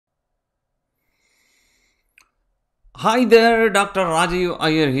Hi there, Dr. Rajiv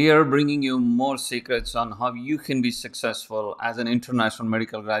Iyer here, bringing you more secrets on how you can be successful as an international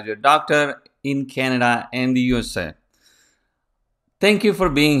medical graduate doctor in Canada and the USA. Thank you for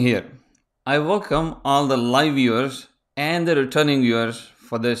being here. I welcome all the live viewers and the returning viewers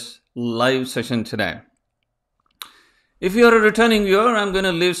for this live session today. If you're a returning viewer, I'm going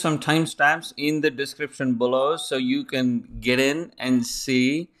to leave some timestamps in the description below so you can get in and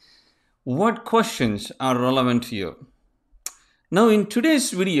see what questions are relevant to you. Now, in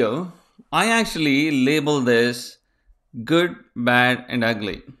today's video, I actually label this good, bad, and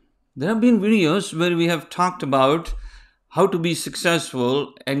ugly. There have been videos where we have talked about how to be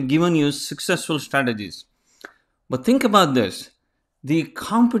successful and given you successful strategies. But think about this. The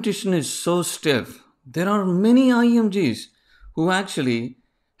competition is so stiff. There are many IMGs who actually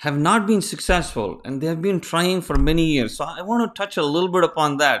have not been successful and they have been trying for many years. So I want to touch a little bit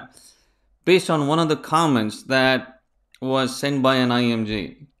upon that based on one of the comments that was sent by an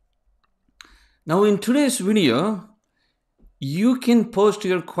IMG. Now in today's video, you can post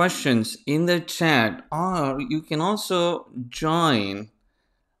your questions in the chat, or you can also join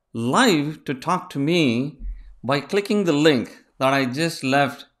live to talk to me by clicking the link that I just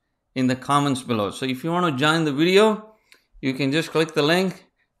left in the comments below. So if you want to join the video, you can just click the link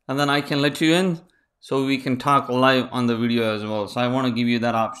and then I can let you in so we can talk live on the video as well. So I want to give you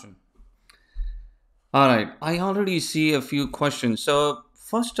that option. All right, I already see a few questions. So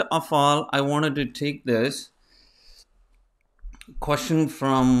first of all, I wanted to take this question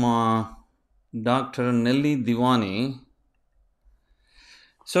from Dr. Nelly Diwani.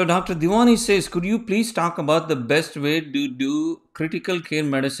 So Dr. Diwani says, could you please talk about the best way to do critical care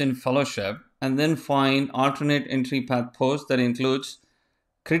medicine fellowship and then find alternate entry path post that includes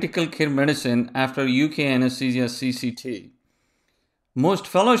critical care medicine after UK anesthesia CCT? Most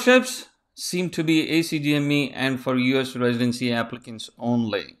fellowships seem to be ACGME and for US residency applicants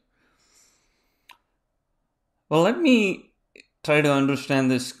only. Well, let me try to understand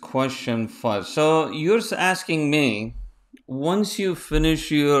this question first. So you're asking me, once you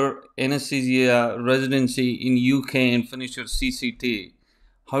finish your anesthesia residency in UK and finish your CCT,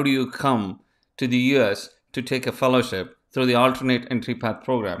 how do you come to the US to take a fellowship through the alternate entry path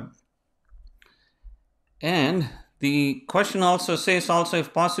program? And the question also says,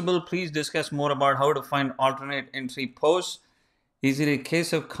 if possible, please discuss more about how to find alternate entry posts. Is it a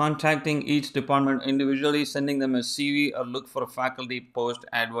case of contacting each department individually, sending them a CV, or look for faculty post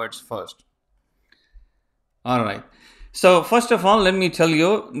adverts first? All right. So first of all, let me tell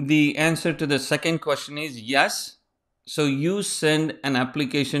you the answer to the second question is yes. So you send an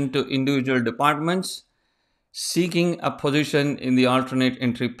application to individual departments seeking a position in the alternate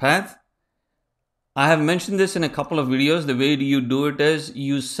entry path. I have mentioned this in a couple of videos. The way you do it is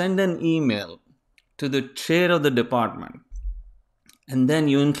you send an email to the chair of the department and then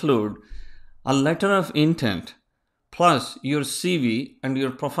you include a letter of intent plus your CV and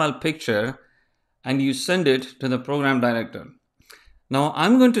your profile picture and you send it to the program director. Now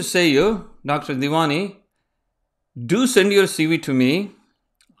I'm going to say you, Dr. Diwani, do send your CV to me.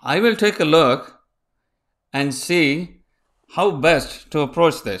 I will take a look and see how best to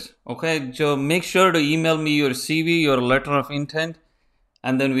approach this. Okay, so make sure to email me your CV, your letter of intent,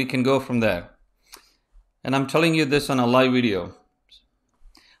 and then we can go from there. And I'm telling you this on a live video.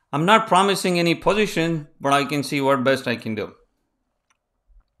 I'm not promising any position, but I can see what best I can do.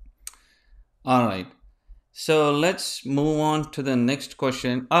 All right, so let's move on to the next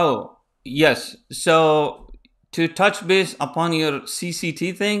question. Oh, yes. So to touch base upon your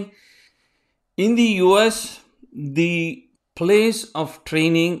CCT thing, in the US, the place of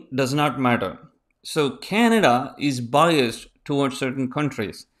training does not matter. So Canada is biased towards certain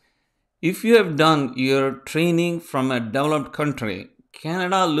countries. If you have done your training from a developed country,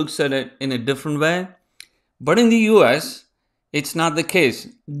 Canada looks at it in a different way. But in the US, it's not the case.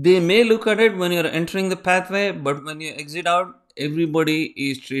 They may look at it when you're entering the pathway, but when you exit out, everybody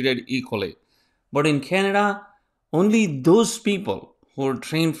is treated equally. But in Canada, only those people who are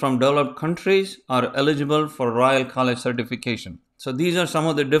trained from developed countries are eligible for Royal College certification. So these are some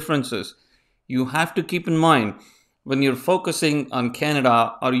of the differences you have to keep in mind when you're focusing on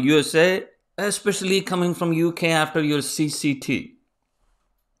Canada or USA, especially coming from UK after your CCT.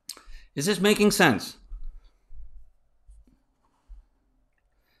 Is this making sense?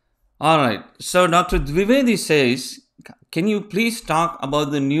 All right. So Dr. Dwivedi says, can you please talk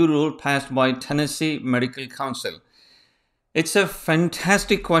about the new rule passed by Tennessee Medical Council? It's a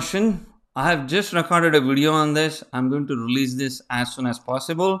fantastic question. I have just recorded a video on this. I'm going to release this as soon as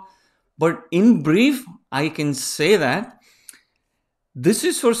possible. But in brief, I can say that This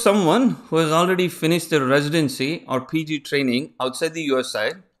is for someone who has already finished their residency or PG training outside the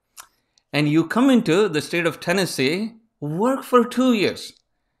USA, and you come into the state of Tennessee, work for 2 years,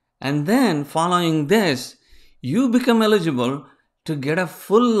 and then following this, you become eligible to get a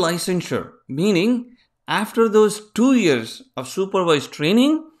full licensure, meaning after those 2 years of supervised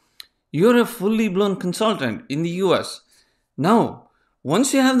training, you're a fully blown consultant in the US. Now,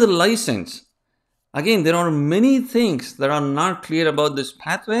 once you have the license, again, there are many things that are not clear about this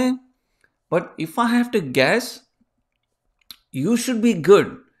pathway, but if I have to guess, you should be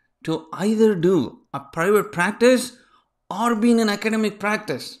good to either do a private practice or be in an academic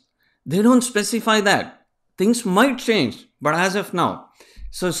practice. They don't specify that. Things might change, but as of now.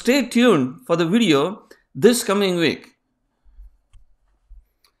 So stay tuned for the video this coming week.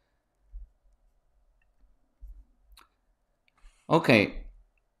 Okay,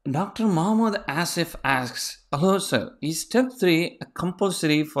 Dr. Mohammad Asif asks, hello sir, is step 3 a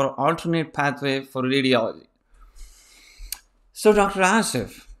compulsory for alternate pathway for radiology? So Dr.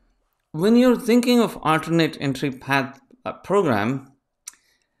 Asif, when you're thinking of alternate entry path program,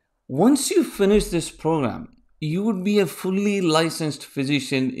 once you finish this program, you would be a fully licensed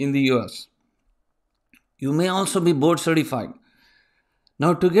physician in the US. You may also be board certified.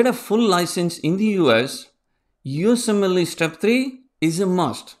 Now, to get a full license in the US, USMLE Step 3 is a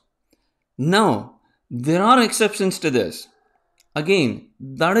must. Now, there are exceptions to this. Again,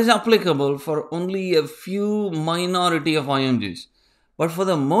 that is applicable for only a few minority of IMGs. But for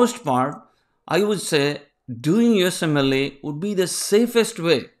the most part, I would say doing USMLE would be the safest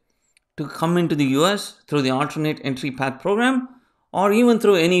way to come into the US through the alternate entry path program or even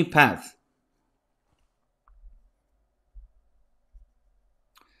through any path.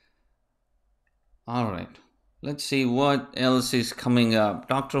 All right, let's see what else is coming up.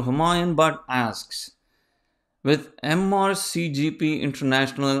 Dr. Humayun Bhatt asks, with MRCGP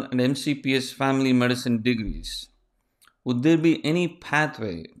International and MCPS Family Medicine degrees, would there be any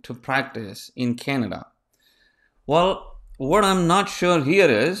pathway to practice in Canada? Well, what I'm not sure here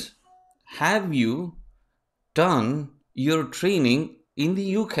is, have you done your training in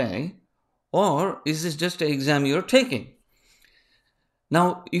the UK or is this just an exam you're taking?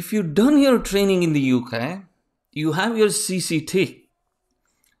 Now, if you've done your training in the UK, you have your CCT,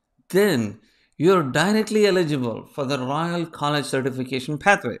 then you're directly eligible for the Royal College Certification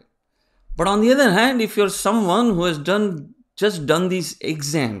pathway. But on the other hand, if you're someone who has just done these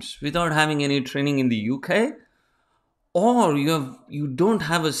exams without having any training in the UK, or you don't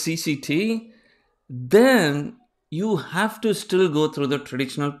have a CCT, then you have to still go through the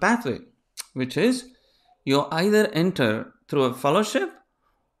traditional pathway, which is you either enter through a fellowship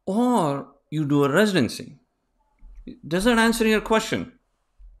or you do a residency. Does that answer your question?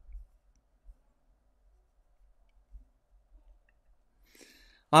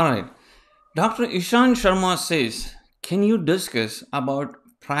 All right. Dr. Ishan Sharma says, can you discuss about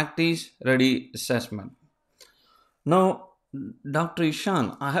practice ready assessment? Now, Dr.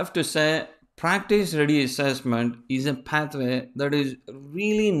 Ishan, I have to say, practice ready assessment is a pathway that is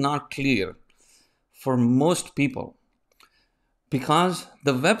really not clear for most people because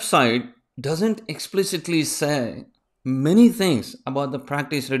the website doesn't explicitly say many things about the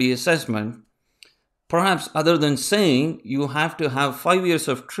practice ready assessment, perhaps other than saying you have to have 5 years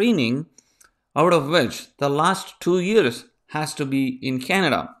of training, out of which the last 2 years has to be in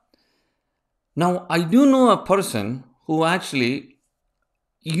Canada. Now, I do know a person who actually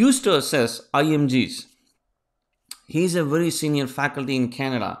used to assess IMGs. He's a very senior faculty in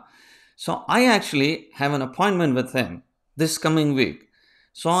Canada. So I actually have an appointment with him this coming week.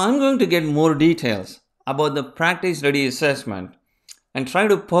 So I'm going to get more details about the practice ready assessment and try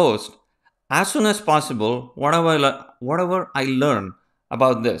to post as soon as possible whatever I learn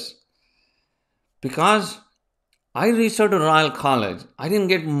about this. Because I reached out to Royal College, I didn't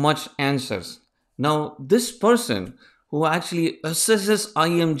get much answers. Now, this person who actually assesses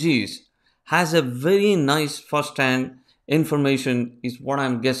IMGs has a very nice first-hand information is what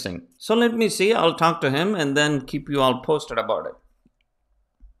I'm guessing. So let me see, I'll talk to him and then keep you all posted about it.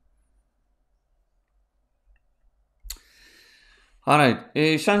 All right,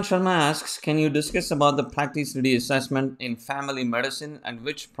 Ishan Sharma asks, can you discuss about the practice ready assessment in family medicine and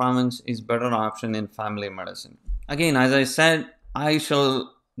which province is better option in family medicine? Again, as I said, I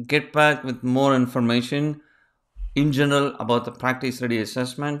shall get back with more information in general about the practice ready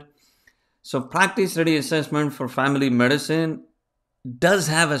assessment. So practice ready assessment for family medicine does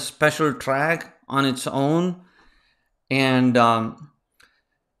have a special track on its own. And,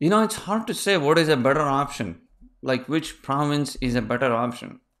 it's hard to say what is a better option, like which province is a better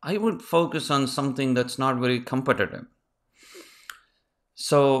option. I would focus on something that's not very competitive.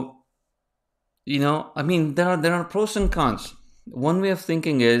 So, I mean, there are pros and cons. One way of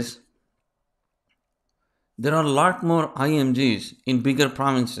thinking is there are a lot more IMGs in bigger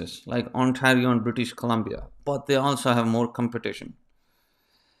provinces like Ontario and British Columbia, but they also have more competition.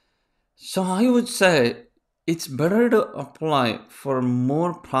 So I would say it's better to apply for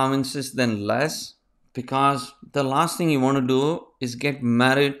more provinces than less, because the last thing you want to do is get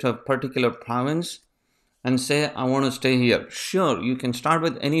married to a particular province and say, I want to stay here. Sure, you can start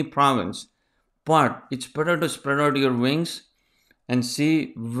with any province, but it's better to spread out your wings and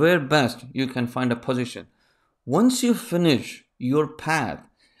see where best you can find a position. Once you finish your path,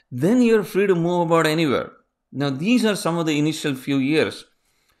 then you're free to move about anywhere. Now, these are some of the initial few years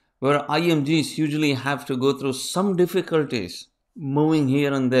where IMGs usually have to go through some difficulties moving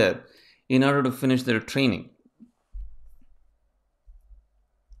here and there in order to finish their training.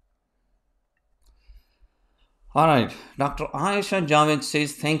 All right, Dr. Aisha Javed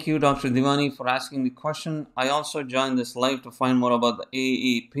says, thank you, Dr. Divani, for asking the question. I also joined this live to find more about the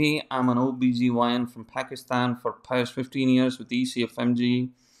AEP. I'm an OBGYN from Pakistan for past 15 years with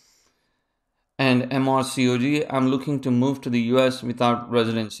ECFMG and MRCOG. I'm looking to move to the US without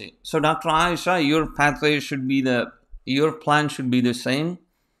residency. So, Dr. Aisha, your plan should be the same.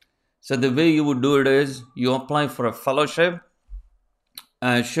 So, the way you would do it is you apply for a fellowship.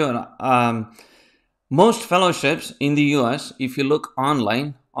 Sure. Most fellowships in the US, if you look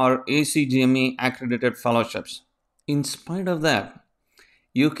online, are ACGME accredited fellowships. In spite of that,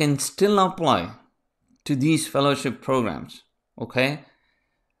 you can still apply to these fellowship programs. Okay?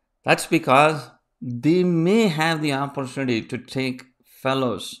 That's because they may have the opportunity to take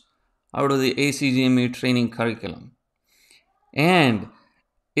fellows out of the ACGME training curriculum. And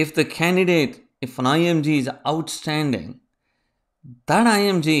if an IMG is outstanding, that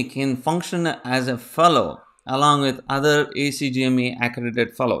IMG can function as a fellow along with other ACGME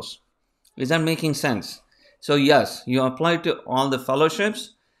accredited fellows. Is that making sense? So, yes, you apply to all the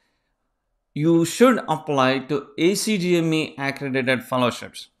fellowships. You should apply to ACGME accredited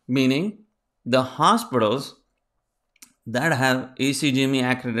fellowships, meaning the hospitals that have ACGME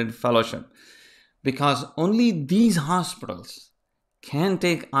accredited fellowship, because only these hospitals can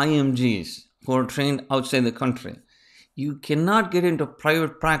take IMGs who are trained outside the country. You cannot get into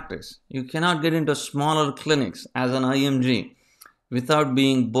private practice. You cannot get into smaller clinics as an IMG without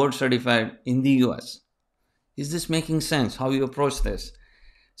being board certified in the US. Is this making sense how you approach this?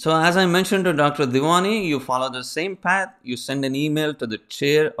 So, as I mentioned to Dr. Divani, you follow the same path. You send an email to the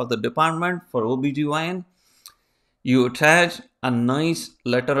chair of the department for OBGYN. You attach a nice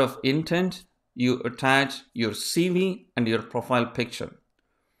letter of intent. You attach your CV and your profile picture.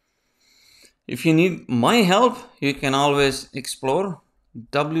 If you need my help, you can always explore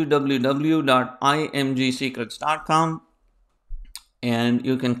www.imgsecrets.com, and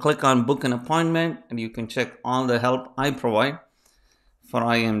you can click on book an appointment and you can check all the help I provide for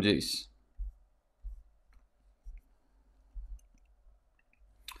IMGs.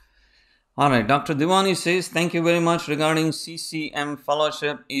 Alright, Dr. Divani says, thank you very much. Regarding CCM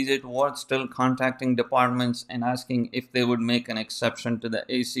fellowship, is it worth still contacting departments and asking if they would make an exception to the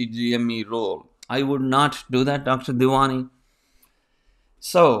ACGME rule? I would not do that, Dr. Divani.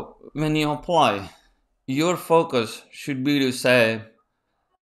 So, when you apply, your focus should be to say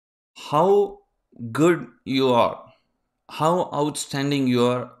how good you are, how outstanding you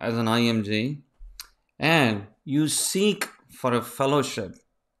are as an IMG, and you seek for a fellowship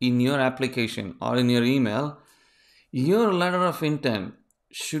in your application or in your email. Your letter of intent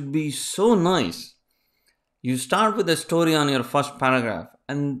should be so nice. You start with a story on your first paragraph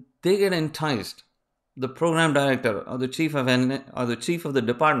and they get enticed. The program director or the chief of the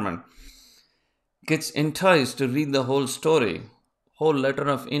department gets enticed to read the whole story, whole letter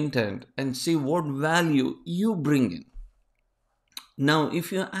of intent, and see what value you bring in. Now,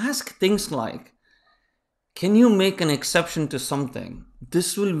 if you ask things like, can you make an exception to something?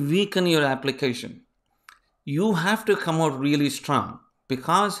 This will weaken your application. You have to come out really strong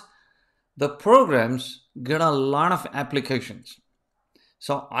because the programs get a lot of applications.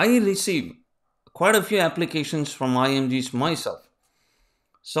 So I receive quite a few applications from IMGs myself.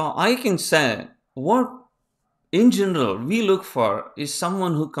 So I can say what in general we look for is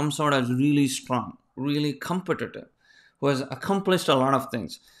someone who comes out as really strong, really competitive, who has accomplished a lot of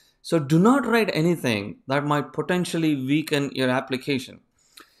things. So do not write anything that might potentially weaken your application.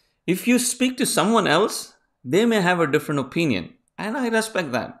 If you speak to someone else, they may have a different opinion, and I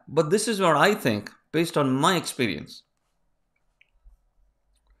respect that. But this is what I think based on my experience.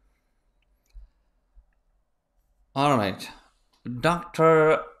 All right.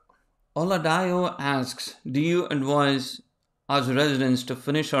 Dr. Oladayo asks, do you advise as residents to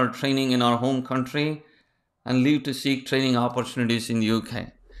finish our training in our home country and leave to seek training opportunities in the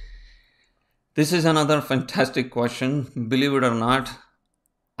UK? This is another fantastic question. Believe it or not,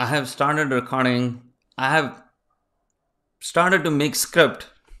 I have started recording, I have started to make script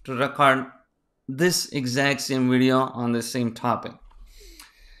to record this exact same video on the same topic.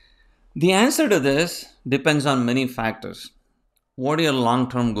 The answer to this depends on many factors. What your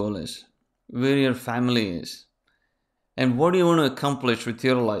long-term goal is, where your family is, and what do you want to accomplish with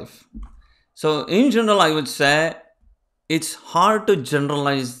your life. So in general, I would say it's hard to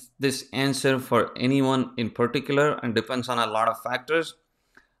generalize this answer for anyone in particular and depends on a lot of factors.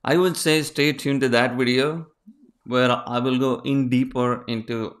 I would say stay tuned to that video where I will go in deeper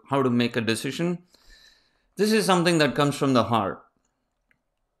into how to make a decision. This is something that comes from the heart.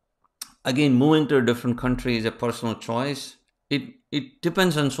 Again, moving to a different country is a personal choice. It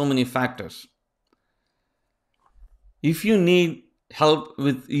depends on so many factors. If you need help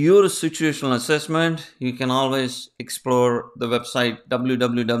with your situational assessment, you can always explore the website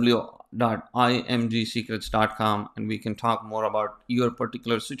www.imgsecrets.com and we can talk more about your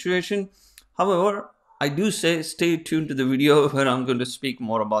particular situation. However, I do say stay tuned to the video where I'm going to speak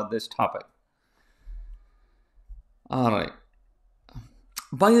more about this topic. All right.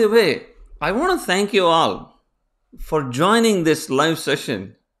 By the way, I want to thank you all for joining this live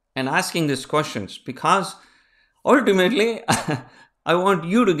session and asking these questions because ultimately I want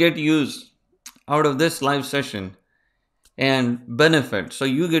you to get use out of this live session and benefit so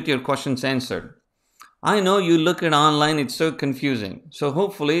you get your questions answered. I know you look at online, it's so confusing. So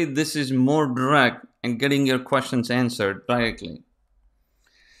hopefully this is more direct and getting your questions answered directly.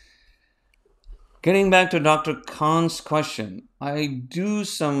 Getting back to Dr. Khan's question, I do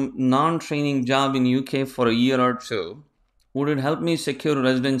some non-training job in UK for a year or two. Would it help me secure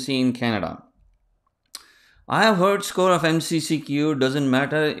residency in Canada? I have heard score of MCCQ doesn't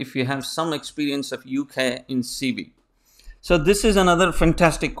matter if you have some experience of UK in CV. So this is another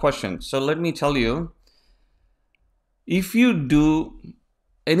fantastic question. So let me tell you, if you do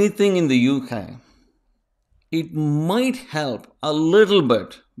anything in the UK, it might help a little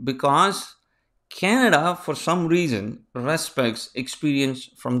bit because Canada, for some reason, respects experience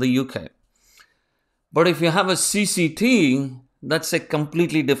from the UK. But if you have a CCT, that's a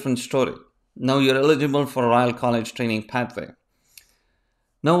completely different story. Now you're eligible for Royal College training pathway.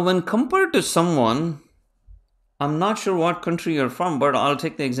 Now, when compared to someone, I'm not sure what country you're from, but I'll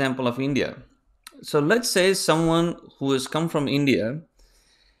take the example of India. So let's say someone who has come from India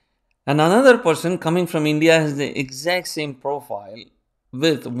and another person coming from India has the exact same profile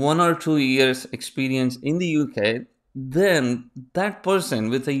with 1 or 2 years experience in the UK, then that person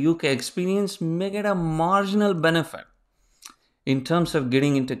with a UK experience may get a marginal benefit in terms of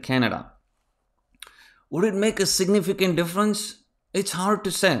getting into Canada. Would it make a significant difference? It's hard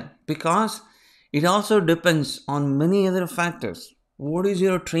to say because it also depends on many other factors. What is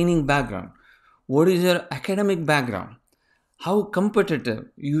your training background? What is your academic background? How competitive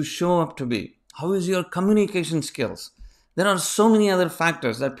you show up to be? How is your communication skills? There are so many other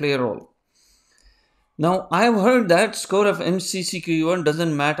factors that play a role. Now, I have heard that score of MCCQ1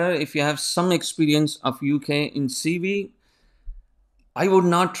 doesn't matter if you have some experience of UK in CV. I would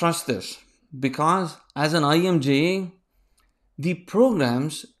not trust this because as an IMG, the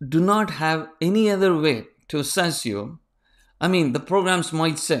programs do not have any other way to assess you. I mean, the programs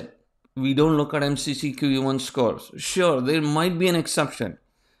might say, we don't look at MCCQ1 scores. Sure, there might be an exception.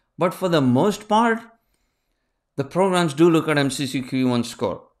 But for the most part, the programs do look at MCCQ1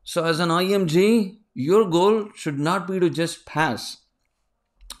 score. So as an IMG, your goal should not be to just pass,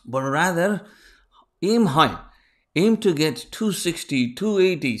 but rather aim high. Aim to get 260,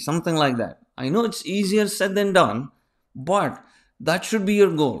 280, something like that. I know it's easier said than done, but that should be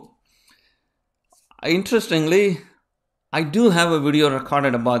your goal. Interestingly, I do have a video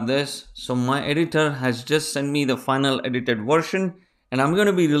recorded about this. So my editor has just sent me the final edited version and I'm going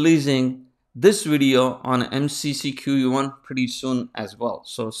to be releasing this video on MCCQ1 pretty soon as well.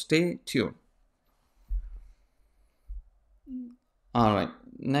 So stay tuned. All right.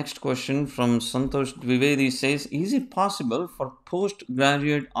 Next question from Santosh Dwivedi says, is it possible for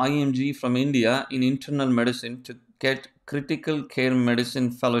postgraduate IMG from India in internal medicine to get critical care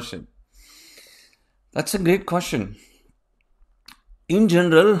medicine fellowship? That's a great question. In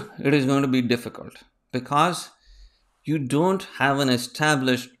general, it is going to be difficult because you don't have an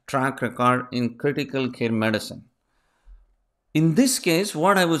established track record in critical care medicine. In this case,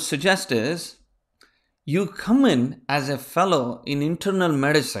 what I would suggest is you come in as a fellow in internal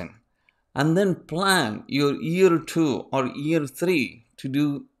medicine and then plan your year 2 or year 3 to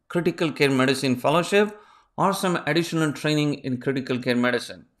do critical care medicine fellowship or some additional training in critical care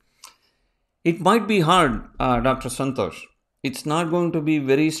medicine. It might be hard, Dr. Santosh. It's not going to be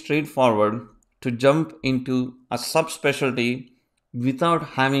very straightforward to jump into a subspecialty without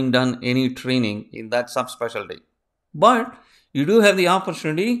having done any training in that subspecialty. But you do have the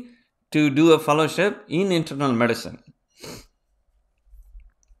opportunity to do a fellowship in internal medicine.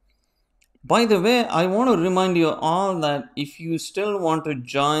 By the way, I want to remind you all that if you still want to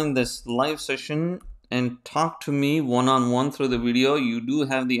join this live session and talk to me one on one through the video, you do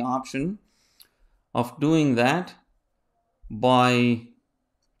have the option of doing that by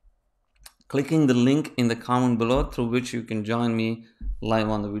clicking the link in the comment below through which you can join me live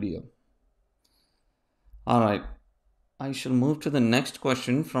on the video. All right, I shall move to the next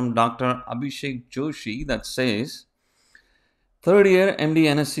question from Dr. Abhishek Joshi that says, third year MD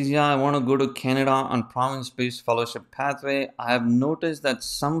anesthesia, I want to go to Canada on province-based fellowship pathway. I have noticed that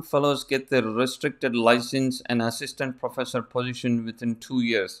some fellows get their restricted license and assistant professor position within 2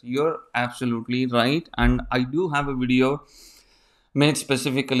 years. You're absolutely right. And I do have a video made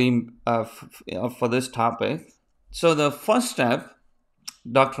specifically for this topic. So the first step,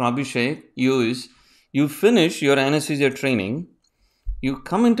 Dr. Abhishek, is you finish your anesthesia training, you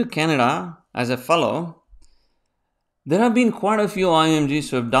come into Canada as a fellow. There have been quite a few IMGs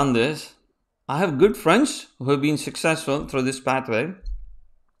who have done this. I have good friends who have been successful through this pathway.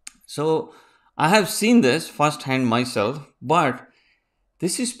 So I have seen this firsthand myself, but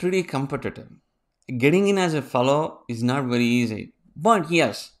this is pretty competitive. Getting in as a fellow is not very easy. But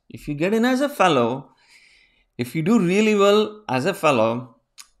yes, if you get in as a fellow, if you do really well as a fellow,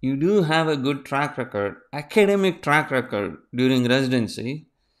 you do have a good track record, academic track record during residency.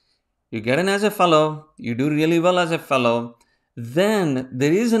 You get in as a fellow, you do really well as a fellow, then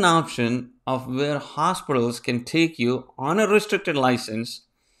there is an option of where hospitals can take you on a restricted license,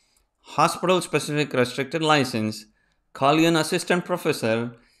 hospital-specific restricted license, call you an assistant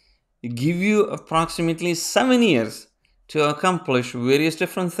professor, give you approximately 7 years to accomplish various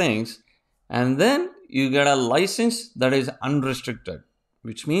different things, and then you get a license that is unrestricted,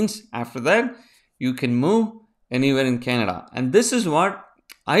 which means after that you can move anywhere in Canada. And this is what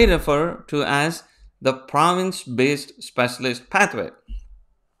I refer to as the province-based specialist pathway.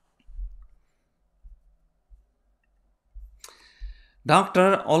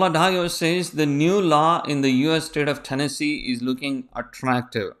 Dr. Oladayo says the new law in the US state of Tennessee is looking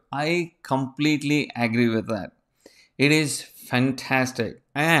attractive. I completely agree with that. It is fantastic.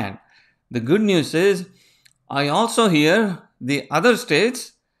 And the good news is, I also hear the other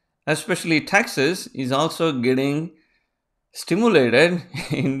states, especially Texas, is also getting stimulated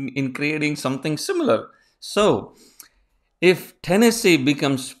in creating something similar. So, if Tennessee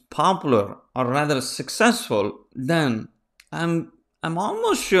becomes popular or rather successful, then I'm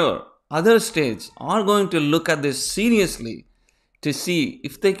almost sure other states are going to look at this seriously to see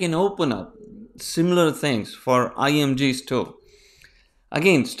if they can open up similar things for IMGs too.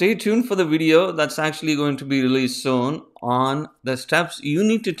 Again, stay tuned for the video that's actually going to be released soon on the steps you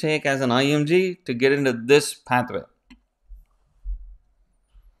need to take as an IMG to get into this pathway.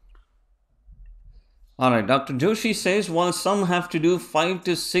 Alright, Dr. Joshi says, while some have to do 5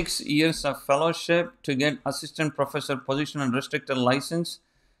 to 6 years of fellowship to get assistant professor position and restricted license,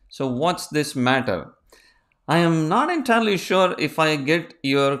 so what's this matter? I am not entirely sure if I get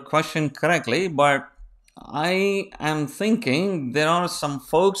your question correctly, but I am thinking there are some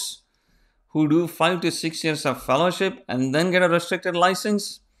folks who do 5 to 6 years of fellowship and then get a restricted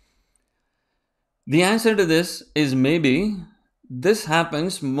license. The answer to this is maybe. This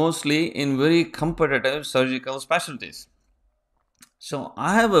happens mostly in very competitive surgical specialties. So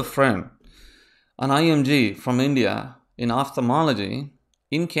I have a friend, an IMG from India in ophthalmology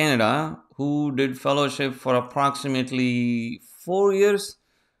in Canada, who did fellowship for approximately 4 years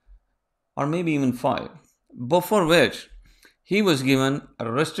or maybe even 5, before which he was given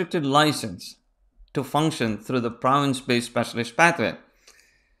a restricted license to function through the province-based specialist pathway.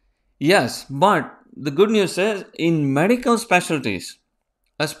 Yes, but the good news is in medical specialties,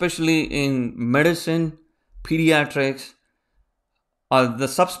 especially in medicine, pediatrics, or the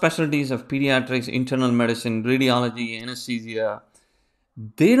subspecialties of pediatrics, internal medicine, radiology, anesthesia,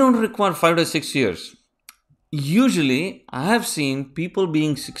 they don't require 5 to 6 years. Usually, I have seen people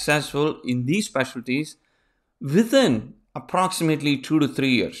being successful in these specialties within approximately 2 to 3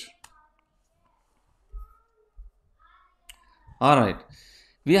 years. All right.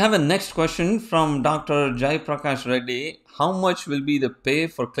 We have a next question from Dr. Jai Prakash Reddy. How much will be the pay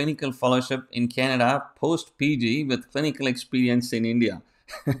for clinical fellowship in Canada post PG with clinical experience in India?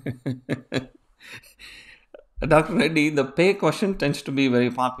 Dr. Reddy, the pay question tends to be very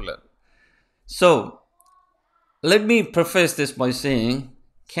popular. So, Let me preface this by saying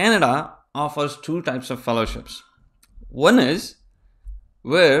Canada offers two types of fellowships. One is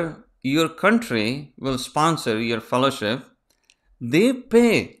where your country will sponsor your fellowship. They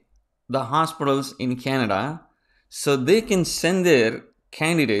pay the hospitals in Canada so they can send their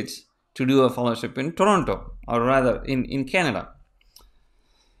candidates to do a fellowship in Toronto, or rather in Canada.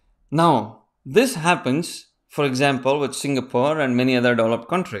 Now, this happens, for example, with Singapore and many other developed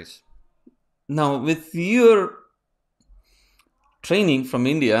countries. Now, with your training from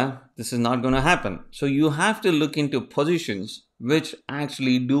India, this is not going to happen. So, you have to look into positions which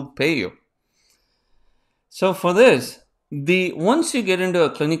actually do pay you. So, for this, the once you get into a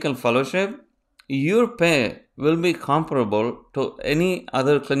clinical fellowship, your pay will be comparable to any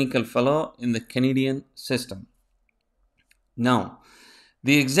other clinical fellow in the Canadian system. Now,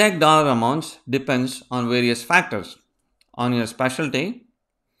 the exact dollar amounts depends on various factors, on your specialty,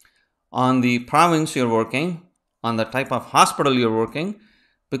 on the province you're working, on the type of hospital you're working,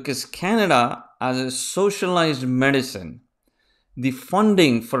 because Canada as a socialized medicine, the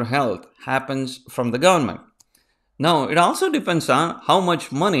funding for health happens from the government. Now, it also depends on how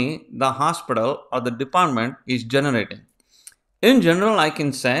much money the hospital or the department is generating. In general, I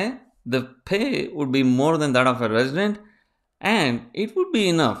can say the pay would be more than that of a resident, and it would be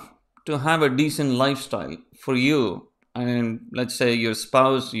enough to have a decent lifestyle for you and, let's say, your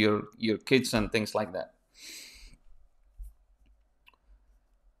spouse, your kids, and things like that.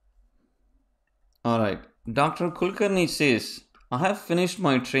 All right. Dr. Kulkarni says, I have finished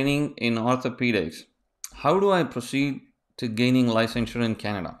my training in orthopedics. How do I proceed to gaining licensure in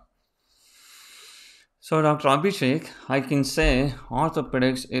Canada? So, Dr. Abhishek, I can say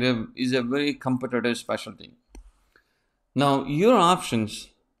orthopedics is a very competitive specialty. Now, your options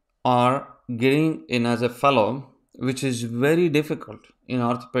are getting in as a fellow, which is very difficult in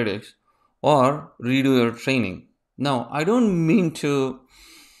orthopedics, or redo your training. Now, I don't mean to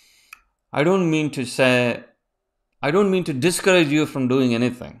say, I don't mean to discourage you from doing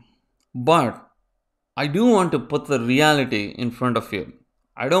anything, but I do want to put the reality in front of you.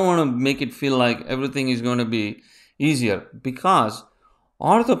 I don't want to make it feel like everything is going to be easier because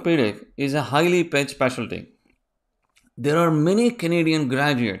orthopedic is a highly paid specialty. There are many Canadian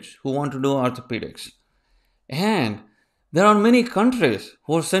graduates who want to do orthopedics, and there are many countries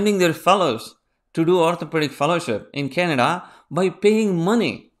who are sending their fellows to do orthopedic fellowship in Canada by paying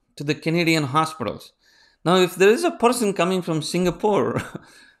money to the Canadian hospitals. Now, if there is a person coming from Singapore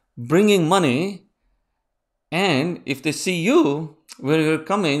bringing money, and if they see you where you're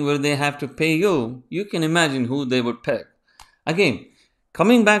coming, where they have to pay you, you can imagine who they would pick. Again,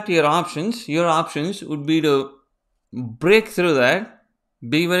 coming back to your options would be to break through that,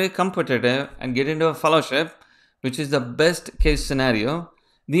 be very competitive, and get into a fellowship, which is the best case scenario.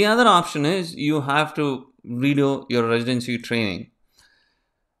 The other option is you have to redo your residency training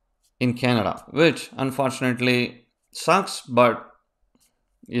in Canada, which unfortunately sucks, but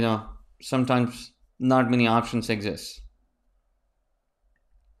sometimes not many options exist.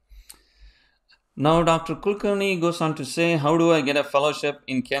 Now, Dr. Kulkarni goes on to say, how do I get a fellowship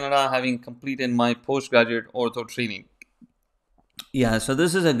in Canada having completed my postgraduate ortho training? Yeah, so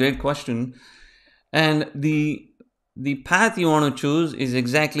this is a great question. And the path you want to choose is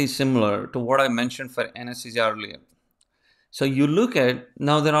exactly similar to what I mentioned for anesthesia earlier. So you look at,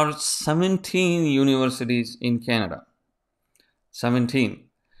 now there are 17 universities in Canada. 17.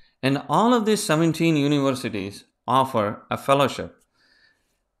 And all of these 17 universities offer a fellowship.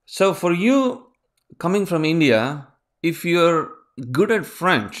 So for you coming from India, if you're good at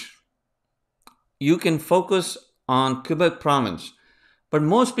French, you can focus on Quebec province. But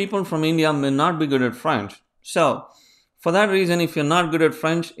most people from India may not be good at French. So for that reason, if you're not good at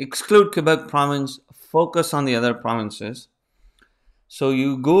French, exclude Quebec province, focus on the other provinces. So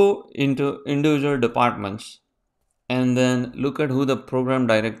you go into individual departments and then look at who the program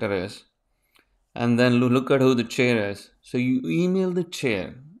director is, and then look at who the chair is. So you email the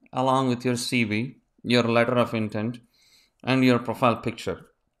chair along with your CV, your letter of intent, and your profile picture.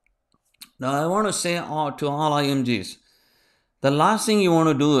 Now, I want to say to all IMGs, the last thing you want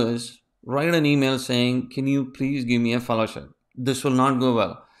to do is write an email saying, can you please give me a fellowship? This will not go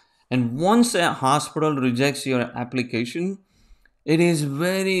well. And once a hospital rejects your application, it is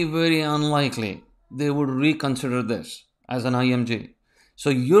very, very unlikely they would reconsider this as an IMG. So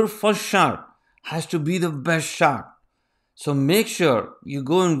your first shot has to be the best shot. So make sure you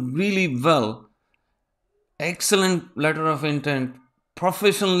go in really well, excellent letter of intent,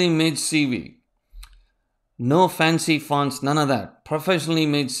 professionally made CV. No fancy fonts, none of that. Professionally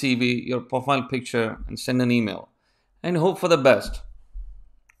made CV, your profile picture, and send an email. And hope for the best.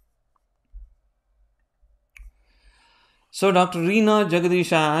 So Dr. Reena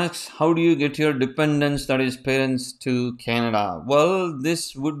Jagadisha asks, how do you get your dependents, that is parents, to Canada? Well,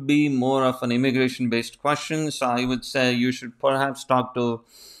 this would be more of an immigration based question. So I would say you should perhaps talk to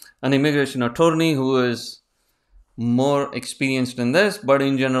an immigration attorney who is more experienced in this. But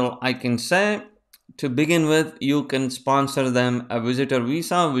in general, I can say to begin with, you can sponsor them a visitor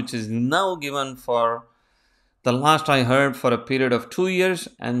visa, which is now given for the last I heard for a period of 2 years.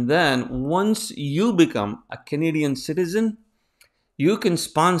 And then once you become a Canadian citizen, you can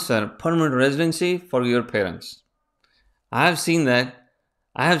sponsor permanent residency for your parents. I have seen that.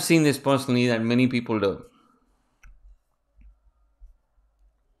 I have seen this personally that many people do.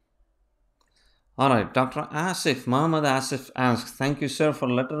 Alright, Dr. Asif, Muhammad Asif asks, thank you, sir, for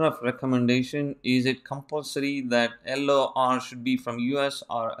letter of recommendation. Is it compulsory that LOR should be from US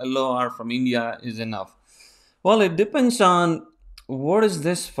or LOR from India is enough? Well, it depends on what is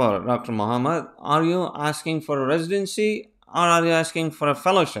this for, Dr. Muhammad. Are you asking for a residency or are you asking for a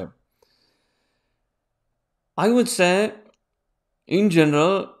fellowship? I would say, in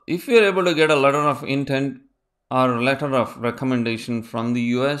general, if you're able to get a letter of intent or letter of recommendation from the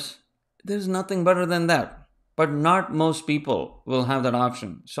US, there's nothing better than that. But not most people will have that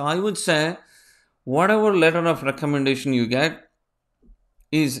option. So I would say, whatever letter of recommendation you get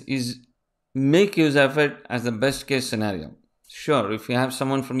is make use of it as the best case scenario. Sure, if you have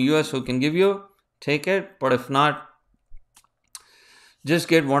someone from US who can give you, take it. But if not, just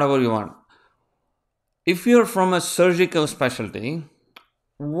get whatever you want. If you're from a surgical specialty,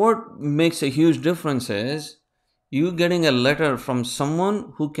 what makes a huge difference is you getting a letter from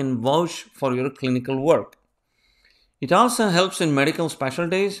someone who can vouch for your clinical work. It also helps in medical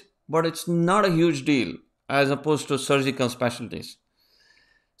specialties, but it's not a huge deal as opposed to surgical specialties.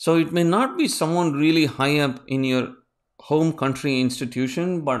 So it may not be someone really high up in your home country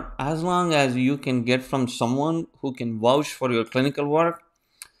institution, but as long as you can get from someone who can vouch for your clinical work,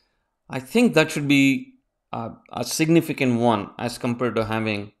 I think that should be a significant one as compared to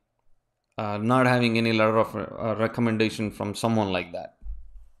having not having any letter of recommendation from someone like that.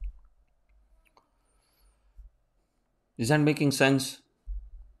 Is that making sense?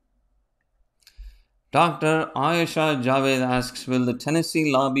 Dr. Ayesha Javed asks, will the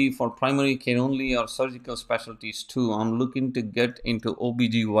Tennessee law be for primary care only or surgical specialties too? I'm looking to get into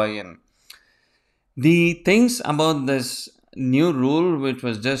OBGYN. The things about this new rule, which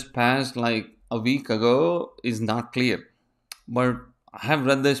was just passed like a week ago, is not clear. But I have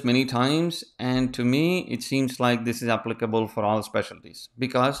read this many times, and to me, it seems like this is applicable for all specialties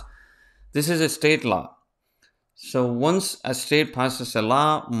because this is a state law. So once a state passes a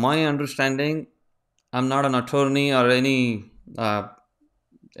law, my understanding, I'm not an attorney or anyone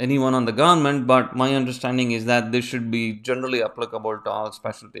on the government, but my understanding is that this should be generally applicable to all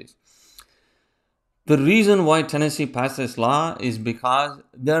specialties. The reason why Tennessee passed this law is because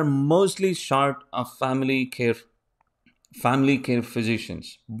they're mostly short of family care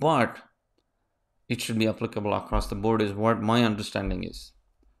physicians, but it should be applicable across the board is what my understanding is.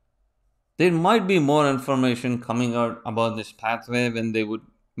 There might be more information coming out about this pathway when they would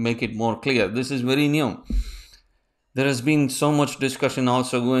make it more clear. This is very new. There has been so much discussion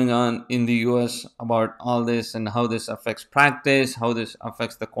also going on in the US about all this and how this affects practice, how this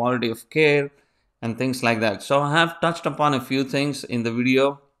affects the quality of care, and things like that. So I have touched upon a few things in the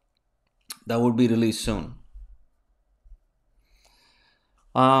video that would be released soon.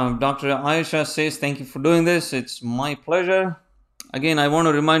 Dr. Ayesha says, thank you for doing this. It's my pleasure. Again, I want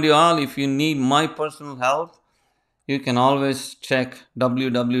to remind you all, if you need my personal help, you can always check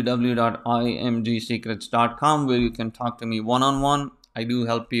www.imgsecrets.com where you can talk to me one-on-one. I do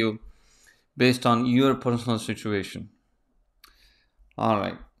help you based on your personal situation. All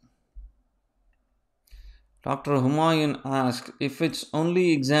right. Dr. Humayun asks, if it's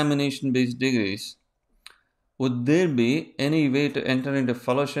only examination-based degrees, would there be any way to enter into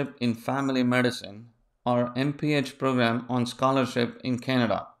fellowship in family medicine or MPH program on scholarship in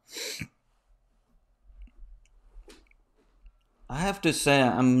Canada? I have to say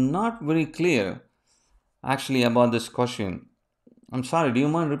I'm not very clear actually about this question. I'm sorry, do you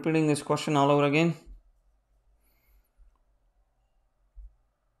mind repeating this question all over again?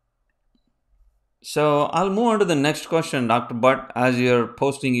 So I'll move on to the next question, Dr. Butt, as you're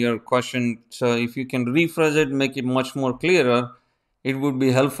posting your question. So if you can rephrase it, make it much more clearer, it would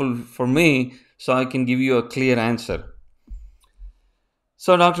be helpful for me so I can give you a clear answer.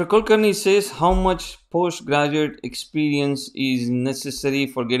 So Dr. Kulkarni says, how much postgraduate experience is necessary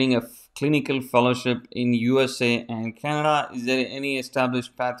for getting a clinical fellowship in USA and Canada? Is there any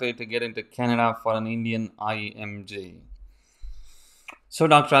established pathway to get into Canada for an Indian IMG? So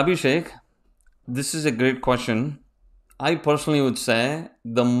Dr. Abhishek, this is a great question. I personally would say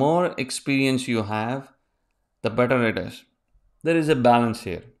the more experience you have, the better it is. There is a balance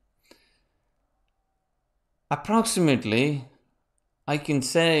here. Approximately, I can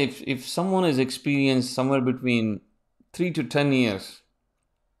say if someone is experienced somewhere between 3 to 10 years,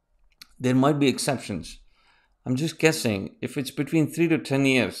 there might be exceptions. I'm just guessing if it's between 3 to 10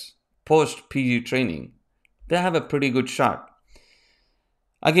 years post PG training, they have a pretty good shot.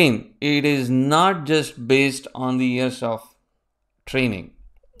 Again, it is not just based on the years of training,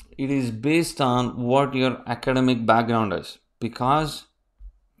 it is based on what your academic background is. Because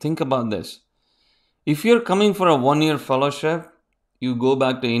think about this, if you're coming for a 1 year fellowship, you go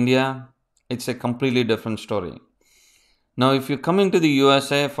back to India, it's a completely different story. Now, if you're coming to the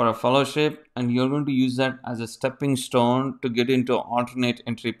USA for a fellowship and you're going to use that as a stepping stone to get into an alternate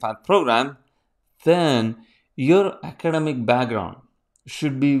entry path program, then your academic background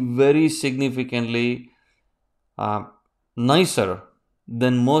should be very significantly uh, nicer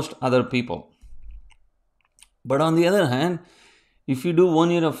than most other people. But on the other hand, if you do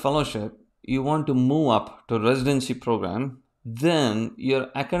 1 year of fellowship, you want to move up to residency program, then your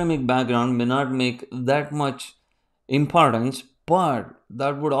academic background may not make that much importance, but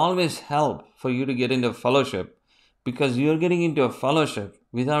that would always help for you to get into a fellowship because you're getting into a fellowship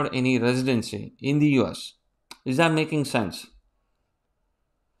without any residency in the US. Is that making sense?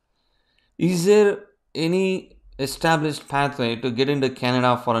 Is there any established pathway to get into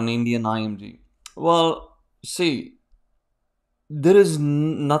Canada for an Indian IMG? Well, see, there is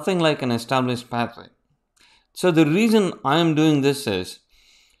nothing like an established pathway. So, the reason I am doing this is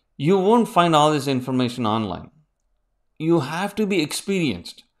you won't find all this information online. You have to be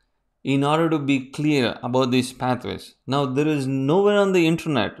experienced in order to be clear about these pathways. Now, there is nowhere on the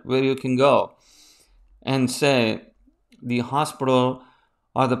internet where you can go and say the hospital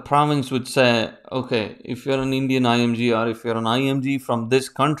or the province would say, okay, if you're an Indian IMG or if you're an IMG from this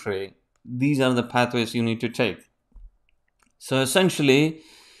country, these are the pathways you need to take. So essentially,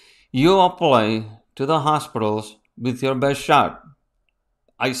 you apply to the hospitals with your best shot.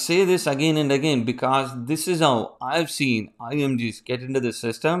 I say this again and again because this is how I've seen IMGs get into the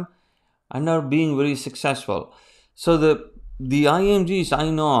system and are being very successful. So the IMGs I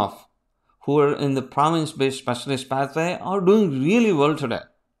know of who are in the province-based specialist pathway are doing really well today.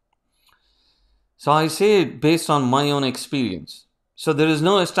 So I say it based on my own experience. So there is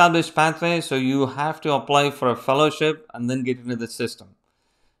no established pathway, so you have to apply for a fellowship and then get into the system.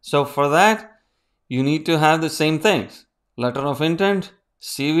 So for that, you need to have the same things: letter of intent,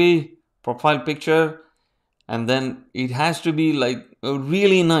 CV, profile picture, and then it has to be like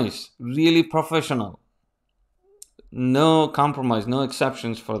really nice, really professional. No compromise, no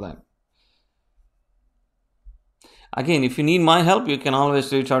exceptions for that. Again, if you need my help, you can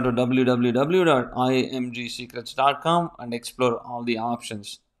always reach out to www.imgsecrets.com and explore all the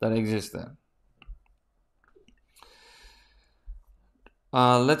options that exist there.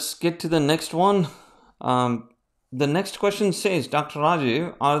 Let's get to the next one. The next question says, Dr.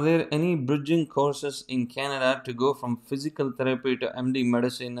 Rajiv, are there any bridging courses in Canada to go from physical therapy to MD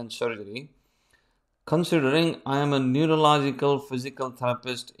medicine and surgery? Considering I am a neurological physical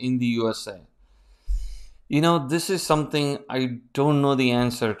therapist in the USA. This is something I don't know the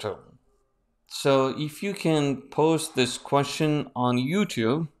answer to. So if you can post this question on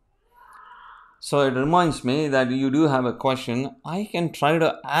YouTube, so it reminds me that you do have a question, I can try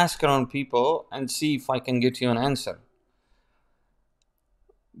to ask around people and see if I can get you an answer.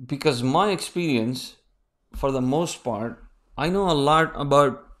 Because my experience, for the most part, I know a lot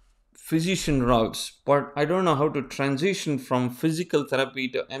about physician routes, but I don't know how to transition from physical therapy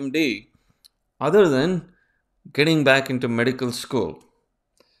to MD other than getting back into medical school.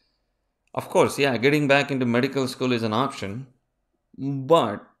 Of course, yeah, getting back into medical school is an option,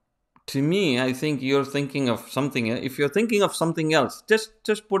 but to me, I think you're thinking of something. If you're thinking of something else,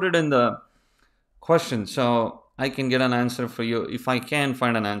 just put it in the question so I can get an answer for you if I can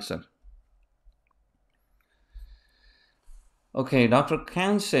find an answer. Okay, Dr.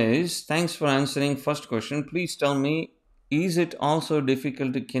 Khan says, thanks for answering first question. Please tell me, is it also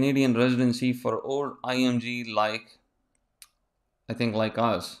difficult to Canadian residency for old IMG like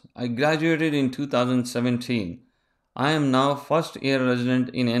us? I graduated in 2017. I am now first year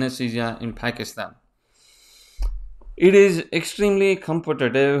resident in anesthesia in Pakistan. It is extremely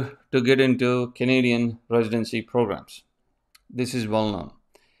competitive to get into Canadian residency programs. This is well known.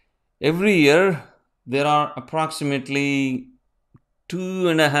 Every year, there are approximately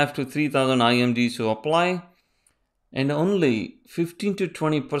 2.5 to 3,000 IMGs who apply, and only 15 to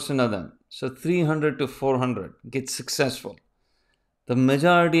 20% of them, so 300 to 400, get successful. the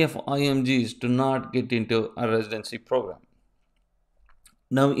majority of IMGs do not get into a residency program.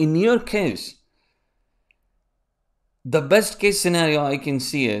 Now, in your case, the best case scenario I can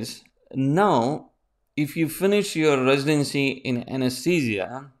see is now, if you finish your residency in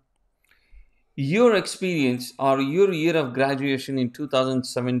anesthesia, your experience or your year of graduation in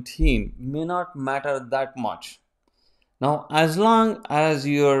 2017 may not matter that much. Now, as long as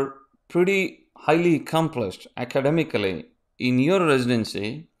you're pretty highly accomplished academically in your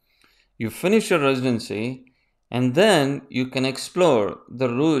residency, you finish your residency, and then you can explore the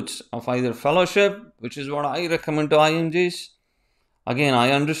routes of either fellowship, which is what I recommend to IMGs. Again,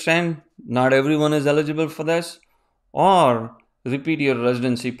 I understand not everyone is eligible for this, or repeat your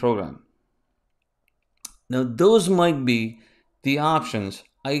residency program. Now, those might be the options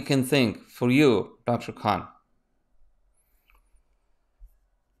I can think for you, Dr. Khan.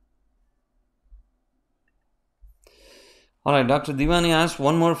 All right, Dr. Divani asked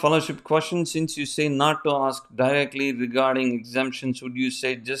one more fellowship question. Since you say not to ask directly regarding exemptions, would you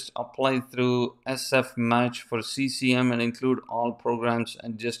say just apply through SF Match for CCM and include all programs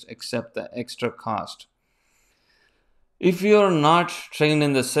and just accept the extra cost? If you're not trained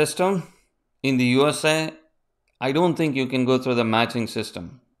in the system in the USA, I don't think you can go through the matching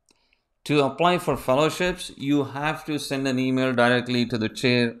system. To apply for fellowships, you have to send an email directly to the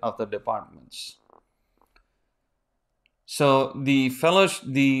chair of the departments. So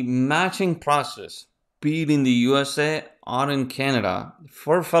the matching process, be it in the USA or in Canada,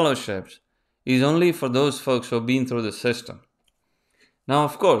 for fellowships is only for those folks who have been through the system. Now,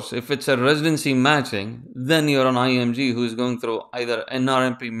 of course, if it's a residency matching, then you're an IMG who is going through either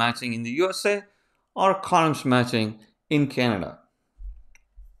NRMP matching in the USA or CORMS matching in Canada.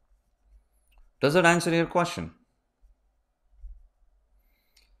 Does that answer your question?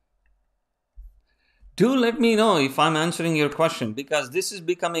 Do let me know if I'm answering your question, because this is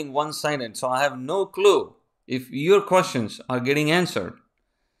becoming one-sided, so I have no clue if your questions are getting answered.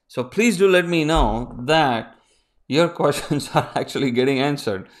 So please do let me know that your questions are actually getting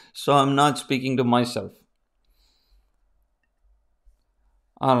answered, so I'm not speaking to myself.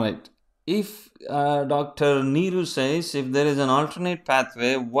 All right. If Dr. Neeru says, if there is an alternate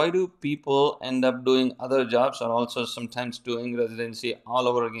pathway, why do people end up doing other jobs or also sometimes doing residency all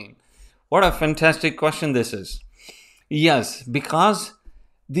over again? What a fantastic question this is. Yes, because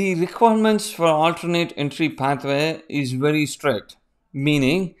the requirements for alternate entry pathway is very strict,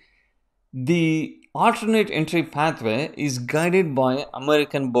 meaning the alternate entry pathway is guided by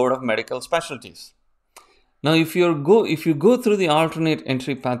American Board of Medical Specialties. Now, if you go through the alternate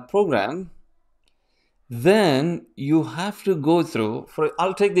entry path program, then you have to go through,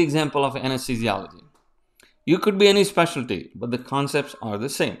 I'll take the example of anesthesiology. You could be any specialty, but the concepts are the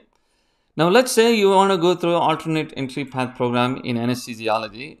same. Now, let's say you want to go through an alternate entry path program in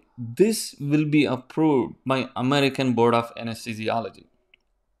anesthesiology. This will be approved by American Board of Anesthesiology.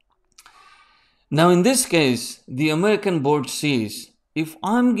 Now, in this case, the American board sees, if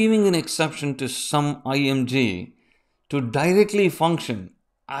I'm giving an exception to some IMG to directly function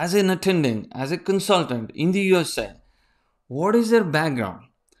as an attending, as a consultant in the USA, what is their background?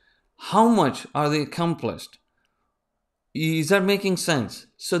 How much are they accomplished? Is that making sense?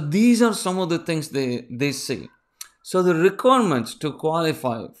 So these are some of the things they see. So the requirements to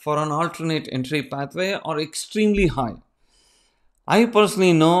qualify for an alternate entry pathway are extremely high. I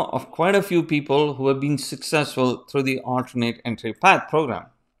personally know of quite a few people who have been successful through the alternate entry path program.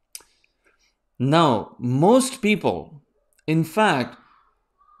 Now, most people, in fact,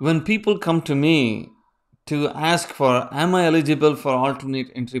 when people come to me to ask for, am I eligible for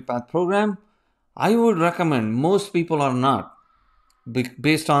alternate entry path program, I would recommend most people are not,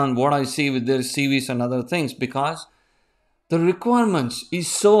 based on what I see with their CVs and other things, because the requirements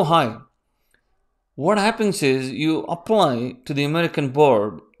is so high. What happens is you apply to the American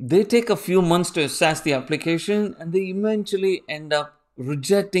board, they take a few months to assess the application, and they eventually end up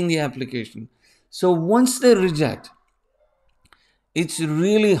rejecting the application. So once they reject, it's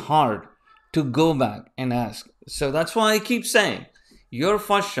really hard to go back and ask. So that's why I keep saying your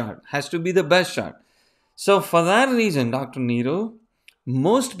first shot has to be the best shot. So for that reason, Dr. Neeru,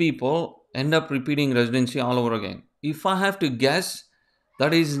 most people end up repeating residency all over again. If I have to guess,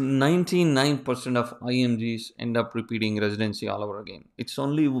 that is 99% of IMGs end up repeating residency all over again. It's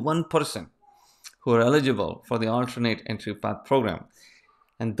only 1% who are eligible for the alternate entry path program.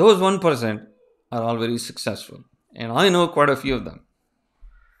 And those 1% are all very successful. And I know quite a few of them.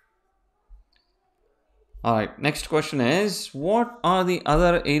 All right, next question is, what are the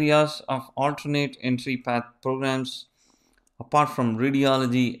other areas of alternate entry path programs apart from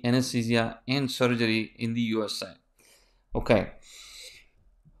radiology, anesthesia, and surgery in the USA? Okay,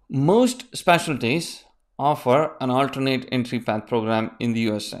 Most specialties offer an alternate entry path program in the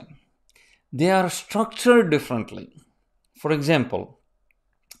USA. They are structured differently. For example,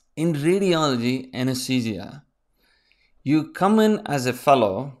 in radiology anesthesia, you come in as a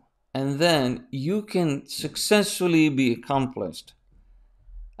fellow and then you can successfully be accomplished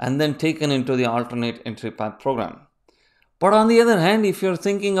and then taken into the alternate entry path program. But on the other hand, if you're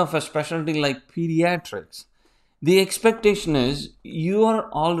thinking of a specialty like pediatrics, the expectation is you are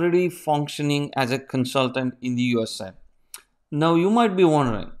already functioning as a consultant in the USA. Now, you might be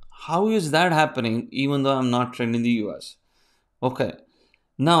wondering, how is that happening even though I'm not trained in the US? Okay,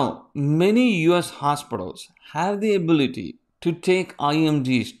 now many US hospitals have the ability to take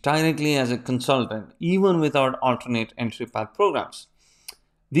IMGs directly as a consultant even without alternate entry path programs.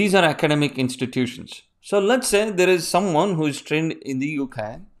 These are academic institutions. So let's say there is someone who is trained in the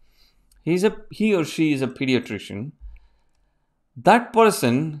UK. He or she is a pediatrician. That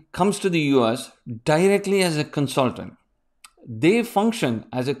person comes to the US directly as a consultant. They function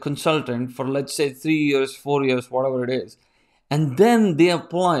as a consultant for, let's say, 3 years, 4 years, whatever it is. And then they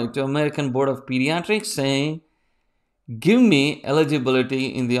apply to American Board of Pediatrics saying, give me eligibility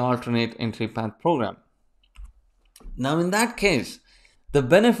in the alternate entry path program. Now, in that case, the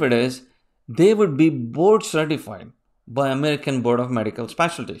benefit is they would be board certified by American Board of Medical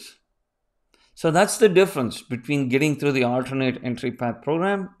Specialties. So that's the difference between getting through the alternate entry path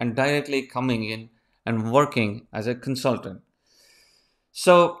program and directly coming in and working as a consultant.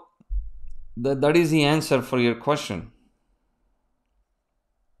 So that is the answer for your question.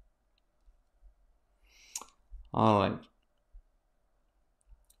 All right.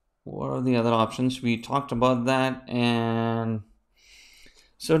 What are the other options? We talked about that. And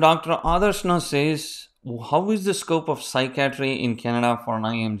so Dr. Adarshna says, how is the scope of psychiatry in Canada for an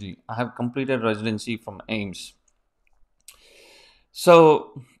IMG? I have completed residency from AIMS.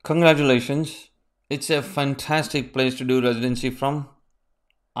 So congratulations. It's a fantastic place to do residency from.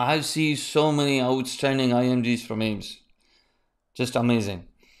 I see so many outstanding IMGs from AIMS. Just amazing.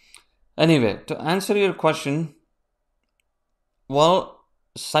 Anyway, to answer your question, well,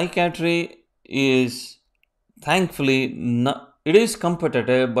 psychiatry is thankfully not, it is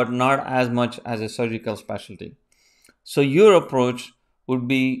competitive, but not as much as a surgical specialty. So your approach would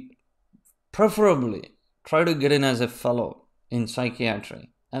be preferably try to get in as a fellow in psychiatry.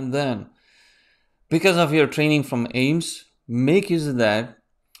 And then, because of your training from AIMS, make use of that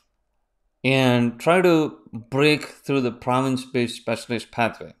and try to break through the province-based specialist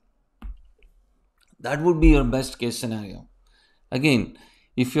pathway. That would be your best case scenario. Again,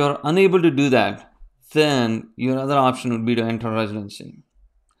 if you're unable to do that, then your other option would be to enter residency.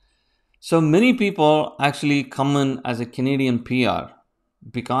 So many people actually come in as a Canadian PR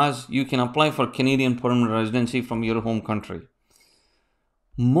because you can apply for Canadian permanent residency from your home country.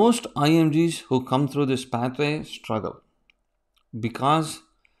 Most IMGs who come through this pathway struggle because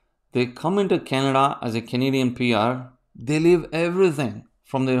they come into Canada as a Canadian PR, they leave everything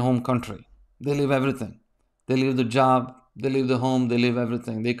from their home country. They leave everything. They leave the job, they leave the home, they leave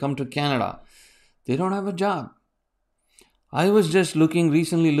everything. They come to Canada. They don't have a job. I was just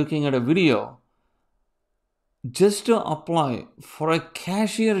recently looking at a video just to apply for a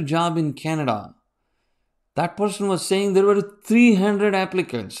cashier job in Canada. That person was saying there were 300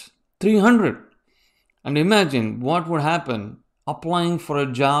 applicants. 300. And imagine what would happen applying for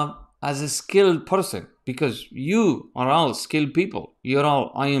a job as a skilled person, because you are all skilled people. You're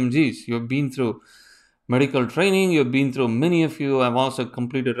all IMGs. You've been through medical training. You've been through, many of you have also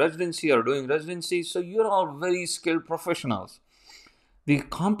completed residency or doing residency. So you're all very skilled professionals. The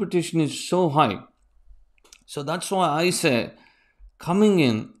competition is so high. So that's why I say coming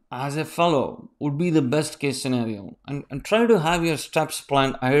in as a fellow would be the best case scenario, and try to have your steps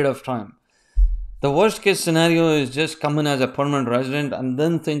planned ahead of time. The worst case scenario is just come in as a permanent resident and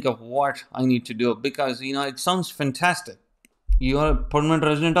then think of what I need to do, because it sounds fantastic. You are a permanent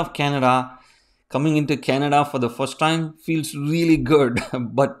resident of Canada. Coming into Canada for the first time feels really good.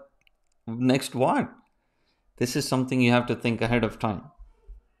 But next what? This is something you have to think ahead of time.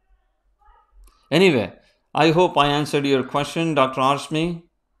 Anyway, I hope I answered your question, Dr. Arshmi.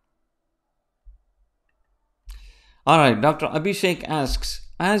 All right, Dr. Abhishek asks,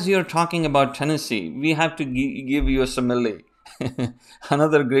 as you're talking about Tennessee, we have to give you a simile.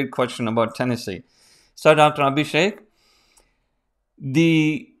 Another great question about Tennessee. So, Dr. Abhishek,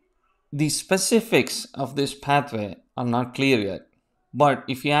 the specifics of this pathway are not clear yet. But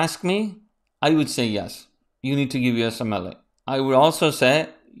if you ask me, I would say yes. You need to give USMLE. I would also say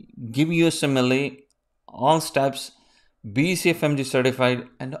give USMLE, all steps, be CFMG certified,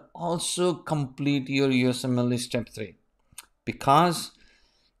 and also complete your USMLE step 3. Because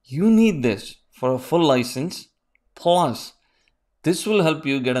You need this for a full license. Plus, this will help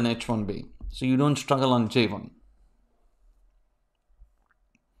you get an H1B so you don't struggle on J1.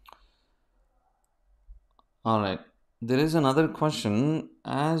 All right. There is another question.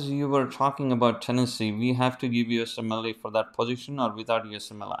 As you were talking about Tennessee, we have to give USMLE for that position or without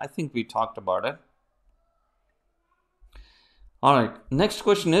USMLE? I think we talked about it. All right. Next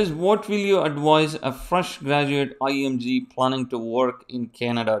question is, what will you advise a fresh graduate IMG planning to work in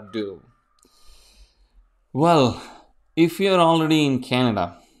Canada do? Well, if you're already in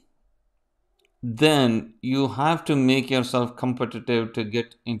Canada, then you have to make yourself competitive to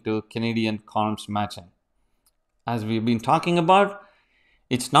get into Canadian comps matching. As we've been talking about,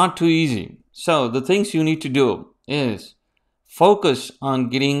 it's not too easy. So the things you need to do is focus on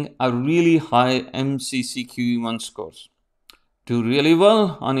getting a really high MCCQE1 scores. Do really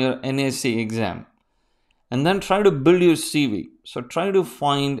well on your NAC exam. And then try to build your CV. So try to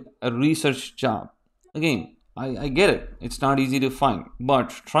find a research job. Again, I get it. It's not easy to find. But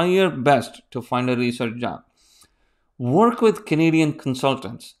try your best to find a research job. Work with Canadian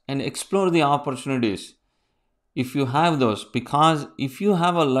consultants and explore the opportunities if you have those, because if you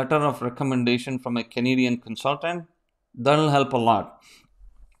have a letter of recommendation from a Canadian consultant, that'll help a lot.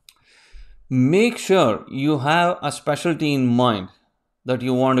 Make sure you have a specialty in mind that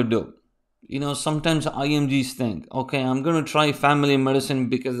you want to do. Sometimes IMGs think, okay, I'm going to try family medicine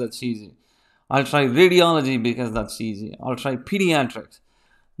because that's easy. I'll try radiology because that's easy. I'll try pediatrics.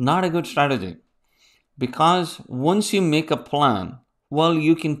 Not a good strategy. Because once you make a plan, well,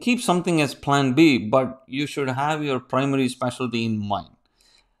 you can keep something as plan B, but you should have your primary specialty in mind.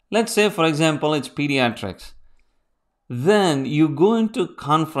 Let's say, for example, it's pediatrics. Then you go into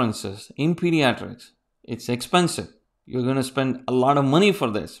conferences in pediatrics. It's expensive. You're going to spend a lot of money for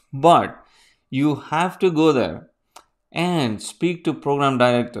this, but you have to go there and speak to program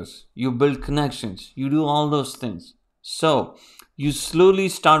directors. You build connections. You do all those things. So you slowly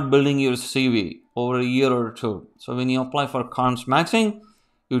start building your CV over a year or two. So when you apply for comps matching,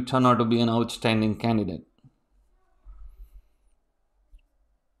 you turn out to be an outstanding candidate.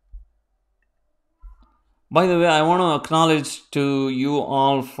 By the way, I want to acknowledge to you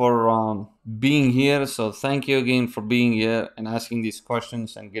all for being here. So thank you again for being here and asking these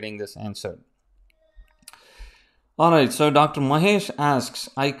questions and getting this answered. All right, so Dr. Mahesh asks,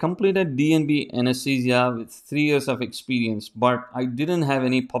 I completed DNB anesthesia with 3 years of experience, but I didn't have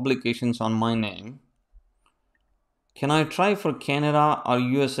any publications on my name. Can I try for Canada or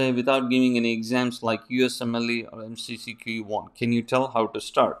USA without giving any exams like USMLE or MCCQ1? Can you tell how to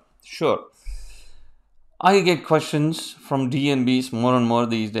start? Sure. I get questions from DNBs more and more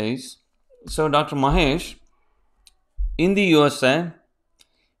these days. So, Dr. Mahesh, in the USA,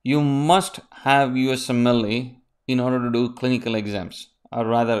 you must have USMLE in order to do clinical exams, or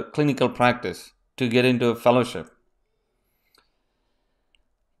rather clinical practice, to get into a fellowship.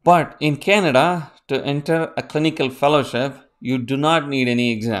 But in Canada, to enter a clinical fellowship, you do not need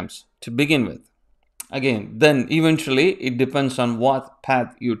any exams to begin with. Again, then eventually it depends on what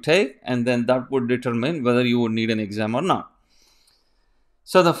path you take, and then that would determine whether you would need an exam or not.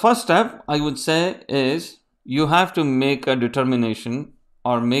 So the first step I would say is you have to make a determination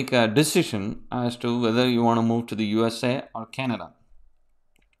or make a decision as to whether you want to move to the USA or Canada.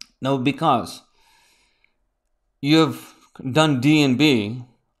 Now, because you've done D&B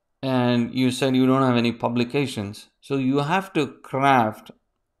and you said you don't have any publications, so you have to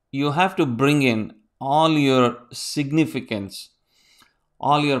bring in all your significance,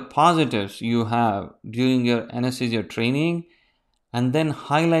 all your positives you have during your anesthesia training, and then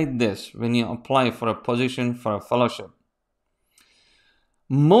highlight this when you apply for a position for a fellowship.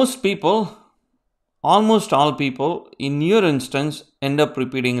 Most people, almost all people, in your instance, end up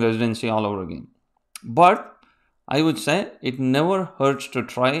repeating residency all over again. But I would say it never hurts to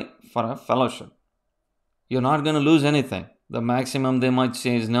try for a fellowship. You're not going to lose anything. The maximum they might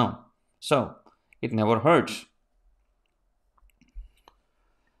say is no. So it never hurts.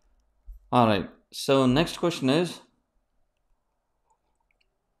 All right. So next question is,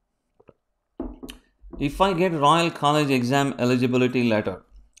 if I get Royal College exam eligibility letter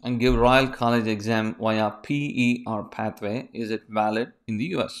and give Royal College exam via PER pathway, is it valid in the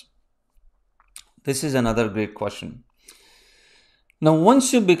US? This is another great question. Now,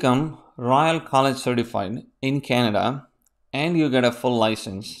 once you become Royal College certified in Canada and you get a full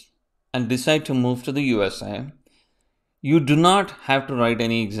license and decide to move to the USA, you do not have to write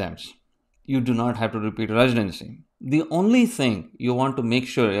any exams. You do not have to repeat residency. The only thing you want to make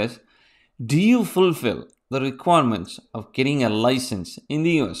sure is, do you fulfill the requirements of getting a license in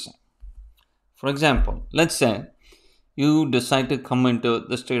the USA? For example, let's say you decide to come into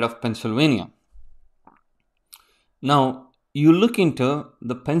the state of Pennsylvania. Now, you look into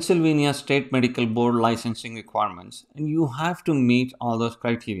the Pennsylvania State Medical Board licensing requirements and you have to meet all those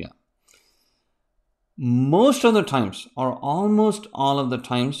criteria. Most of the times, or almost all of the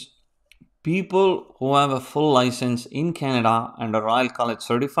times, people who have a full license in Canada and are Royal College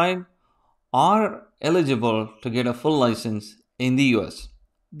certified are eligible to get a full license in the US.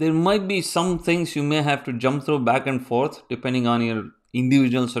 There might be some things you may have to jump through back and forth depending on your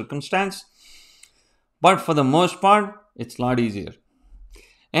individual circumstance, but for the most part, it's a lot easier.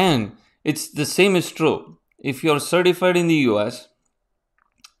 And it's the same is true. If you're certified in the US,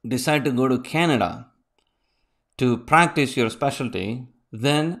 decide to go to Canada to practice your specialty,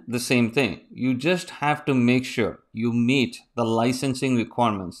 then the same thing. You just have to make sure you meet the licensing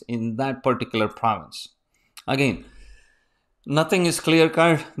requirements in that particular province. Again, nothing is clear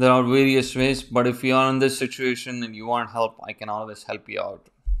cut. There are various ways, but if you are in this situation and you want help, I can always help you out.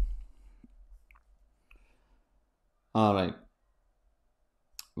 All right.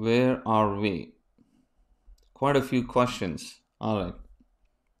 Where are we? Quite a few questions. All right.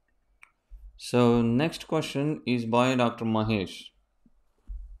 So, next question is by Dr. Mahesh.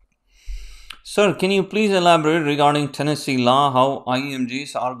 Sir, can you please elaborate regarding Tennessee law, how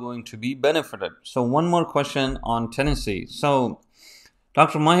IMGs are going to be benefited? So, one more question on Tennessee. So,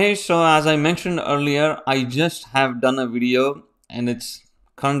 Dr. Mahesh, so as I mentioned earlier, I just have done a video and it's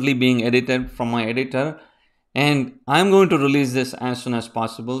currently being edited from my editor. And I'm going to release this as soon as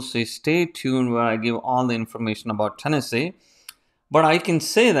possible. So, stay tuned where I give all the information about Tennessee. But I can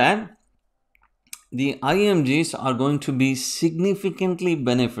say that the IMGs are going to be significantly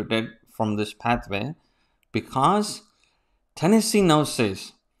benefited from this pathway because Tennessee now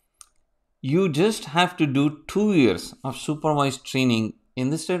says you just have to do 2 years of supervised training in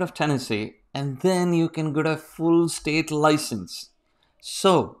the state of Tennessee and then you can get a full state license.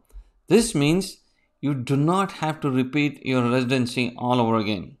 So this means you do not have to repeat your residency all over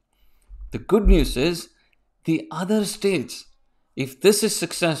again. The good news is the other states, if this is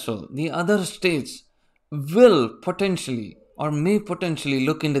successful, the other states will potentially or may potentially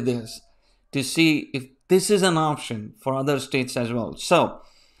look into this to see if this is an option for other states as well. So,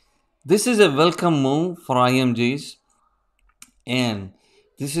 this is a welcome move for IMGs, and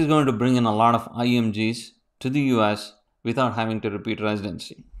this is going to bring in a lot of IMGs to the US without having to repeat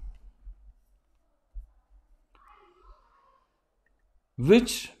residency.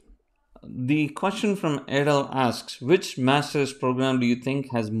 The question from Edel asks, which master's program do you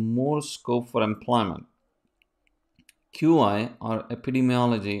think has more scope for employment? QI or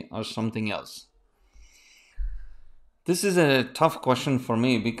epidemiology or something else? This is a tough question for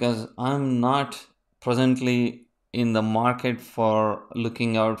me because I'm not presently in the market for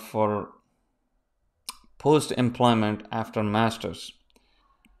looking out for post-employment after master's.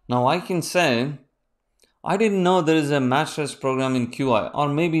 Now I can say I didn't know there is a master's program in QI, or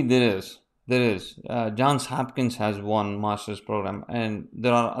maybe there is. There is. Johns Hopkins has one master's program, and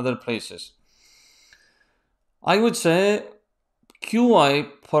there are other places. I would say QI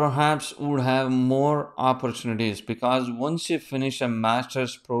perhaps would have more opportunities because once you finish a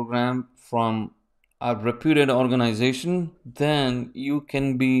master's program from a reputed organization, then you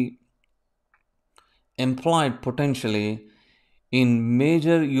can be employed potentially in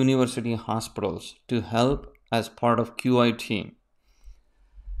major university hospitals to help as part of QI team.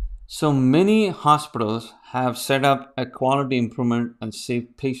 So many hospitals have set up a quality improvement and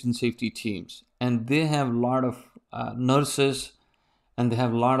patient safety teams, and they have a lot of nurses and they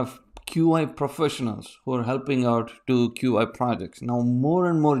have a lot of QI professionals who are helping out do QI projects. Now more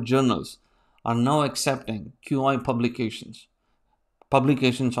and more journals are now accepting QI publications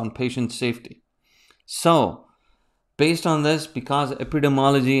on patient safety. So based on this, because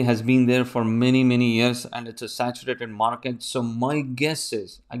epidemiology has been there for many, many years and it's a saturated market, so my guess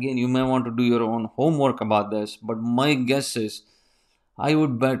is, again, you may want to do your own homework about this, but my guess is I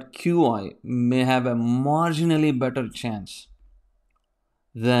would bet QI may have a marginally better chance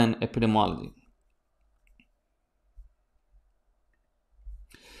than epidemiology.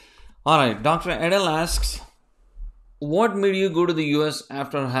 All right, Dr. Edel asks, what made you go to the US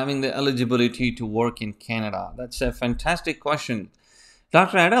after having the eligibility to work in Canada? That's a fantastic question.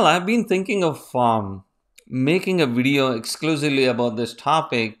 Dr. Adel, I've been thinking of making a video exclusively about this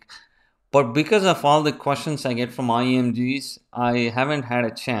topic, but because of all the questions I get from IMGs, I haven't had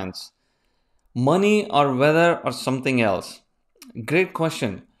a chance. Money or weather or something else? Great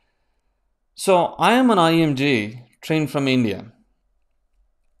question. So I am an IMG trained from India.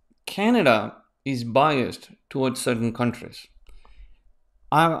 Canada is biased towards certain countries.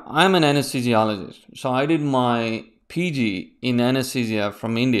 I'm an anesthesiologist, so I did my PG in anesthesia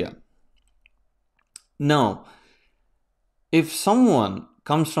from India. Now, if someone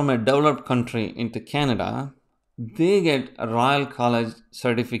comes from a developed country into Canada, they get a Royal College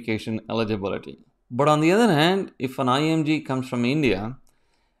certification eligibility. But on the other hand, if an IMG comes from India,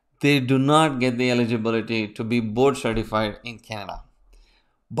 they do not get the eligibility to be board certified in Canada.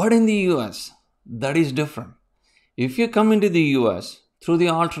 But in the US, that is different. If you come into the US through the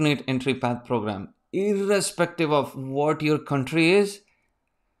alternate entry path program, irrespective of what your country is,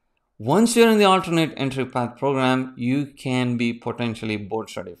 once you're in the alternate entry path program, you can be potentially board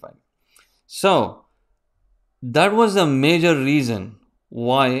certified. So, that was a major reason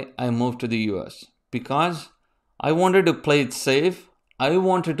why I moved to the US because I wanted to play it safe. I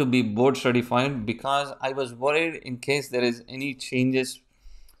wanted to be board certified because I was worried in case there is any changes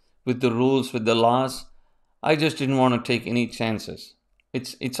with the rules, with the laws. I just didn't want to take any chances.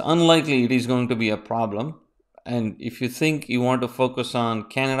 It's unlikely it is going to be a problem. And if you think you want to focus on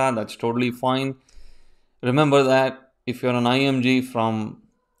Canada, that's totally fine. Remember that if you're an IMG from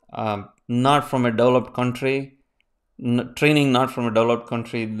not from a developed country, training not from a developed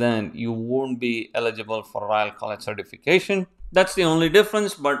country, then you won't be eligible for Royal College certification. That's the only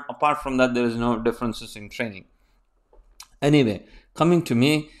difference. But apart from that, there is no differences in training. Anyway, coming to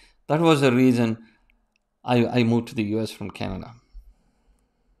me, that was the reason I moved to the US from Canada.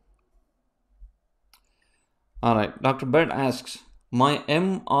 All right, Dr. Bed asks, my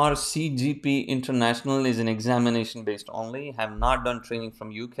MRCGP International is an examination based only. Have not done training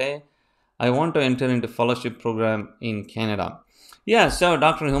from UK. I want to enter into fellowship program in Canada. Yeah, so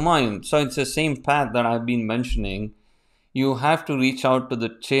Dr. Humayun, so it's the same path that I've been mentioning. You have to reach out to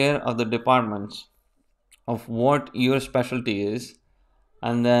the chair of the departments of what your specialty is,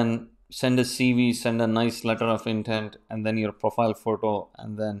 and then send a CV, send a nice letter of intent, and then your profile photo,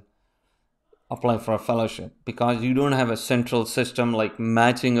 and then apply for a fellowship because you don't have a central system like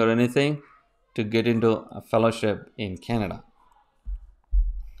matching or anything to get into a fellowship in Canada.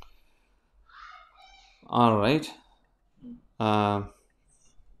 All right. Uh,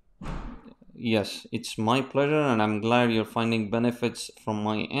 yes, it's my pleasure, and I'm glad you're finding benefits from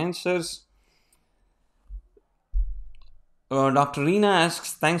my answers. Dr. Reena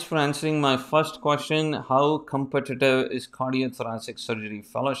asks, thanks for answering my first question. How competitive is cardiothoracic surgery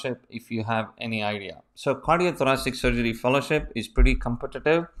fellowship, if you have any idea? So, cardiothoracic surgery fellowship is pretty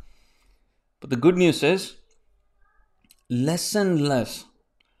competitive. But the good news is, less and less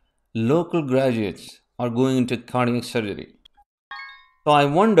local graduates are going into cardiac surgery. So, I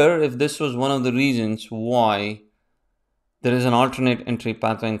wonder if this was one of the reasons why there is an alternate entry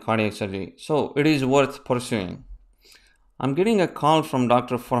pathway in cardiac surgery. So, it is worth pursuing. I'm getting a call from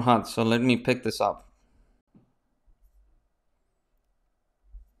Dr. Farhad, so let me pick this up.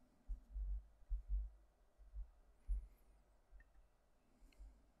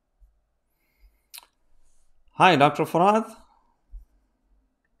 Hi, Dr. Farhad.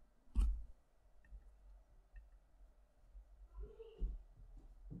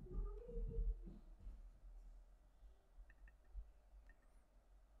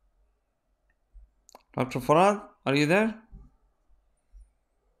 Dr. Farhad, are you there?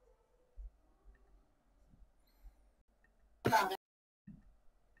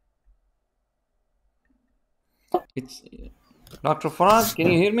 It's Dr. Farhad,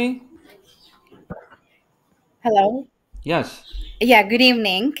 can you hear me? Hello. Yes, Yeah, good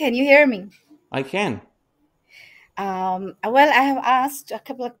evening. Can you hear me? I can. Well, I have asked a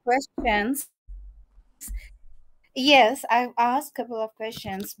couple of questions. Yes, I've asked a couple of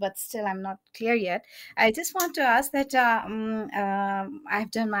questions, but still I'm not clear yet. I just want to ask that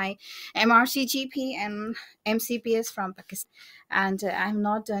I've done my MRCGP and MCPS from Pakistan, and I'm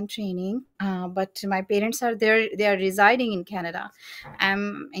not done training. But my parents are there; they are residing in Canada.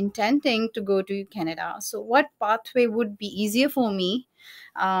 I'm intending to go to Canada. So, what pathway would be easier for me?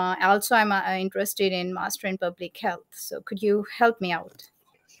 Also, I'm interested in master in public health. So, could you help me out,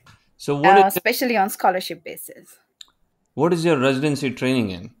 So especially on scholarship basis? what is your residency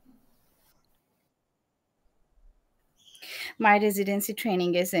training in? My residency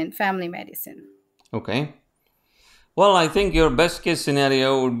training is in family medicine. Okay. Well, I think your best case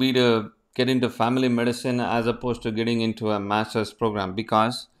scenario would be to get into family medicine as opposed to getting into a master's program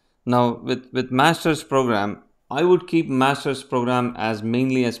because now with master's program, I would keep master's program as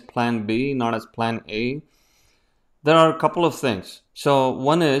mainly as plan B, not as plan A. There are a couple of things. So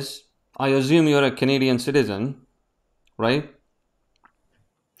one is I assume you're a Canadian citizen, right?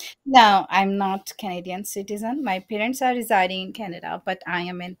 No, I'm not Canadian citizen. My parents are residing in Canada, but I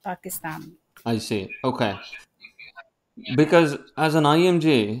am in Pakistan. I see. Okay. because as an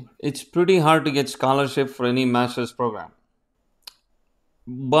IMG, it's pretty hard to get scholarship for any master's program.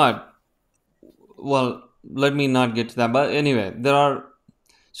 But, well, let me not get to that. But anyway, there are,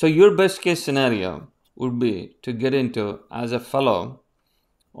 so your best case scenario would be to get into as a fellow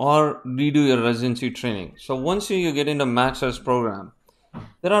or redo your residency training. So once you get into master's program,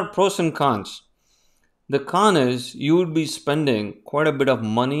 there are pros and cons. The con is you would be spending quite a bit of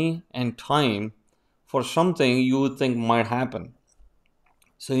money and time for something you would think might happen.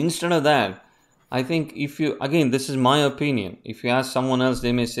 So instead of that, I think if you, again, this is my opinion. If you ask someone else,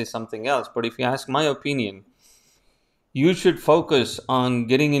 they may say something else. But if you ask my opinion, you should focus on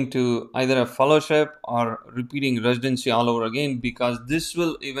getting into either a fellowship or repeating residency all over again, because this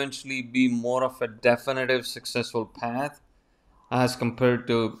will eventually be more of a definitive successful path as compared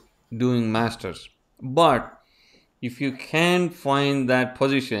to doing masters. But if you can find that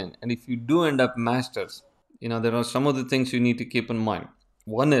position and if you do end up masters, there are some of the things you need to keep in mind.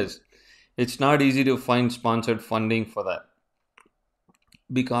 One is it's not easy to find sponsored funding for that,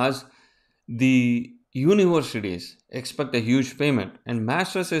 because the universities expect a huge payment and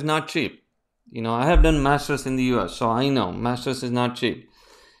masters is not cheap. I have done masters in the US, so I know masters is not cheap.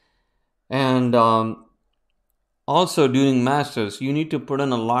 And also during masters you need to put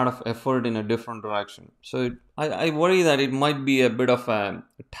in a lot of effort in a different direction. So I worry that it might be a bit of a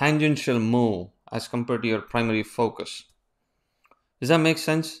tangential move as compared to your primary focus. Does that make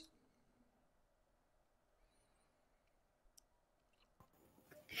sense?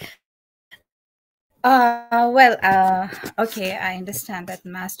 Okay, I understand that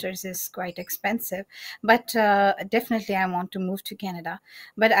masters is quite expensive, but definitely I want to move to Canada.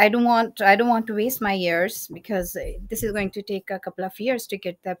 But I don't want to waste my years, because this is going to take a couple of years to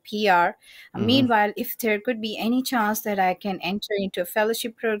get the PR. Mm-hmm. Meanwhile, if there could be any chance that I can enter into a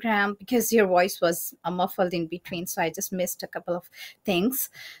fellowship program, because your voice was muffled in between, so I just missed a couple of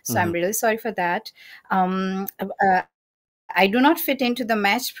things. So Mm-hmm. I'm really sorry for that. I do not fit into the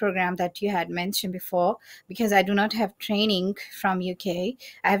match program that you had mentioned before, because I do not have training from UK.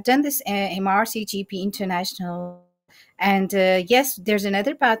 I've done this MRC GP International, and yes, there's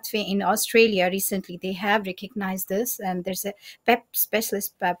another pathway in Australia. Recently, they have recognized this, and there's a PEP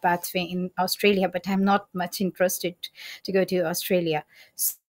specialist pathway in Australia. But I'm not much interested to go to Australia.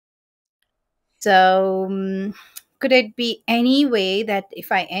 So, could it be any way that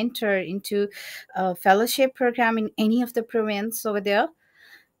if I enter into a fellowship program in any of the province over there?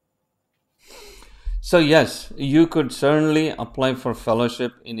 So yes, you could certainly apply for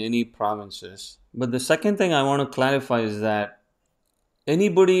fellowship in any provinces. But the second thing I want to clarify is that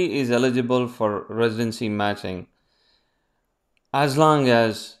anybody is eligible for residency matching as long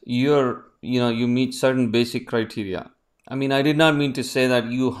as you meet certain basic criteria. I mean, I did not mean to say that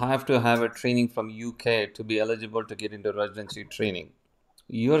you have to have a training from UK to be eligible to get into residency training.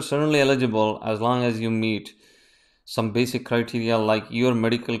 You are certainly eligible as long as you meet some basic criteria, like your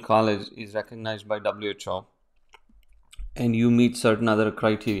medical college is recognized by WHO and you meet certain other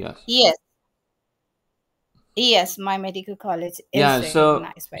criteria. Yes, yes, my medical college Yeah, is so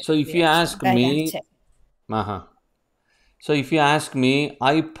recognized by so if you WHO. ask That I have me, checked. uh-huh. So if you ask me,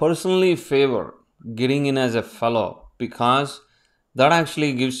 I personally favor getting in as a fellow, because that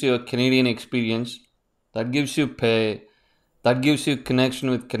actually gives you a Canadian experience, that gives you pay, that gives you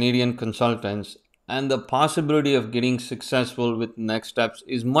connection with Canadian consultants, and the possibility of getting successful with next steps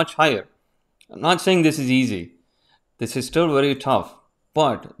is much higher. I'm not saying this is easy. This is still very tough,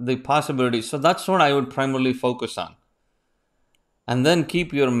 but the possibility, so that's what I would primarily focus on. And then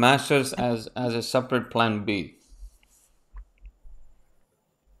keep your masters as a separate plan B.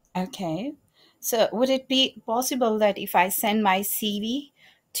 Okay. So, would it be possible that if I send my CV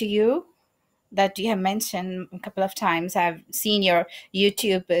to you, that you have mentioned a couple of times? I've seen your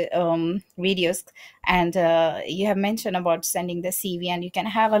YouTube videos, and you have mentioned about sending the CV, and you can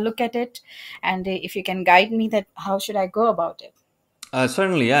have a look at it, and if you can guide me that how should I go about it?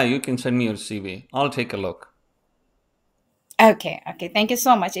 Certainly, yeah, you can send me your CV. I'll take a look. Okay, okay. Thank you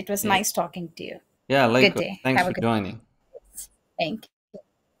so much. It was Yeah, nice talking to you. yeah, Good likewise. day. Thanks Have a for good. joining. Thank you.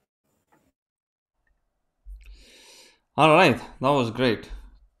 All right, that was great.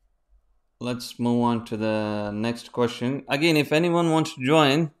 Let's move on to the next question. Again, if anyone wants to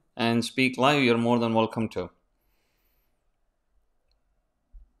join and speak live, you're more than welcome to.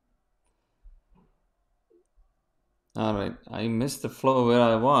 All right, I missed the flow where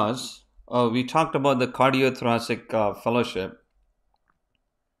I was. Oh, we talked about the cardiothoracic fellowship.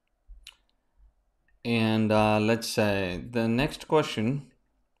 And let's say the next question,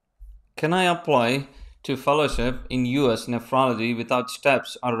 can I apply to fellowship in US nephrology without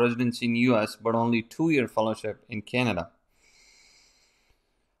steps or residency in US, but only 2-year fellowship in Canada.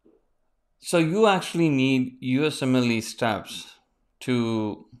 So you actually need USMLE steps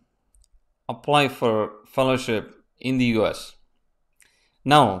to apply for fellowship in the US.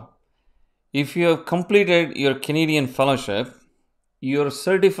 Now, if you have completed your Canadian fellowship, you're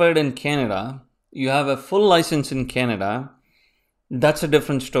certified in Canada, you have a full license in Canada, that's a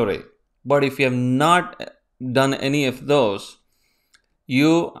different story. But if you have not done any of those,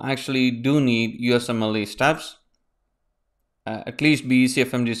 you actually do need USMLE steps, at least be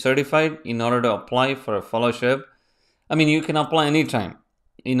ECFMG certified in order to apply for a fellowship. I mean, you can apply anytime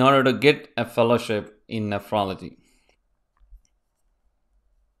in order to get a fellowship in nephrology.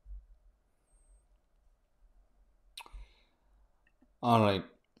 All right.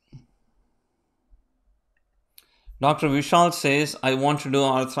 Dr. Vishal says, I want to do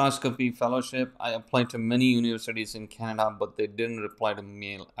arthroscopy fellowship. I applied to many universities in Canada, but they didn't reply to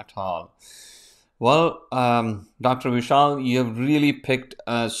mail at all. Well, Dr. Vishal, you have really picked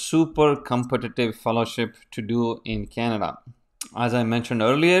a super competitive fellowship to do in Canada. As I mentioned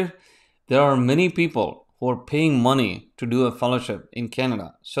earlier, there are many people who are paying money to do a fellowship in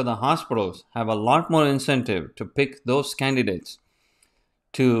Canada. So the hospitals have a lot more incentive to pick those candidates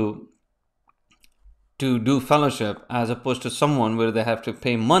to do fellowship as opposed to someone where they have to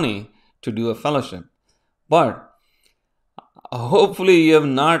pay money to do a fellowship. But hopefully you have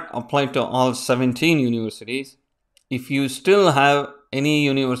not applied to all 17 universities. If you still have any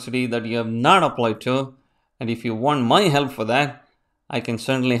university that you have not applied to, and if you want my help for that, I can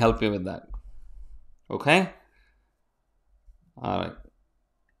certainly help you with that. Okay? All right.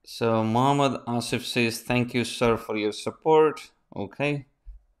 So Mohammed Asif says, thank you, sir, for your support. Okay.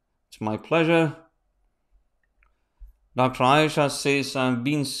 It's my pleasure. Dr. Ayesha says, I've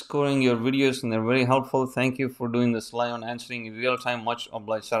been scoring your videos and they're very helpful. Thank you for doing this live and answering in real time. Much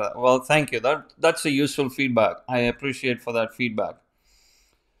obliged, sir. Well, thank you. That's a useful feedback. I appreciate for that feedback.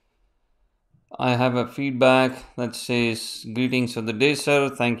 I have a feedback that says, greetings of the day, sir.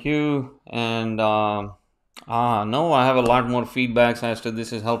 Thank you. And no, I have a lot more feedbacks as to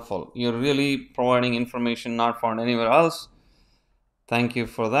this is helpful. You're really providing information not found anywhere else. Thank you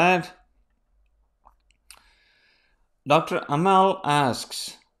for that. Dr. Amal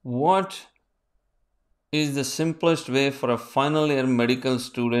asks, what is the simplest way for a final year medical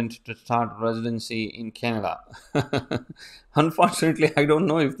student to start residency in Canada? Unfortunately, I don't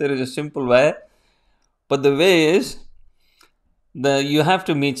know if there is a simple way, but the way is you have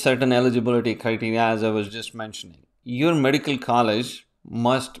to meet certain eligibility criteria, as I was just mentioning. Your medical college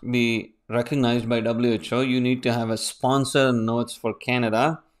must be recognized by WHO. You need to have a sponsor notes for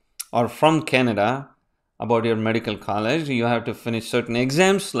Canada or from Canada about your medical college. You have to finish certain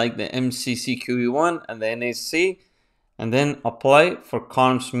exams like the MCCQE1 and the NAC, and then apply for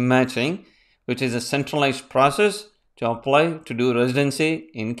CORMS matching, which is a centralized process to apply to do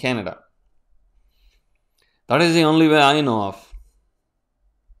residency in Canada. That is the only way I know of.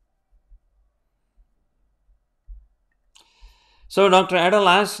 So Dr. Adel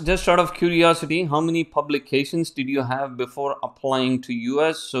asks, just out of curiosity, how many publications did you have before applying to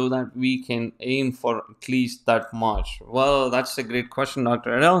US so that we can aim for at least that much? Well, that's a great question,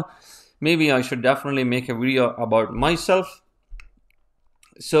 Dr. Adel. Maybe I should definitely make a video about myself.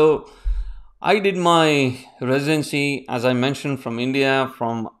 So I did my residency, as I mentioned, from India,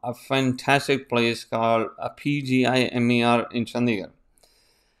 from a fantastic place called PGI-MER in Chandigarh.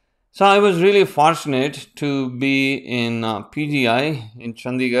 So I was really fortunate to be in PGI in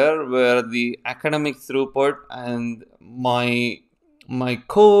Chandigarh, where the academic throughput and my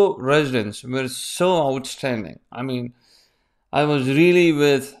co-residents were so outstanding. I mean, I was really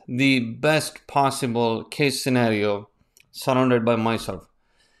with the best possible case scenario surrounded by myself.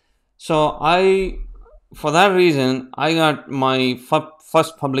 So for that reason, I got my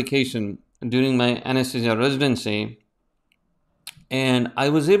first publication during my anesthesia residency. And I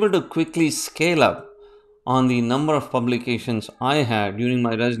was able to quickly scale up on the number of publications I had during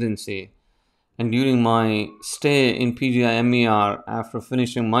my residency and during my stay in PGI-MER after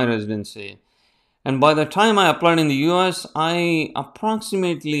finishing my residency. And by the time I applied in the US, I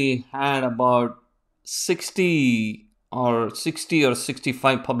approximately had about 60 or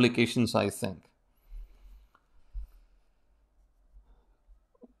 65 publications, I think.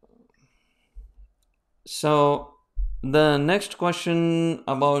 So the next question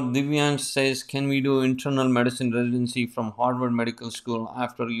about Divyan says, can we do internal medicine residency from Harvard Medical School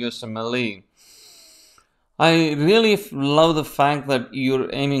after USMLE? I really love the fact that you're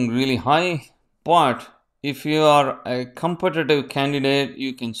aiming really high, but if you are a competitive candidate,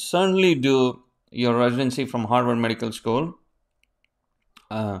 you can certainly do your residency from Harvard Medical School,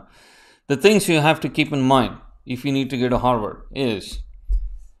 the things you have to keep in mind if you need to get to Harvard is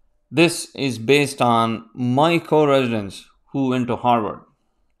this is based on my co-residents who went to Harvard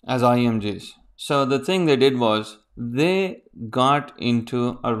as IMGs. So the thing they did was they got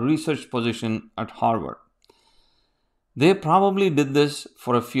into a research position at Harvard. They probably did this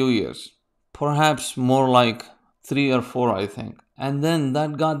for a few years, perhaps more like 3 or 4, I think. And then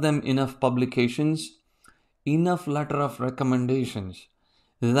that got them enough publications, enough letter of recommendations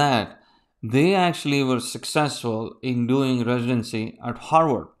that they actually were successful in doing residency at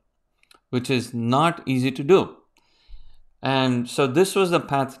Harvard, which is not easy to do. And so this was the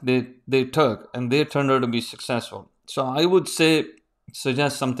path they took, and they turned out to be successful. So I would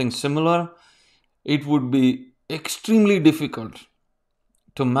suggest something similar. It would be extremely difficult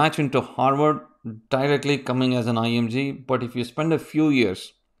to match into Harvard directly coming as an IMG, but if you spend a few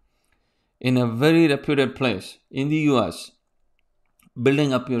years in a very reputed place in the US,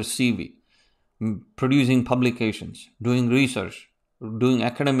 building up your CV, producing publications, doing research, doing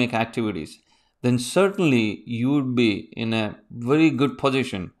academic activities, then certainly you would be in a very good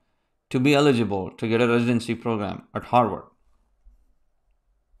position to be eligible to get a residency program at Harvard.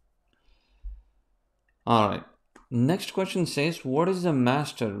 All right. Next question says, what is the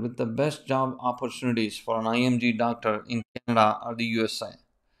master with the best job opportunities for an IMG doctor in Canada or the USA?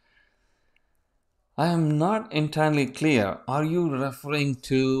 I am not entirely clear. Are you referring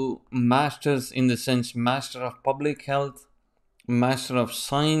to masters in the sense master of public health, master of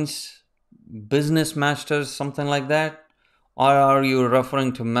science, business masters, something like that? Or are you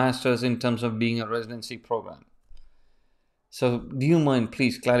referring to masters in terms of being a residency program? So do you mind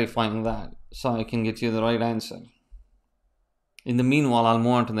please clarifying that so I can get you the right answer? In the meanwhile, I'll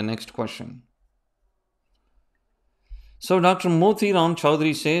move on to the next question. So Dr. Moti Ram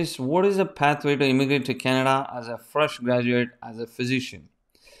Chaudhary says, what is the pathway to immigrate to Canada as a fresh graduate as a physician?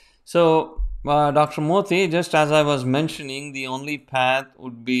 So Dr. Moti, just as I was mentioning, the only path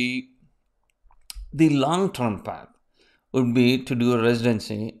would be, the long-term path would be to do a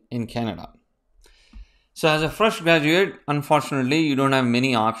residency in Canada. So as a fresh graduate, unfortunately, you don't have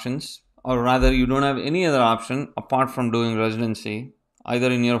many options, or rather you don't have any other option apart from doing residency either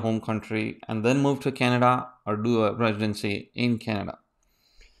in your home country and then move to Canada or do a residency in Canada.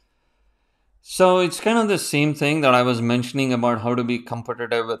 So it's kind of the same thing that I was mentioning about how to be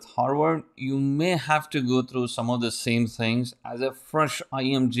competitive with Harvard. You may have to go through some of the same things as a fresh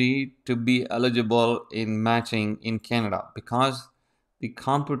IMG to be eligible in matching in Canada because the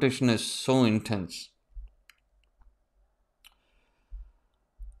competition is so intense.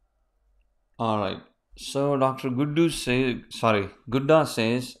 All right. So Dr. Gudda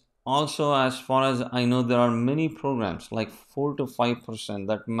says, also as far as I know, there are many programs like 4 to 5%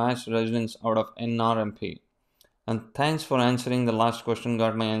 that match residents out of NRMP. And thanks for answering the last question,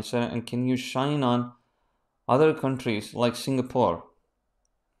 got my answer. And can you shine on other countries like Singapore?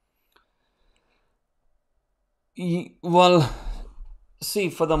 Well, see,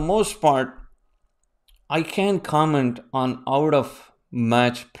 for the most part, I can't comment on out of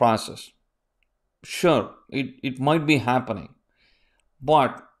match process. Sure, it might be happening,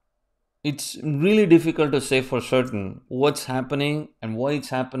 but it's really difficult to say for certain what's happening and why it's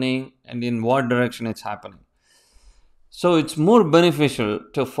happening and in what direction it's happening. So it's more beneficial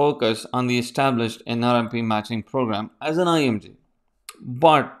to focus on the established NRMP matching program as an IMG.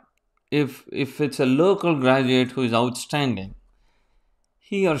 But if it's a local graduate who is outstanding,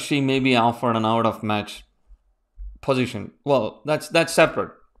 he or she may be offered an out of match position. Well, that's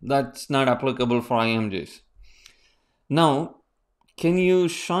separate. That's not applicable for IMGs. Now, can you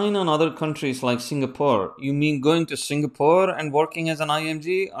shine on other countries like Singapore? You mean going to Singapore and working as an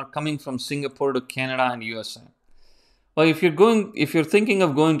IMG, or coming from Singapore to Canada and USA? Well, if you're thinking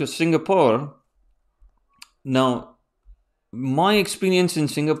of going to Singapore, now my experience in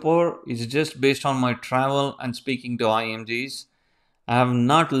Singapore is just based on my travel and speaking to IMGs. I have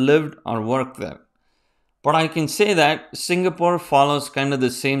not lived or worked there. But I can say that Singapore follows kind of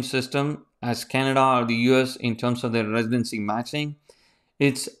the same system as Canada or the US in terms of their residency matching.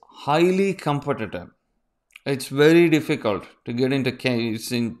 It's highly competitive. It's very difficult to get into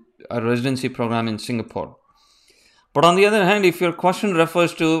a residency program in Singapore. But on the other hand, if your question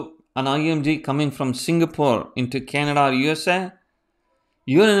refers to an IMG coming from Singapore into Canada or USA,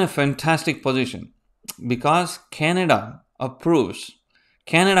 you're in a fantastic position because Canada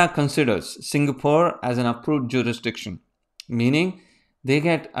considers Singapore as an approved jurisdiction, meaning they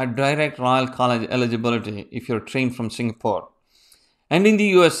get a direct Royal College eligibility if you're trained from Singapore. And in the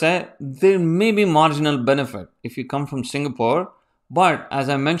USA, there may be marginal benefit if you come from Singapore, but as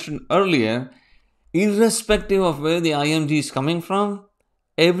I mentioned earlier, Irrespective of where the IMG is coming from,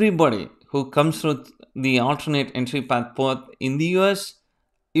 everybody who comes through the alternate entry path in the US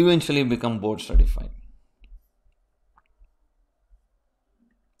eventually become board certified.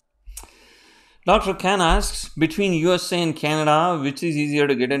 Dr. Khan asks, between USA and Canada, which is easier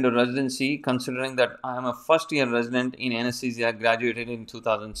to get into residency, considering that I am a first year resident in anesthesia, graduated in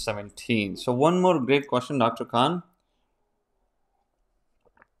 2017? So, one more great question, Dr. Khan.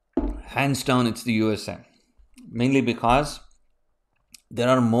 Hands down, it's the USA. Mainly because there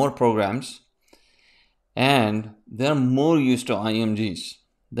are more programs and they're more used to IMGs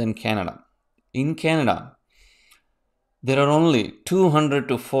than Canada. In Canada, there are only 200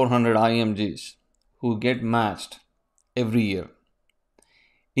 to 400 IMGs who get matched every year.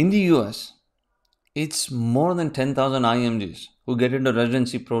 In the US, it's more than 10,000 IMGs who get into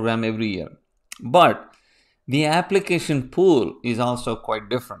residency program every year. But the application pool is also quite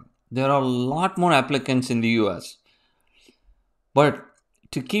different. There are a lot more applicants in the US. But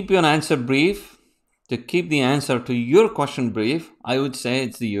to keep your answer brief, to keep the answer to your question brief, I would say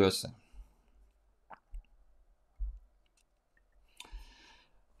it's the USA.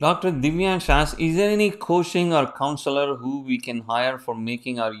 Dr. Divyansh asks, is there any coaching or counselor who we can hire for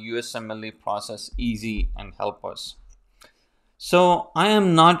making our USMLE process easy and help us? So I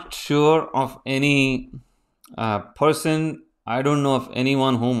am not sure of any person. I don't know of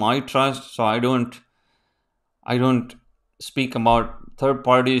anyone whom I trust. So I don't speak about third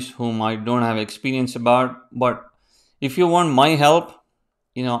parties whom I don't have experience about. But if you want my help,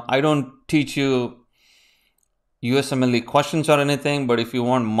 I don't teach you USMLE questions or anything, but if you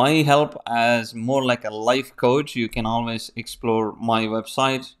want my help as more like a life coach, you can always explore my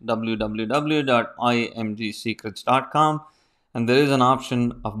website www.imgsecrets.com, and there is an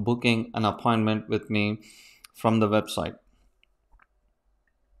option of booking an appointment with me from the website.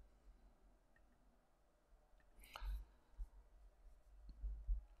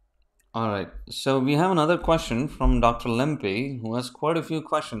 All right, so we have another question from Dr. Lempe, who has quite a few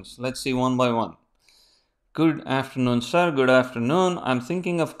questions. Let's see one by one. Good afternoon, sir. Good afternoon. I'm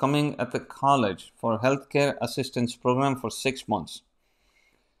thinking of coming at the college for healthcare assistance program for 6 months.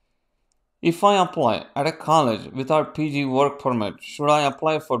 If I apply at a college without PG work permit, should I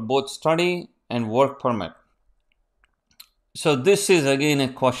apply for both study and work permit? So this is again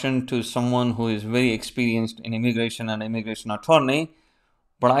a question to someone who is very experienced in immigration and immigration attorney.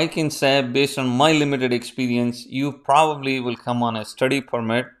 But I can say, based on my limited experience, you probably will come on a study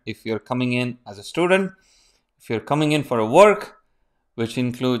permit if you're coming in as a student. If you're coming in for a work, which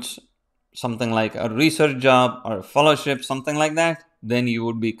includes something like a research job or a fellowship, something like that, then you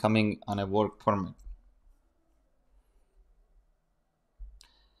would be coming on a work permit.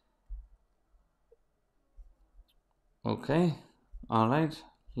 Okay, all right.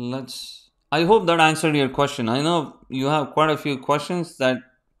 I hope that answered your question. I know you have quite a few questions that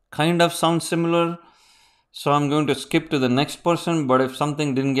kind of sound similar. So I'm going to skip to the next person, but if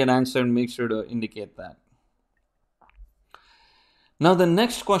something didn't get answered, make sure to indicate that. Now, the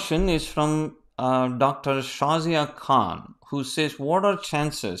next question is from Dr. Shazia Khan, who says, what are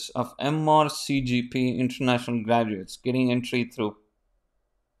chances of MRCGP international graduates getting entry through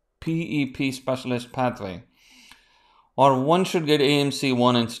PEP specialist pathway? Or one should get AMC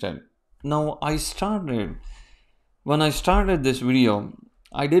 1 instead? Now, when I started this video,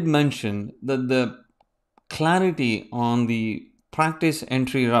 I did mention that the clarity on the practice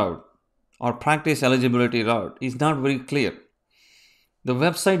entry route or practice eligibility route is not very clear. The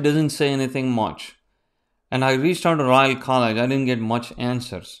website doesn't say anything much. And I reached out to Royal College. I didn't get much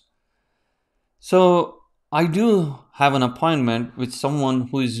answers. So I do have an appointment with someone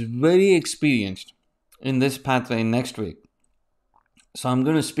who is very experienced in this pathway next week. So I'm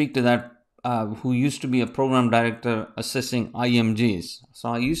going to speak to that who used to be a program director assessing IMGs. So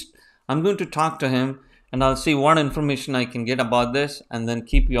I'm going to talk to him and I'll see what information I can get about this and then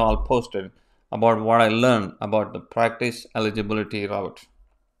keep you all posted about what I learned about the practice eligibility route.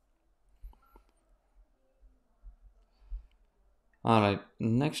 Alright,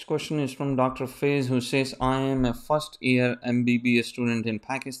 next question is from Dr. Faiz, who says, I am a first year MBBS student in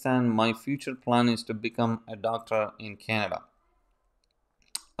Pakistan. My future plan is to become a doctor in Canada.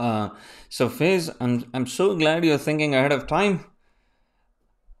 So Faiz, I'm so glad you're thinking ahead of time.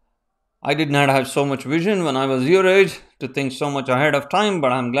 I did not have so much vision when I was your age to think so much ahead of time,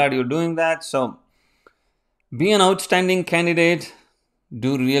 but I'm glad you're doing that. So be an outstanding candidate,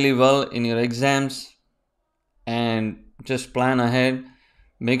 do really well in your exams, and just plan ahead.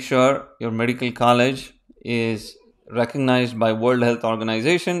 Make sure your medical college is recognized by World Health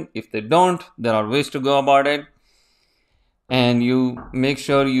Organization. If they don't, there are ways to go about it. and you make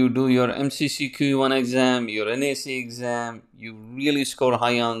sure you do your MCCQ1 exam, your NAC exam, you really score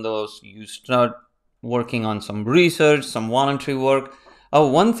high on those, you start working on some research, some voluntary work. Oh,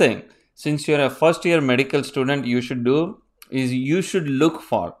 one thing, since you're a first year medical student, you should do is you should look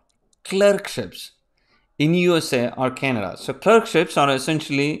for clerkships in USA or Canada. So clerkships are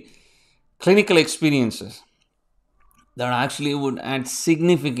essentially clinical experiences that actually would add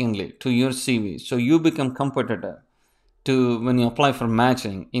significantly to your CV. So you become competitive to when you apply for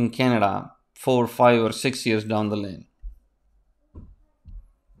matching in Canada 4, 5, or 6 years down the lane.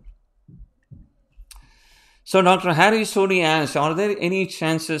 So Dr. Harry Sodi asks, are there any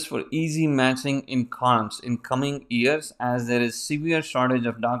chances for easy matching in COMS in coming years as there is severe shortage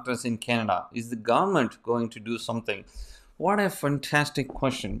of doctors in Canada? Is the government going to do something? What a fantastic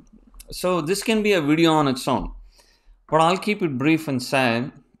question. So this can be a video on its own, but I'll keep it brief and say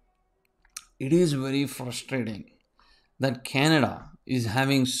it is very frustrating that Canada is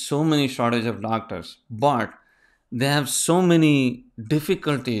having so many shortage of doctors, but they have so many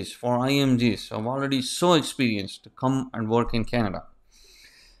difficulties for IMGs who are already so experienced to come and work in Canada.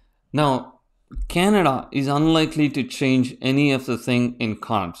 Now, Canada is unlikely to change any of the thing in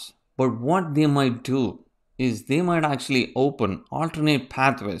COMS, but what they might do is they might actually open alternate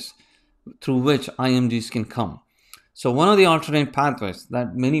pathways through which IMGs can come. So one of the alternate pathways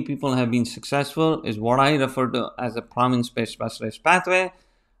that many people have been successful is what I refer to as a province-based specialized pathway.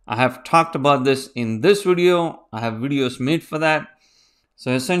 I have talked about this in this video. I have videos made for that.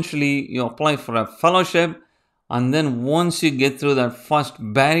 So essentially, you apply for a fellowship, and then once you get through that first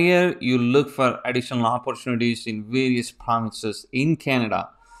barrier, you look for additional opportunities in various provinces in Canada.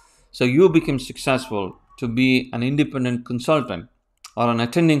 So you become successful to be an independent consultant or an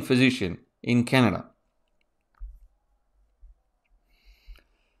attending physician in Canada.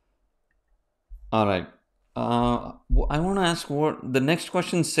 All right. I want to ask what the next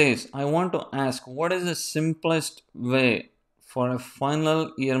question says. I want to ask what is the simplest way for a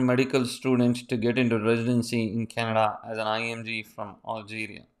final year medical student to get into residency in Canada as an IMG from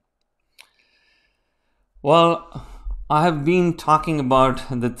Algeria? Well, I have been talking about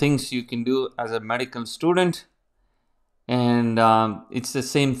the things you can do as a medical student, and it's the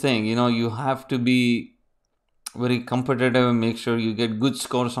same thing. You know, you have to be very competitive and make sure you get good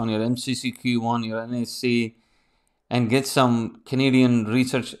scores on your MCCQ1, your NAC, and get some Canadian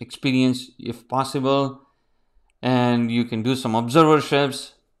research experience if possible. And you can do some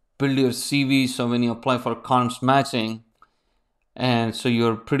observerships, build your CV so when you apply for COMS matching, and so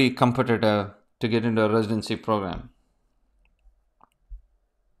you're pretty competitive to get into a residency program.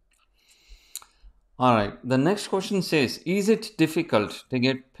 All right, the next question says, is it difficult to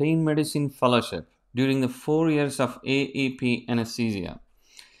get pain medicine fellowship during the 4 years of AAP anesthesia?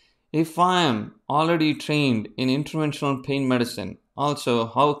 If I am already trained in interventional pain medicine, also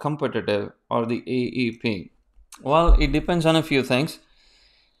how competitive are the AAP? Well, it depends on a few things.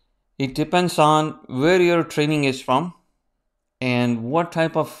 It depends on where your training is from and what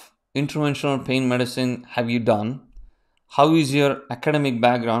type of interventional pain medicine have you done. How is your academic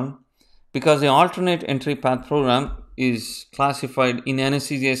background? Because the alternate entry path program is classified in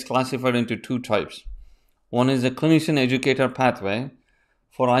anesthesia is classified into two types. One is a clinician educator pathway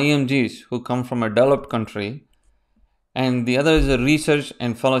for IMGs who come from a developed country, and the other is a research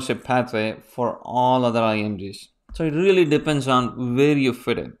and fellowship pathway for all other IMGs. So it really depends on where you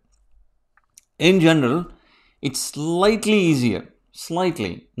fit in. In general, it's slightly easier,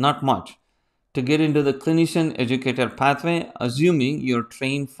 slightly, not much, to get into the clinician educator pathway, assuming you're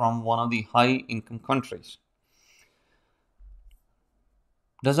trained from one of the high income countries.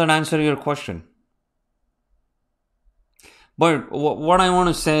 Does that answer your question? But what I want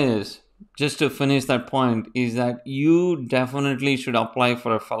to say is, just to finish that point, is that you definitely should apply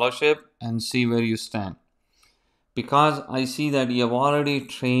for a fellowship and see where you stand. Because I see that you have already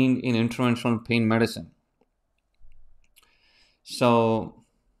trained in interventional pain medicine. So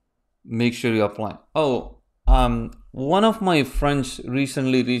make sure you apply. One of my friends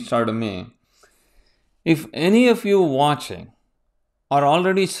recently reached out to me. If any of you watching are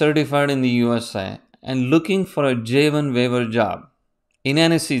already certified in the USA and looking for a J1 waiver job in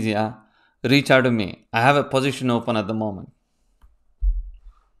anesthesia, reach out to me. I have a position open at the moment.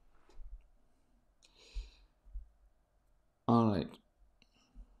 All right.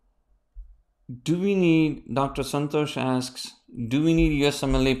 Do we need, Dr. Santosh asks, do we need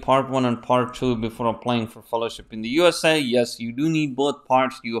USMLE Part 1 and Part 2 before applying for fellowship in the USA? Yes, you do need both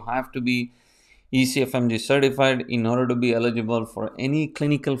parts. You have to be ECFMG certified in order to be eligible for any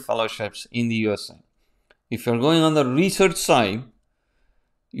clinical fellowships in the USA. If you're going on the research side,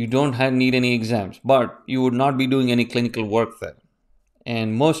 You don't need any exams, but you would not be doing any clinical work there.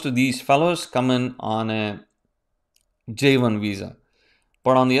 And most of these fellows come in on a J1 visa.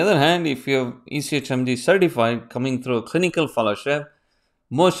 But on the other hand, if you're ECHMG certified coming through a clinical fellowship,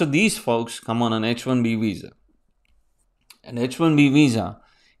 most of these folks come on an H1B visa. An H1B visa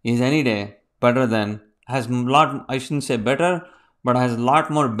is any day better than, has a lot, I shouldn't say better, but has a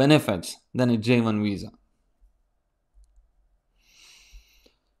lot more benefits than a J1 visa.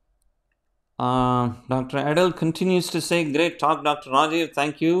 Dr. Adel continues to say, great talk, Dr. Rajiv.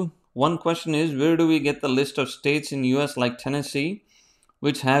 Thank you. One question is, where do we get the list of states in US like Tennessee,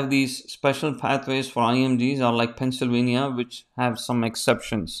 which have these special pathways for IMGs, or like Pennsylvania, which have some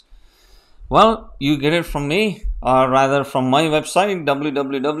exceptions? Well, you get it from me, or rather from my website,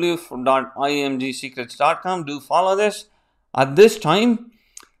 www.imgsecrets.com. Do follow this. At this time,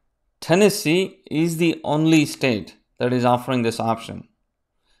 Tennessee is the only state that is offering this option.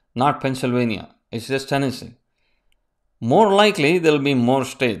 Not Pennsylvania, it's just Tennessee. More likely, there will be more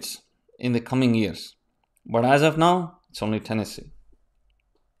states in the coming years. But as of now, it's only Tennessee.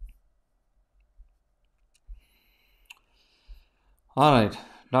 Alright,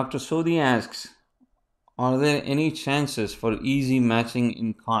 Dr. Sodhi asks, are there any chances for easy matching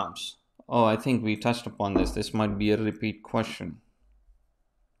in columns? Oh, I think we touched upon this. This might be a repeat question.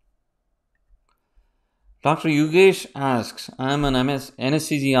 Dr. Yugesh asks, I am an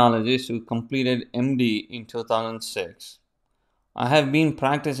anesthesiologist who completed MD in 2006. I have been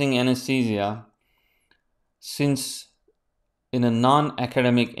practicing anesthesia since in a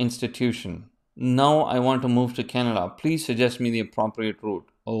non-academic institution. Now I want to move to Canada. Please suggest me the appropriate route.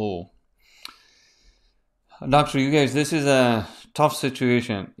 Oh, Dr. Yugesh, this is a tough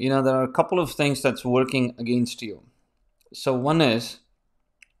situation. There are a couple of things that's working against you. So one is,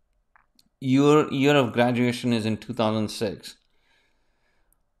 your year of graduation is in 2006.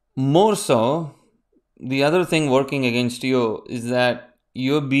 More so, the other thing working against you is that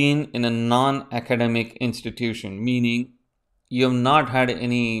you've been in a non-academic institution, meaning you have not had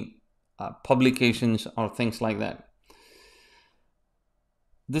any publications or things like that.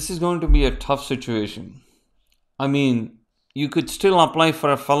 This is going to be a tough situation. I mean, you could still apply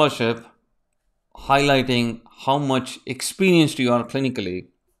for a fellowship highlighting how much experienced you are clinically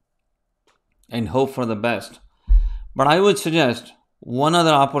and hope for the best. But I would suggest one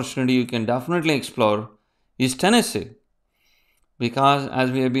other opportunity you can definitely explore is Tennessee. Because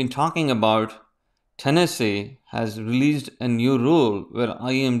as we have been talking about, Tennessee has released a new rule where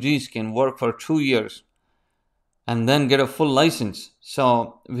IMGs can work for 2 years and then get a full license.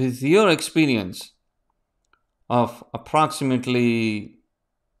 So with your experience of approximately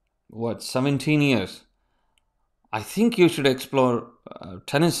 17 years, I think you should explore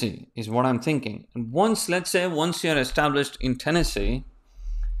Tennessee is what I'm thinking. And once you're established in Tennessee,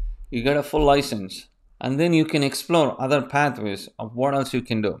 you get a full license, and then you can explore other pathways of what else you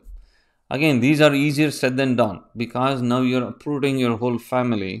can do. Again, these are easier said than done because now you're uprooting your whole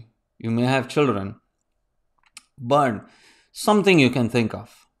family. You may have children, but something you can think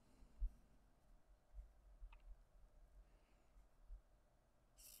of.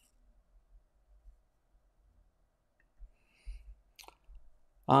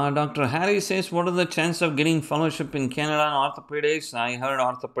 Dr. Harry says, what are the chances of getting fellowship in Canada in orthopedics? I heard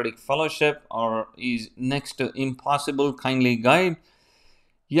orthopedic fellowship is next to impossible. Kindly guide.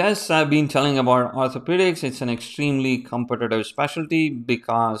 Yes, I've been telling about orthopedics. It's an extremely competitive specialty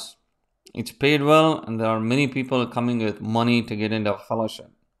because it's paid well and there are many people coming with money to get into a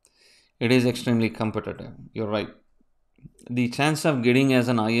fellowship. It is extremely competitive. You're right. The chance of getting as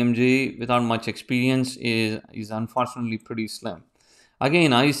an IMG without much experience is unfortunately pretty slim.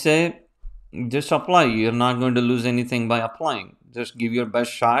 Again, I say just apply. You're not going to lose anything by applying. Just give your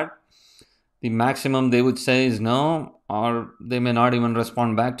best shot. The maximum they would say is no, or they may not even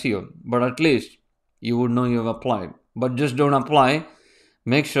respond back to you. But at least you would know you have applied. But just don't apply.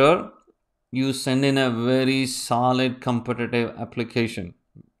 Make sure you send in a very solid competitive application.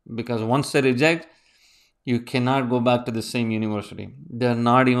 Because once they reject, you cannot go back to the same university. They're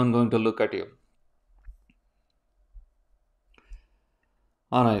not even going to look at you.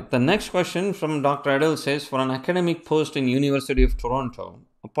 Alright, the next question from Dr. Adel says, for an academic post in University of Toronto,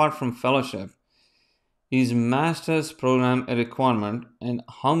 apart from fellowship, is master's program a requirement and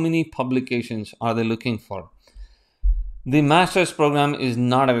how many publications are they looking for? The master's program is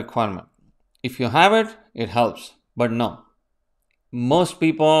not a requirement. If you have it, it helps, but no. Most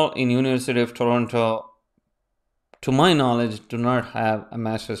people in University of Toronto, to my knowledge, do not have a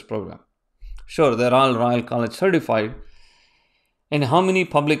master's program. Sure, they're all Royal College certified. And how many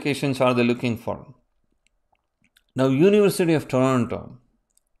publications are they looking for? Now, University of Toronto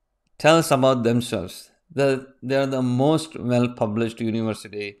tells about themselves that they are the most well published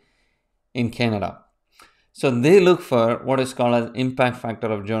university in Canada. So they look for what is called as impact factor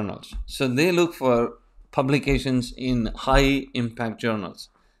of journals. So they look for publications in high impact journals.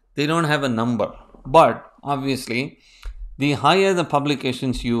 They don't have a number, but obviously, the higher the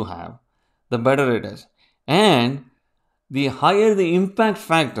publications you have, the better it is. And the higher the impact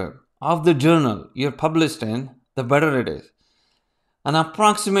factor of the journal you're published in, the better it is. An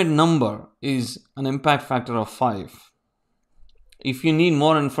approximate number is an impact factor of 5. If you need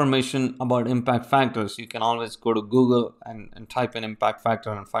more information about impact factors, you can always go to Google and type in impact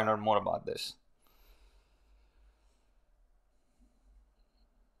factor and find out more about this.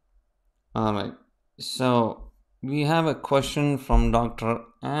 All right. So we have a question from Dr.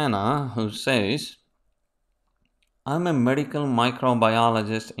 Anna who says, I'm a medical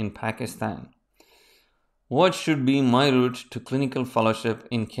microbiologist in Pakistan. What should be my route to clinical fellowship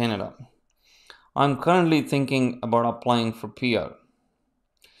in Canada? I'm currently thinking about applying for PR.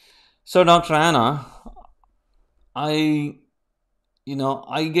 So, Dr. Anna, I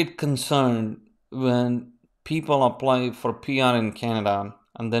get concerned when people apply for PR in Canada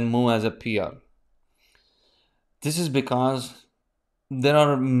and then move as a PR. This is because there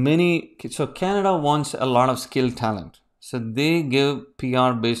are many, so Canada wants a lot of skilled talent. So they give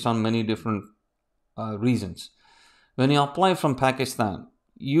PR based on many different reasons. When you apply from Pakistan,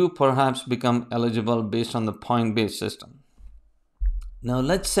 you perhaps become eligible based on the point based system. Now,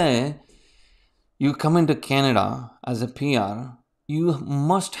 let's say you come into Canada as a PR, you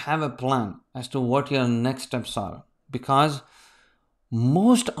must have a plan as to what your next steps are, because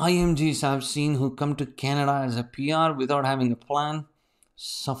most IMGs I've seen who come to Canada as a PR without having a plan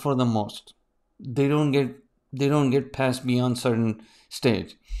suffer the most. They don't get past beyond certain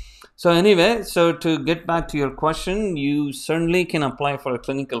stage. So anyway, so to get back to your question, you certainly can apply for a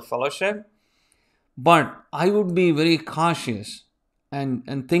clinical fellowship, but I would be very cautious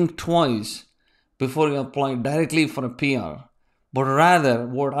and think twice before you apply directly for a PR. But rather,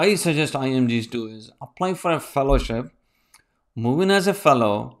 what I suggest IMGs do is apply for a fellowship, move in as a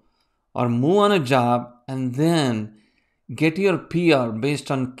fellow, or move on a job, and then get your PR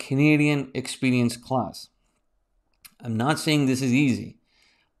based on Canadian experience class. I'm not saying this is easy,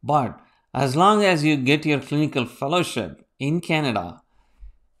 but as long as you get your clinical fellowship in Canada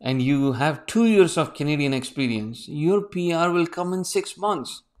and you have 2 years of Canadian experience, your PR will come in 6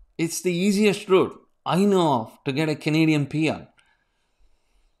 months. It's the easiest route I know of to get a Canadian PR.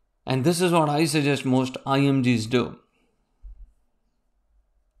 And this is what I suggest most IMGs do.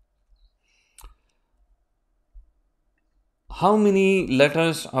 How many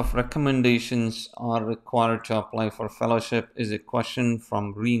letters of recommendations are required to apply for fellowship is a question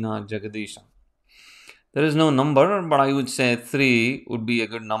from Reena Jagadisha. There is no number, but I would say 3 would be a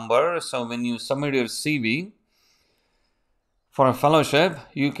good number. So when you submit your CV for a fellowship,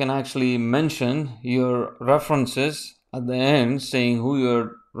 you can actually mention your references at the end saying who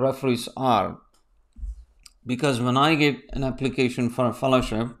your referees are. Because when I get an application for a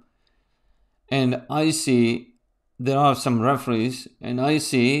fellowship and I see there are some referees and I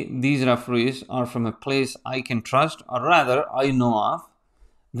see these referees are from a place I can trust, or rather I know of,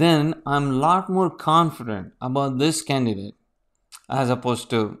 then I'm a lot more confident about this candidate as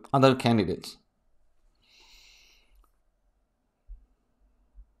opposed to other candidates.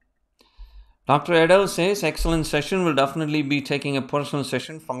 Dr. Adele says, excellent session. Will definitely be taking a personal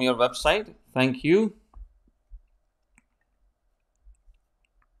session from your website. Thank you.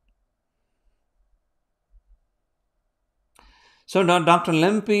 So Dr.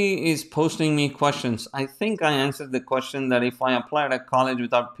 Lempe is posting me questions. I think I answered the question that if I applied at college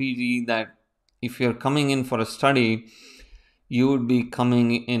without PG, that if you're coming in for a study, you would be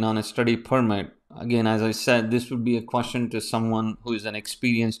coming in on a study permit. Again, as I said, this would be a question to someone who is an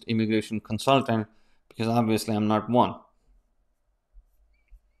experienced immigration consultant, because obviously I'm not one.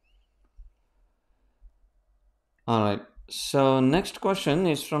 All right. So next question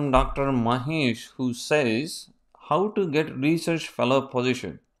is from Dr. Mahesh, who says, how to get research fellow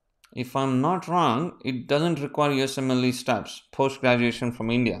position. If I'm not wrong, it doesn't require USMLE steps post-graduation from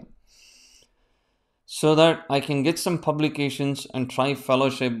India. So that I can get some publications and try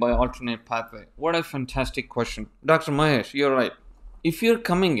fellowship by alternate pathway. What a fantastic question. Dr. Mahesh, you're right. If you're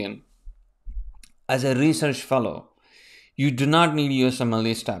coming in as a research fellow, you do not need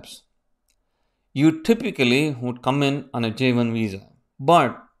USMLE steps. You typically would come in on a J1 visa.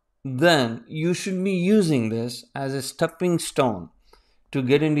 But then you should be using this as a stepping stone to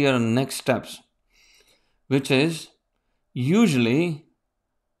get into your next steps, which is usually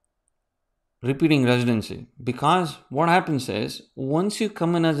repeating residency. Because what happens is, once you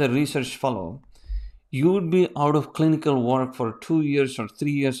come in as a research fellow, you would be out of clinical work for 2 years or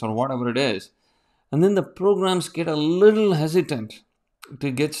 3 years or whatever it is. And then the programs get a little hesitant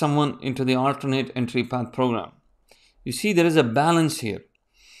to get someone into the alternate entry path program. You see, there is a balance here.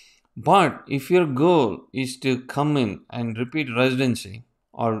 But if your goal is to come in and repeat residency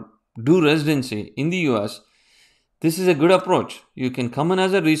or do residency in the US, this is a good approach. You can come in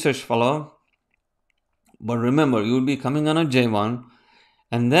as a research fellow, but remember, you will be coming on a J1,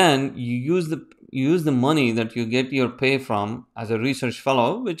 and then you use the money that you get your pay from as a research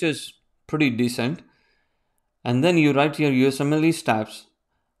fellow, which is pretty decent, and then you write your USMLE steps,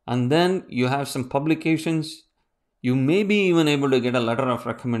 and then you have some publications. You may be even able to get a letter of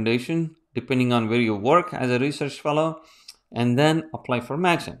recommendation depending on where you work as a research fellow, and then apply for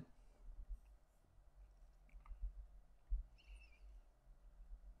matching.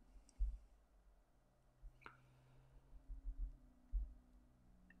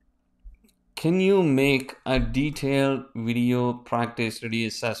 Can you make a detailed video practice ready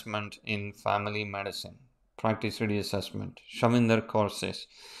assessment in family medicine? Practice ready assessment. Shavinder Kaur says,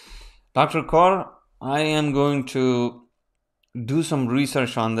 Dr. Kaur, I am going to do some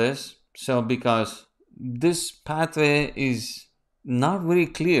research on this. So, because this pathway is not very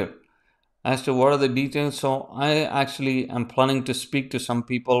clear as to what are the details, so I actually am planning to speak to some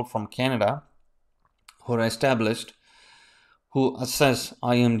people from Canada who are established, who assess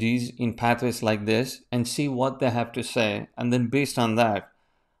IMGs in pathways like this and see what they have to say. And then based on that,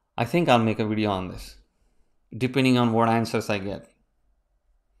 I think I'll make a video on this, depending on what answers I get.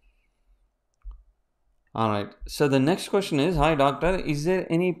 All right. So the next question is, hi doctor, is there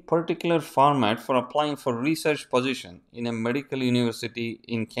any particular format for applying for research position in a medical university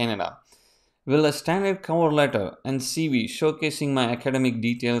in Canada? Will a standard cover letter and CV showcasing my academic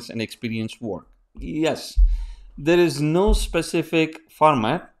details and experience work? Yes. There is no specific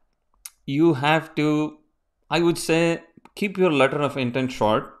format. You have to, I would say, keep your letter of intent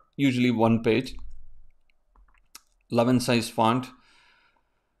short, usually one page, 11 size font,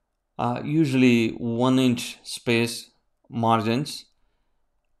 usually 1 inch space margins,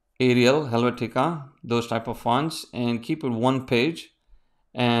 Arial, Helvetica, those type of fonts, and keep it one page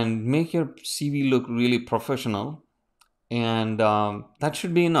and make your CV look really professional. And that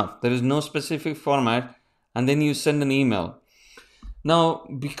should be enough. There is no specific format. And then you send an email. Now,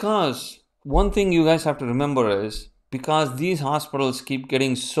 because one thing you guys have to remember is, because these hospitals keep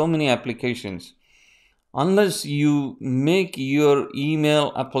getting so many applications, unless you make your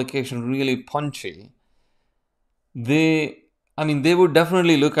email application really punchy, they would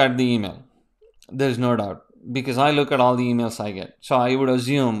definitely look at the email. There's no doubt, because I look at all the emails I get. So I would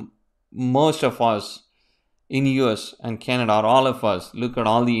assume most of us in US and Canada, or all of us, look at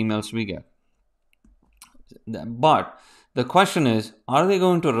all the emails we get. But the question is, are they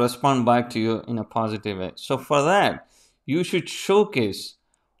going to respond back to you in a positive way? So for that, you should showcase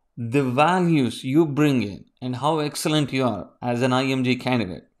the values you bring in and how excellent you are as an IMG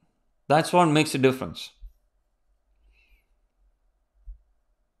candidate. That's what makes a difference.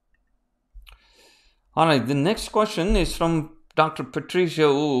 All right, the next question is from Dr. Patricia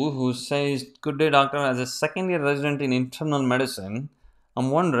Wu, who says, good day, doctor. As a second year resident in internal medicine, I'm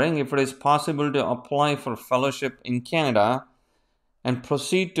wondering if it is possible to apply for fellowship in Canada and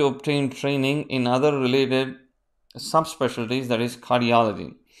proceed to obtain training in other related subspecialties, that is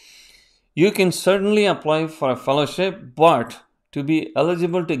cardiology. You can certainly apply for a fellowship, but to be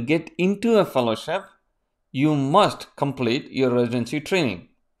eligible to get into a fellowship, you must complete your residency training.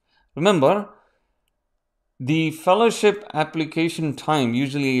 Remember, the fellowship application time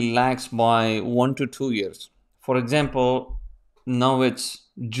usually lags by 1 to 2 years. For example, now it's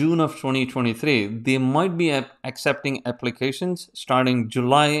June of 2023. They might be accepting applications starting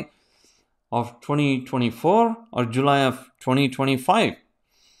July of 2024 or July of 2025.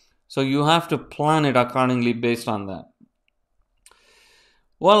 So you have to plan it accordingly based on that.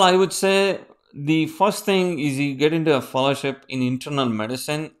 Well, I would say the first thing is you get into a fellowship in internal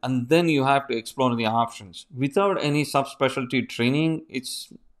medicine, and then you have to explore the options. Without any subspecialty training,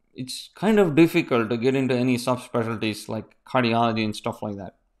 it's kind of difficult to get into any subspecialties like cardiology and stuff like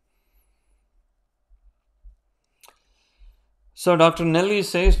that. So Dr. Nelly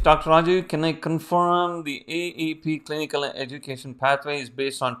says, Dr. Raju, can I confirm the AAP clinical education pathway is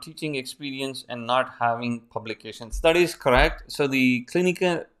based on teaching experience and not having publications? That is correct. So the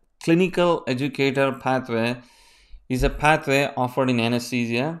clinical educator pathway is a pathway offered in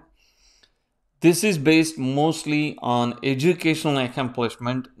anesthesia. This is based mostly on educational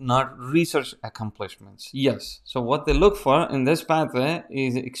accomplishment, not research accomplishments. Yes. So what they look for in this pathway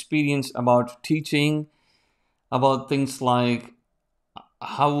is experience about teaching, about things like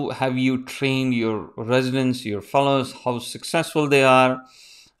how have you trained your residents, your fellows, how successful they are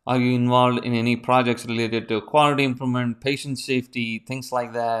you involved in any projects related to quality improvement, patient safety, things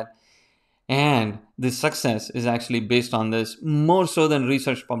like that. And the success is actually based on this more so than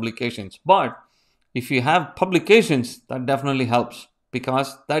research publications. But if you have publications, that definitely helps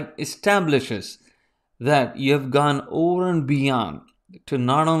because that establishes that you have gone over and beyond to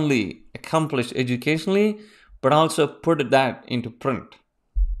not only accomplish educationally, but also put that into print.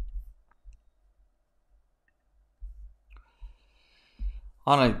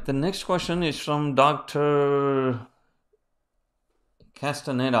 All right, the next question is from Dr.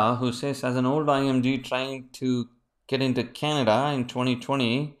 Castaneda, who says, as an old IMG trying to get into Canada in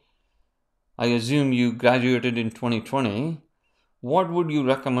 2020, I assume you graduated in 2020. What would you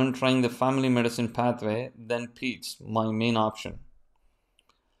recommend trying the family medicine pathway, then PEDS, my main option?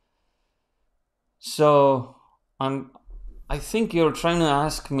 So, I think you're trying to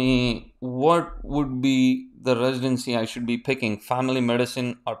ask me what would be the residency I should be picking, family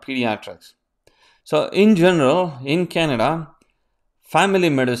medicine or pediatrics. So, in general, in Canada, family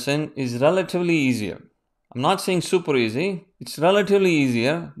medicine is relatively easier. I'm not saying super easy, it's relatively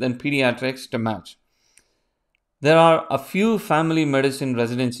easier than pediatrics to match. There are a few family medicine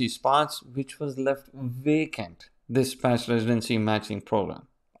residency spots which was left vacant this past residency matching program.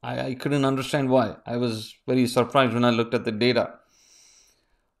 I couldn't understand why. I was very surprised when I looked at the data.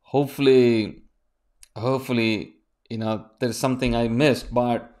 Hopefully, there's something I missed,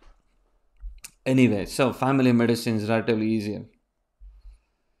 but anyway, so family medicine is relatively easier.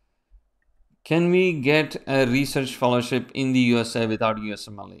 Can we get a research fellowship in the USA without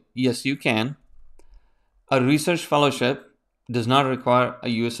USMLE? Yes, you can. A research fellowship does not require a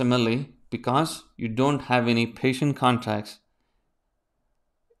USMLE because you don't have any patient contacts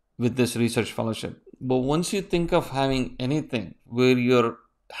with this research fellowship. But once you think of having anything where you're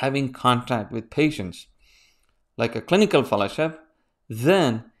having contact with patients, like a clinical fellowship,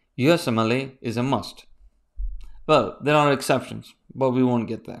 then USMLE is a must. Well, there are exceptions, but we won't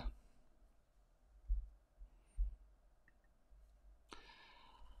get there.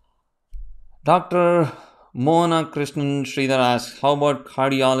 Dr. Mona Krishnan Sridhar asks, how about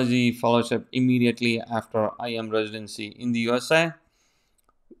cardiology fellowship immediately after IM residency in the USA?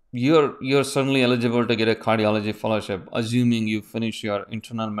 You're certainly eligible to get a cardiology fellowship, assuming you finish your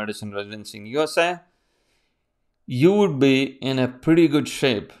internal medicine residency in USA. You would be in a pretty good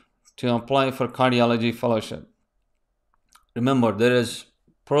shape to apply for cardiology fellowship. Remember, there is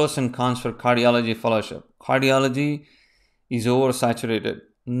pros and cons for cardiology fellowship. Cardiology is oversaturated.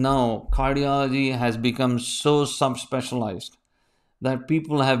 Now, cardiology has become so subspecialized that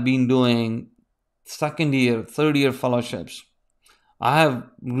people have been doing second year, third year fellowships. I have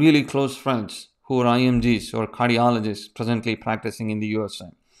really close friends who are IMGs or cardiologists presently practicing in the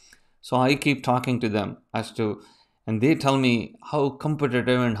USA. So I keep talking to them and they tell me how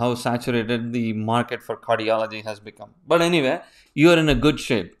competitive and how saturated the market for cardiology has become. But anyway, you are in a good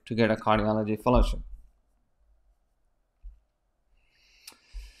shape to get a cardiology fellowship.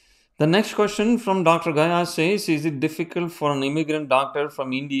 The next question from Dr. Gaya says, is it difficult for an immigrant doctor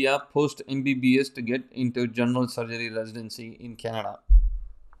from India post MBBS to get into general surgery residency in Canada?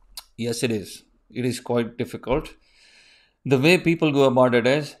 Yes, it is. It is quite difficult. The way people go about it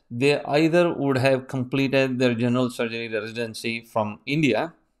is they either would have completed their general surgery residency from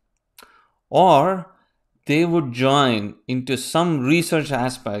India or they would join into some research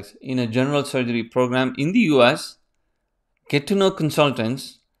aspects in a general surgery program in the US, get to know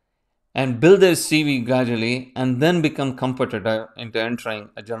consultants, and build their CV gradually, and then become competitive into entering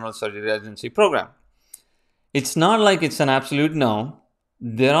a general surgery residency program. It's not like it's an absolute no.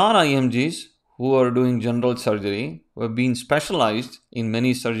 There are IMGs who are doing general surgery, who have been specialized in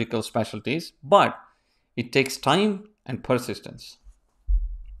many surgical specialties, but it takes time and persistence.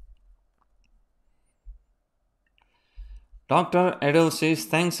 Dr. Edel says,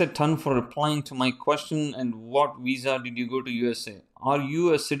 thanks a ton for replying to my question. And what visa did you go to USA? Are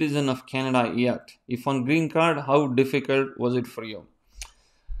you a citizen of Canada yet? If on green card, how difficult was it for you?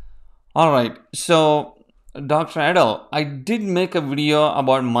 All right. So, Dr. Edel, I did make a video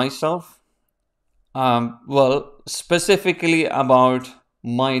about myself. Specifically about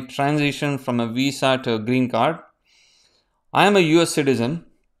my transition from a visa to a green card. I am a US citizen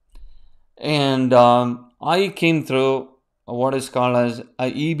and I came through what is called as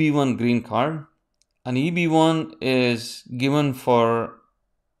a EB1 green card. An EB1 is given for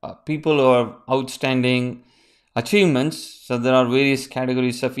people who have outstanding achievements. So there are various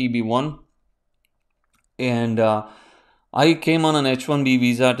categories of EB1, and I came on an H1B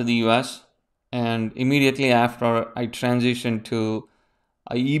visa to the US, and immediately after I transitioned to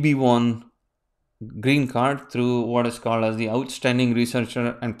a EB1 green card through what is called as the Outstanding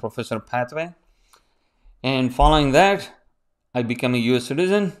Researcher and Professor pathway. And following that, I became a US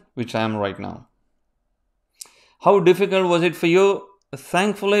citizen, which I am right now. How difficult was it for you?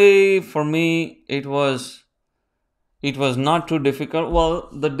 Thankfully for me, it was not too difficult. Well,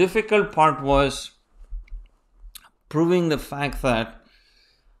 the difficult part was proving the fact that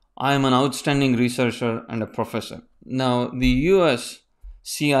I am an outstanding researcher and a professor. Now, the US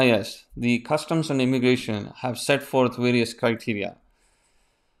CIS, the Customs and Immigration, have set forth various criteria.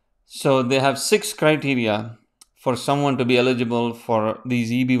 So they have 6 criteria for someone to be eligible for these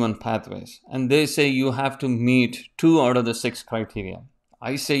EB1 pathways. And they say you have to meet 2 out of the 6 criteria.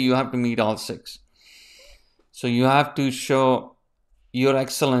 I say you have to meet all 6. So you have to show your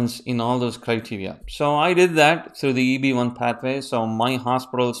excellence in all those criteria. So I did that through the EB1 pathway. So my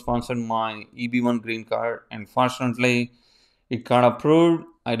hospital sponsored my EB1 green card, and fortunately it got approved.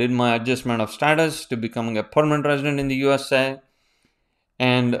 I did my adjustment of status to becoming a permanent resident in the USA.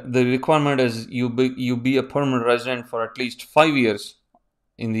 And the requirement is you be a permanent resident for at least 5 years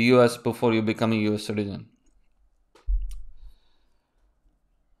in the US before you become a US citizen.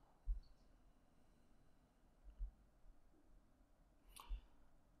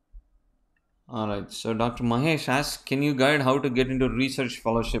 All right, so Dr. Mahesh asks, can you guide how to get into research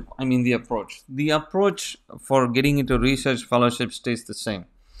fellowship? I mean, the approach. The approach for getting into research fellowship stays the same.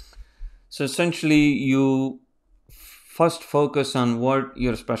 So essentially, you first focus on what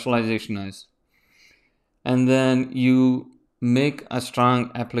your specialization is, and then you make a strong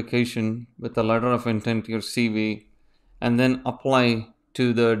application with a letter of intent, your CV, and then apply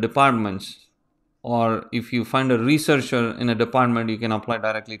to the departments. Or if you find a researcher in a department, you can apply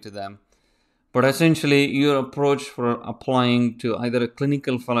directly to them. But essentially, your approach for applying to either a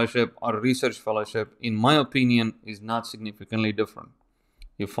clinical fellowship or research fellowship, in my opinion, is not significantly different.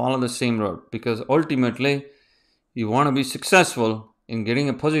 You follow the same road because ultimately, you want to be successful in getting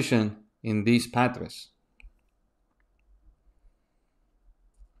a position in these pathways.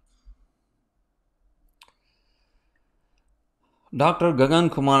 Dr.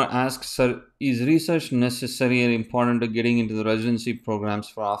 Gagan Kumar asks, sir, is research necessary and important to getting into the residency programs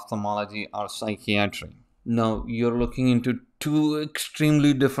for ophthalmology or psychiatry? No, you're looking into 2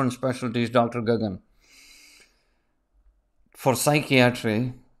 extremely different specialties, Dr. Gagan. For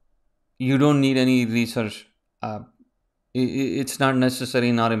psychiatry, you don't need any research. It's not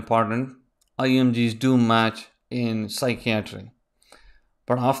necessary, not important. IMGs do match in psychiatry.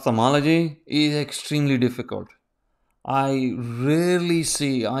 But ophthalmology is extremely difficult. I rarely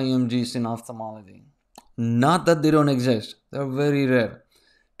see IMGs in ophthalmology. Not that they don't exist, they're very rare.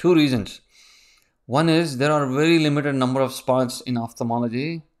 2 reasons. One is there are very limited number of spots in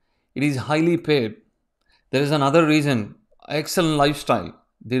ophthalmology. It is highly paid. There is another reason, excellent lifestyle.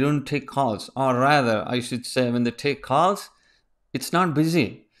 They don't take calls, or rather, I should say, when they take calls, it's not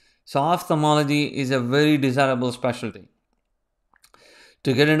busy. So, ophthalmology is a very desirable specialty.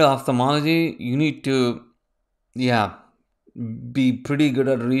 To get into ophthalmology, you need to, yeah, be pretty good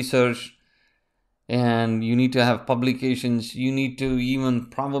at research, and you need to have publications. You need to even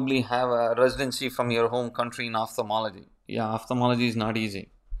probably have a residency from your home country in ophthalmology. Yeah, ophthalmology is not easy.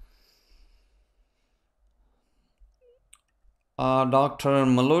 Dr.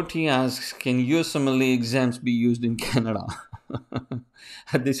 Maloti asks, can USMLE exams be used in Canada?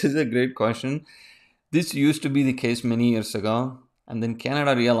 This is a great question. This used to be the case many years ago, and then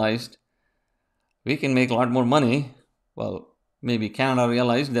Canada realized we can make a lot more money. Well, maybe Canada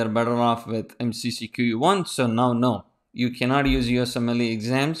realized they're better off with MCCQE1, so now no. You cannot use USMLE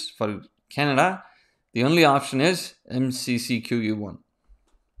exams for Canada. The only option is MCCQE1.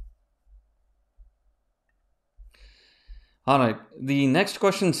 All right. The next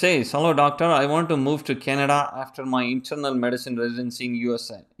question says, hello doctor, I want to move to Canada after my internal medicine residency in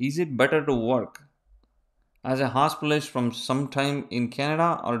USA. Is it better to work as a hospitalist from some time in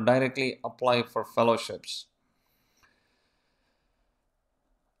Canada or directly apply for fellowships?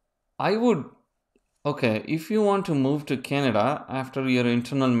 If you want to move to Canada after your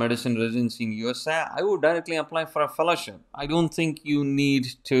internal medicine residency in USA, I would directly apply for a fellowship. I don't think you need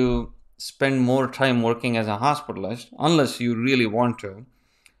to spend more time working as a hospitalist unless you really want to,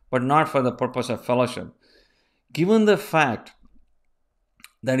 but not for the purpose of fellowship. Given the fact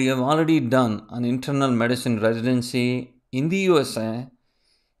that you have already done an internal medicine residency in the USA,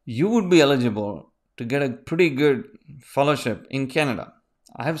 you would be eligible to get a pretty good fellowship in Canada.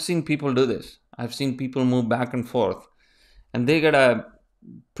 I have seen people do this. I've seen people move back and forth, and they get a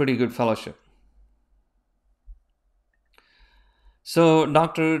pretty good fellowship. So,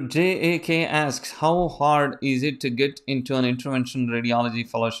 Dr. JAK asks, how hard is it to get into an intervention radiology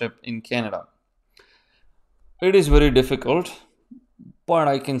fellowship in Canada? It is very difficult, but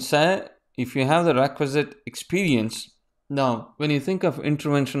I can say if you have the requisite experience, now, when you think of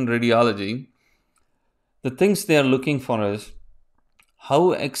intervention radiology, the things they are looking for is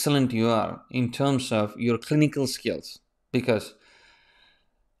how excellent you are in terms of your clinical skills. Because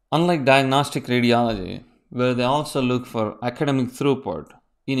unlike diagnostic radiology, where they also look for academic throughput,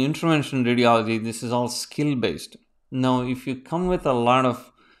 in intervention radiology, this is all skill based. Now, if you come with a lot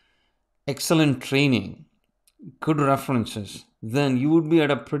of excellent training, good references, then you would be at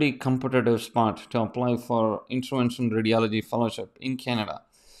a pretty competitive spot to apply for intervention radiology fellowship in Canada.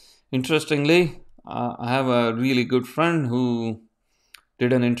 Interestingly, I have a really good friend who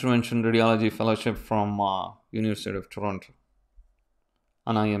did an intervention radiology fellowship from University of Toronto,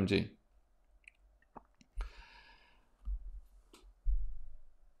 an IMG.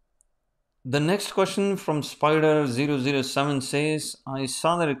 The next question from Spider007 says, I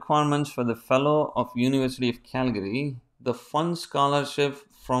saw the requirements for the Fellow of University of Calgary. The fund scholarship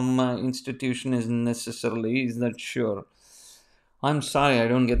from my institution is necessarily, is that sure? I'm sorry, I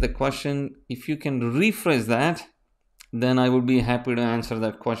don't get the question. If you can rephrase that, then I would be happy to answer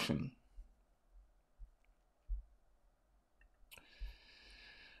that question.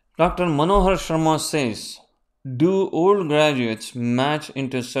 Dr. Manohar Sharma says, do old graduates match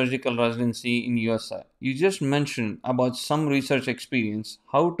into surgical residency in USA? You just mentioned about some research experience,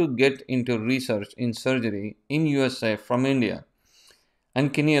 how to get into research in surgery in USA from India.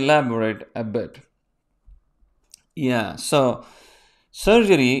 And can you elaborate a bit? Yeah, so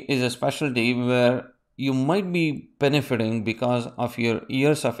surgery is a specialty where you might be benefiting because of your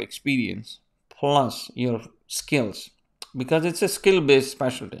years of experience plus your skills, because it's a skill based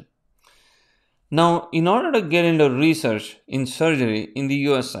specialty. Now, in order to get into research in surgery in the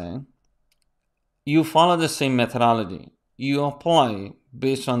USA, you follow the same methodology. You apply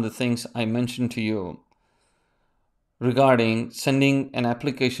based on the things I mentioned to you regarding sending an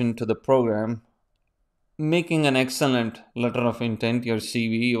application to the program, making an excellent letter of intent, your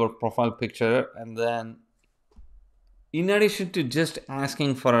CV, your profile picture, and then in addition to just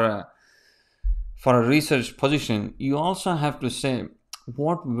asking for a research position, you also have to say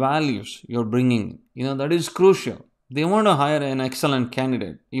what values you're bringing. That is crucial. They want to hire an excellent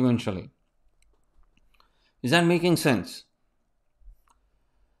candidate eventually. Is that making sense?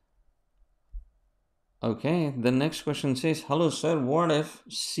 Okay, the next question says, hello sir, what if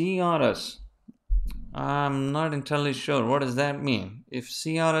CRS? I'm not entirely sure. What does that mean? If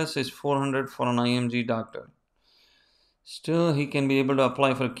CRS is 400 for an IMG doctor, still he can be able to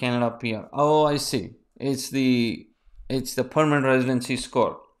apply for Canada PR. Oh, I see. It's the permanent residency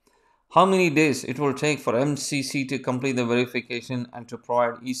score. How many days it will take for MCC to complete the verification and to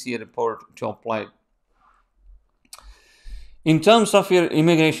provide ECA report to apply? In terms of your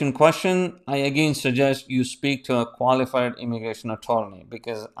immigration question, I again suggest you speak to a qualified immigration attorney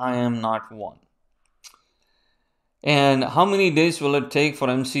because I am not one. And how many days will it take for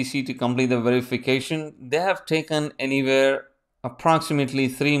MCC to complete the verification? They have taken anywhere approximately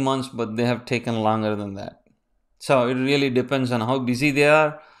 3 months, but they have taken longer than that. So it really depends on how busy they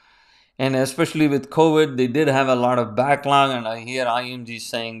are. And especially with COVID, they did have a lot of backlog, and I hear IMGs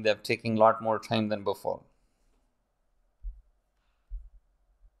saying they're taking a lot more time than before.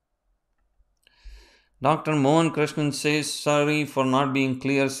 Dr. Mohan Krishnan says, sorry for not being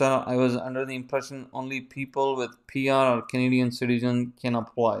clear, sir. I was under the impression only people with PR or Canadian citizen can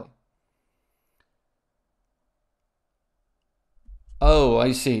apply. Oh,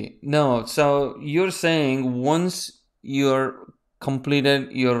 I see. No, so you're saying once you're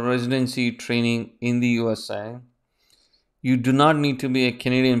completed your residency training in the USA, you do not need to be a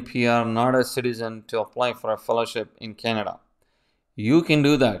Canadian PR, not a citizen, to apply for a fellowship in Canada. You can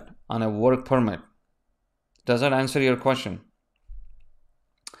do that on a work permit. Does that answer your question?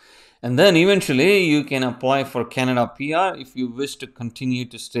 And then eventually you can apply for Canada PR if you wish to continue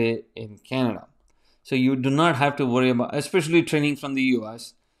to stay in Canada. So you do not have to worry about, especially training from the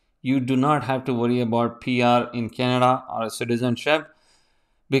US, you do not have to worry about PR in Canada or citizenship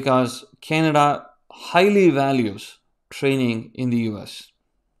because Canada highly values training in the US.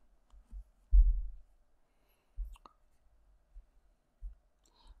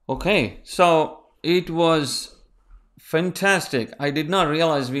 Okay, so it was fantastic. I did not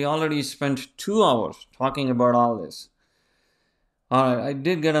realize we already spent 2 hours talking about all this. All right, I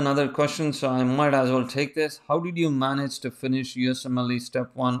did get another question, so I might as well take this. How did you manage to finish USMLE Step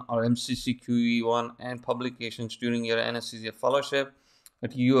 1 or MCCQE1 and publications during your anesthesia fellowship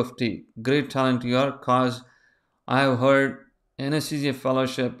at U of T? Great talent you are, cause I have heard anesthesia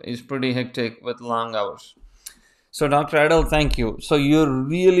fellowship is pretty hectic with long hours. So, Dr. Adel, thank you. So, you're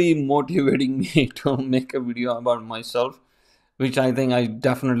really motivating me to make a video about myself, which I think I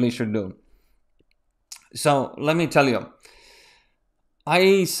definitely should do. So, let me tell you,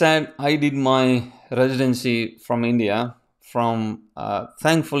 I said I did my residency from India.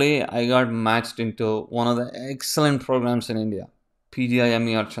 Thankfully, I got matched into one of the excellent programs in India,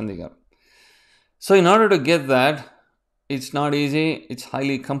 PGIMER Chandigarh. So, in order to get that, it's not easy. It's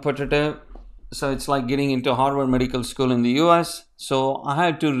highly competitive. So, it's like getting into Harvard Medical School in the US. So, I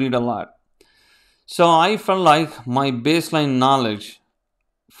had to read a lot. So, I felt like my baseline knowledge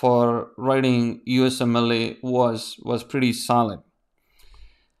for writing USMLE was pretty solid.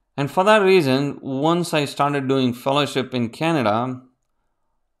 And for that reason, once I started doing fellowship in Canada,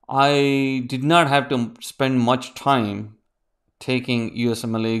 I did not have to spend much time taking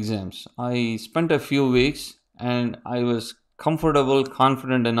USMLE exams. I spent a few weeks and I was comfortable,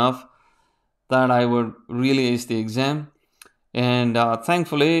 confident enough that I would really ace the exam. And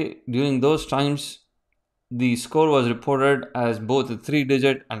thankfully, during those times, the score was reported as both a 3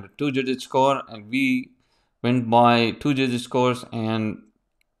 digit and a 2 digit score, and we went by 2 digit scores, and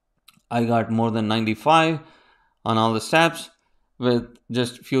I got more than 95 on all the steps with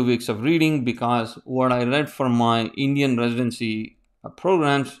just a few weeks of reading, because what I read for my Indian residency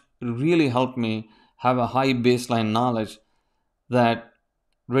programs really helped me have a high baseline knowledge that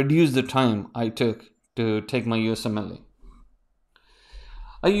reduced the time I took to take my USMLE.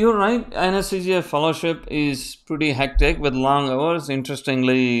 You're right, anesthesia fellowship is pretty hectic with long hours.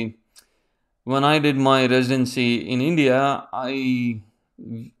 Interestingly, when I did my residency in India,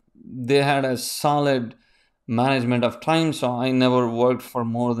 they had a solid management of time, so I never worked for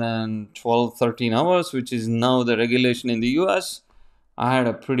more than 12, 13 hours, which is now the regulation in the US. I had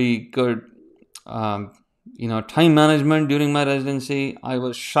a pretty good um, time management during my residency. I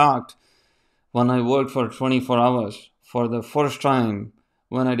was shocked when I worked for 24 hours for the first time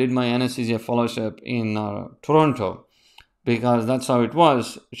when I did my anesthesia fellowship in Toronto, because that's how it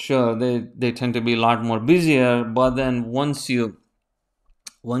was. Sure, they tend to be a lot more busier, but then once you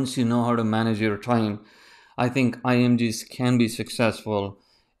know how to manage your time, I think IMGs can be successful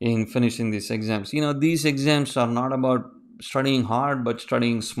in finishing these exams. These exams are not about studying hard, but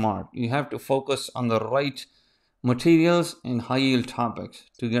studying smart. You have to focus on the right materials and high yield topics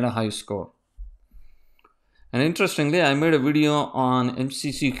to get a high score. And interestingly, I made a video on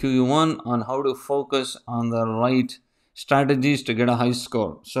MCCQ1 on how to focus on the right strategies to get a high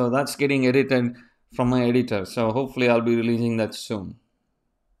score. So that's getting edited from my editor. So hopefully I'll be releasing that soon.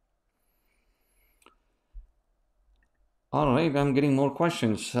 All right, I'm getting more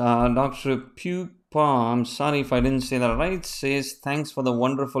questions. Dr. Pupa, I'm sorry if I didn't say that right, says thanks for the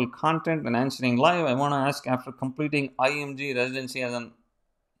wonderful content and answering live. I want to ask, after completing IM residency as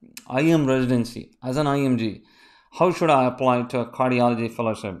an IMG, how should I apply to a cardiology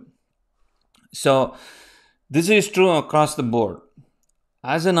fellowship? So this is true across the board.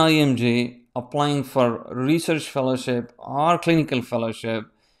 As an IMG applying for research fellowship or clinical fellowship,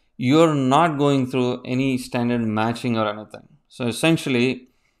 you're not going through any standard matching or anything. So essentially,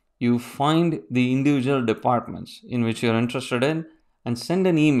 you find the individual departments in which you're interested in and send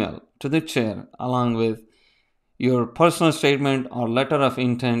an email to the chair along with your personal statement or letter of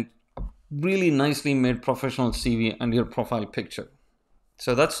intent, really nicely made professional CV, and your profile picture.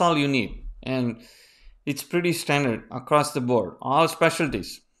 So that's all you need. And it's pretty standard across the board, all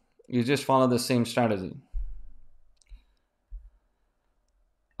specialties. You just follow the same strategy.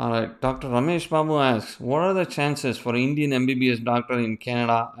 All right, Dr. Ramesh Babu asks, what are the chances for Indian MBBS doctor in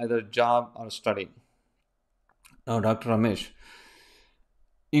Canada, either job or study? Now, Dr. Ramesh,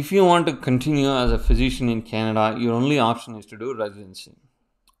 if you want to continue as a physician in Canada, your only option is to do residency.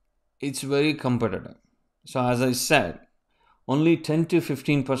 It's very competitive. So, as I said, only 10 to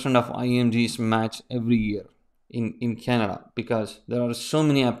 15% of IMGs match every year in Canada because there are so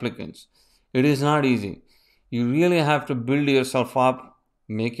many applicants. It is not easy. You really have to build yourself up,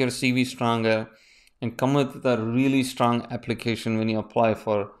 make your CV stronger, and come with a really strong application when you apply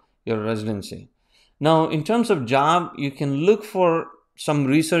for your residency. Now, in terms of job, you can look for some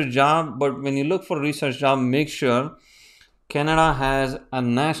research job, but when you look for research job, make sure Canada has a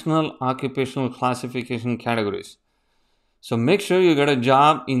national occupational classification categories. So make sure you get a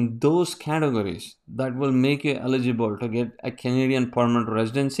job in those categories that will make you eligible to get a Canadian permanent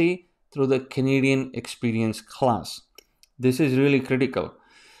residency through the Canadian Experience class. This is really critical.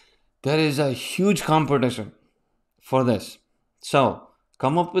 There is a huge competition for this. So,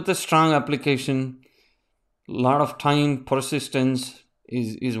 come up with a strong application. A lot of time, persistence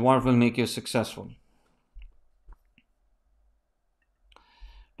is what will make you successful.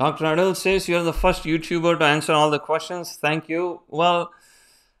 Dr. Adil says you're the first YouTuber to answer all the questions. Thank you. Well,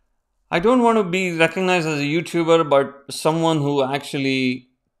 I don't want to be recognized as a YouTuber, but someone who actually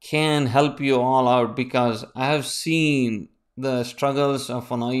can help you all out, because I have seen the struggles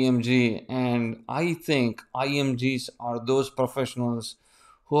of an IMG, and I think IMGs are those professionals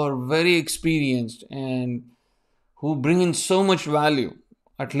who are very experienced and who bring in so much value,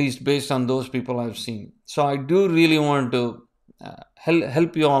 at least based on those people I've seen. So I do really want to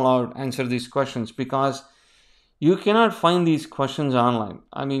help you all out answer these questions, because you cannot find these questions online.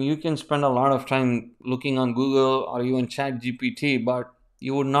 I mean, you can spend a lot of time looking on Google or even Chat GPT, but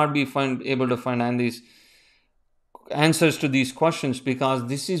you would not be able to find these answers to these questions, because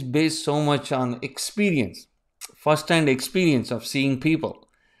this is based so much on experience, first-hand experience of seeing people.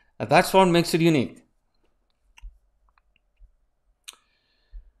 That's what makes it unique.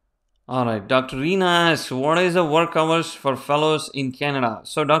 All right, Dr. Reena asks, what is the work hours for fellows in Canada?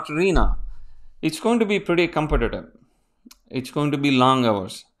 So, Dr. Reena, it's going to be pretty competitive. It's going to be long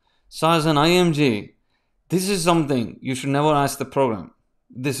hours. So, as an IMG, this is something you should never ask the program.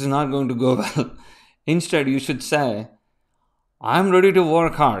 This is not going to go well. Instead, you should say, I'm ready to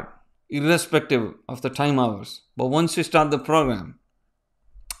work hard, irrespective of the time hours. But once you start the program,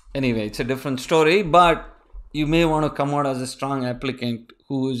 anyway, it's a different story, but you may want to come out as a strong applicant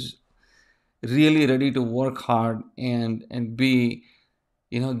who is really ready to work hard and be,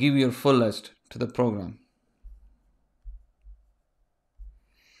 give your fullest to the program.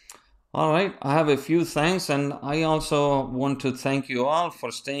 All right, I have a few thanks, and I also want to thank you all for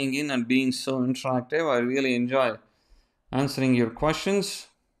staying in and being so interactive. I really enjoy answering your questions.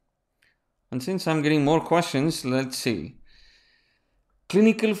 And since I'm getting more questions, let's see.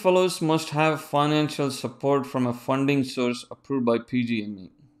 Clinical fellows must have financial support from a funding source approved by PGME.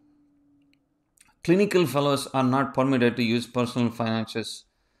 Clinical fellows are not permitted to use personal finances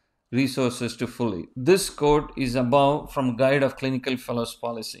resources to fully. This quote is above from Guide of Clinical Fellows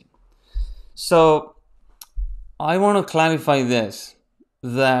Policy. So I want to clarify this,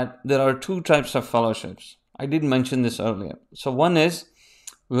 that there are two types of fellowships. I did mention this earlier. So one is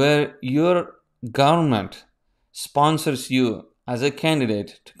where your government sponsors you as a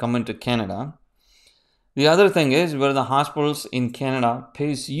candidate to come into Canada. The other thing is where the hospitals in Canada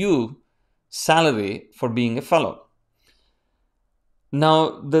pays you salary for being a fellow.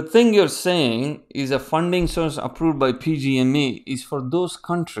 Now, the thing you're saying is a funding source approved by PGME is for those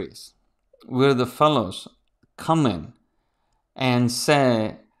countries where the fellows come in and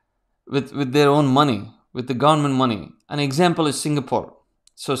say, with their own money, with the government money. An example is Singapore.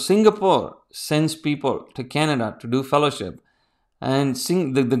 So Singapore sends people to Canada to do fellowship, and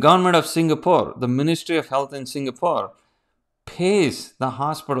the government of Singapore, the Ministry of Health in Singapore, pays the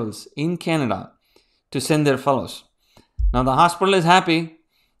hospitals in Canada to send their fellows. Now the hospital is happy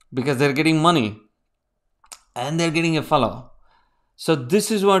because they're getting money and they're getting a fellow. So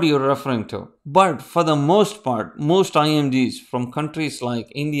this is what you're referring to. But for the most part, most IMGs from countries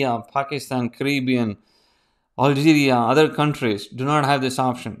like India, Pakistan, Caribbean, Algeria, other countries do not have this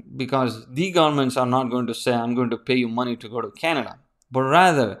option, because the governments are not going to say, I'm going to pay you money to go to Canada. But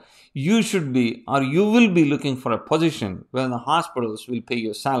rather, you should be, or you will be looking for a position where the hospitals will pay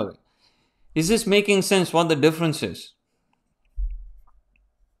your salary. Is this making sense what the difference is?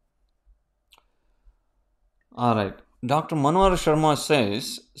 All right. Dr. Manohar Sharma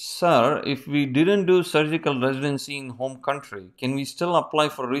says, Sir, if we didn't do surgical residency in home country, can we still apply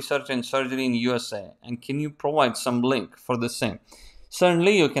for research and surgery in USA? And can you provide some link for the same?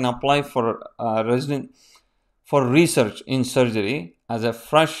 Certainly, you can apply for research in surgery as a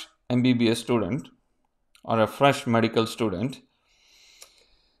fresh MBBS student or a fresh medical student.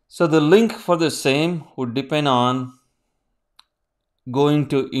 So the link for the same would depend on going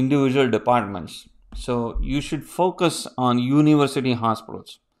to individual departments. So you should focus on university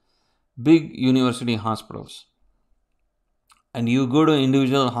hospitals, big university hospitals. And you go to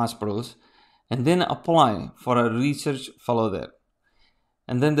individual hospitals and then apply for a research fellow there.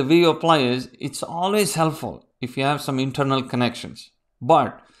 And then the way you apply is, it's always helpful if you have some internal connections,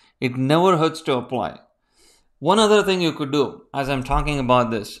 but it never hurts to apply. One other thing you could do, as I'm talking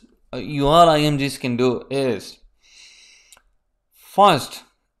about this, you all IMGs can do is, first,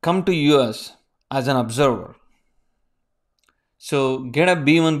 come to US as an observer. So get a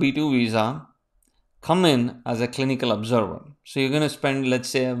B1, B2 visa, come in as a clinical observer. So you're going to spend, let's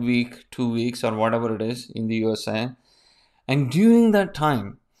say, a week, 2 weeks, or whatever it is in the USA. And during that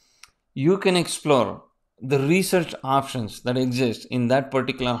time, you can explore the research options that exist in that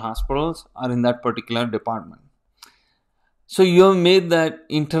particular hospitals or in that particular department. So you have made that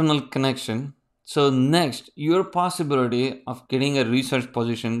internal connection. So next, your possibility of getting a research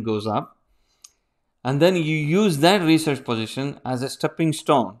position goes up, and then you use that research position as a stepping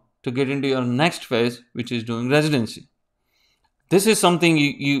stone to get into your next phase, which is doing residency. This is something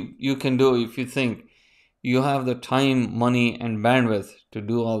you can do if you think you have the time, money, and bandwidth to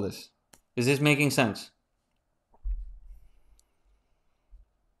do all this. Is this making sense?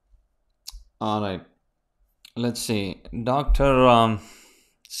 All right. Let's see. Doctor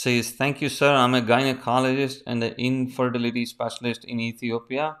says, "Thank you, sir. I'm a gynecologist and an infertility specialist in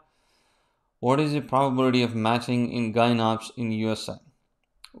Ethiopia. What is the probability of matching in gynops in USA?"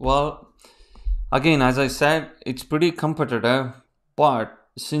 Well, again, as I said, it's pretty competitive, but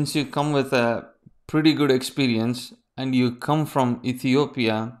since you come with a pretty good experience and you come from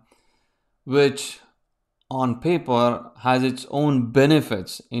Ethiopia, which on paper has its own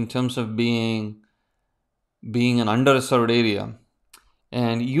benefits in terms of being an underserved area,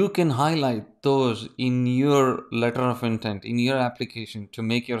 and you can highlight those in your letter of intent, in your application, to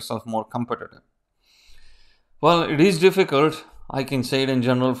make yourself more competitive. Well, it is difficult, I can say it in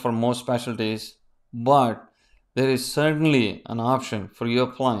general for most specialties, but there is certainly an option for you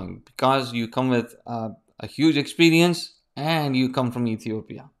applying because you come with a huge experience and you come from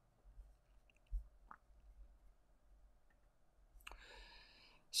Ethiopia.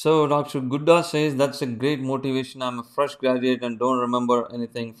 So Dr. Gudda says, "That's a great motivation. I'm a fresh graduate and don't remember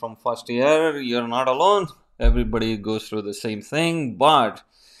anything from first year." You're not alone. Everybody goes through the same thing. But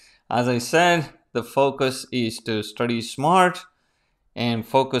as I said, the focus is to study smart and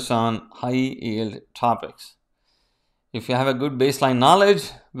focus on high yield topics. If you have a good baseline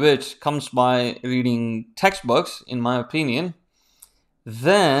knowledge, which comes by reading textbooks, in my opinion,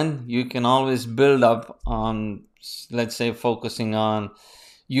 then you can always build up on, let's say, focusing on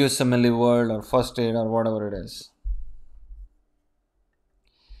USMLE World or First Aid or whatever it is.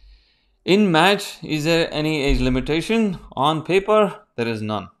 In match, is there any age limitation? On paper, there is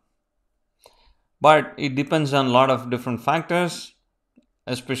none. But it depends on a lot of different factors,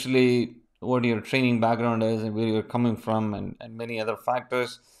 especially what your training background is and where you're coming from, and many other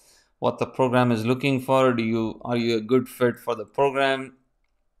factors. What the program is looking for. Are you a good fit for the program?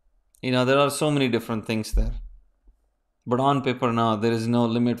 There are so many different things there. But on paper now, there is no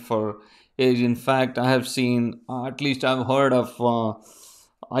limit for age. In fact, I have seen, at least I've heard of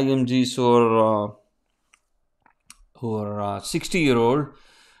IMGs who are 60-year-old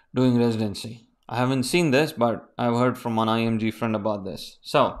doing residency. I haven't seen this, but I've heard from an IMG friend about this.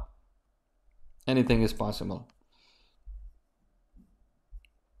 So, anything is possible.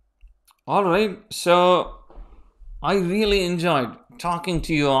 All right. So, I really enjoyed talking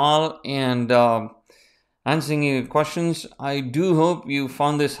to you all and answering your questions. I do hope you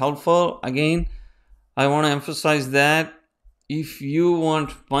found this helpful. Again, I want to emphasize that if you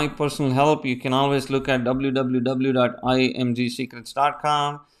want my personal help, you can always look at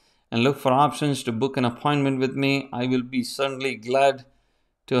www.imgsecrets.com and look for options to book an appointment with me. I will be certainly glad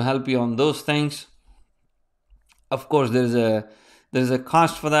to help you on those things. Of course, there's a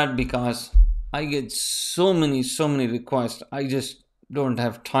cost for that because I get so many requests. I just don't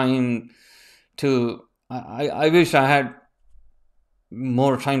have time to. I wish I had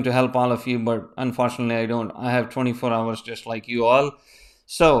more time to help all of you, but unfortunately I don't. I have 24 hours just like you all.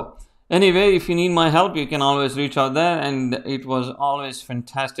 So anyway, if you need my help, you can always reach out there, and it was always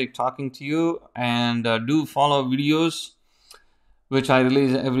fantastic talking to you. And do follow videos which I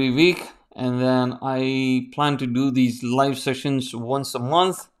release every week, and then I plan to do these live sessions once a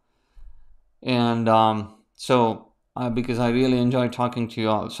month. And because I really enjoy talking to you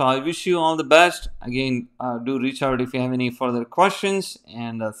all. So I wish you all the best. Again, do reach out if you have any further questions.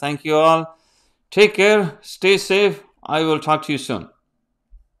 And thank you all. Take care. Stay safe. I will talk to you soon.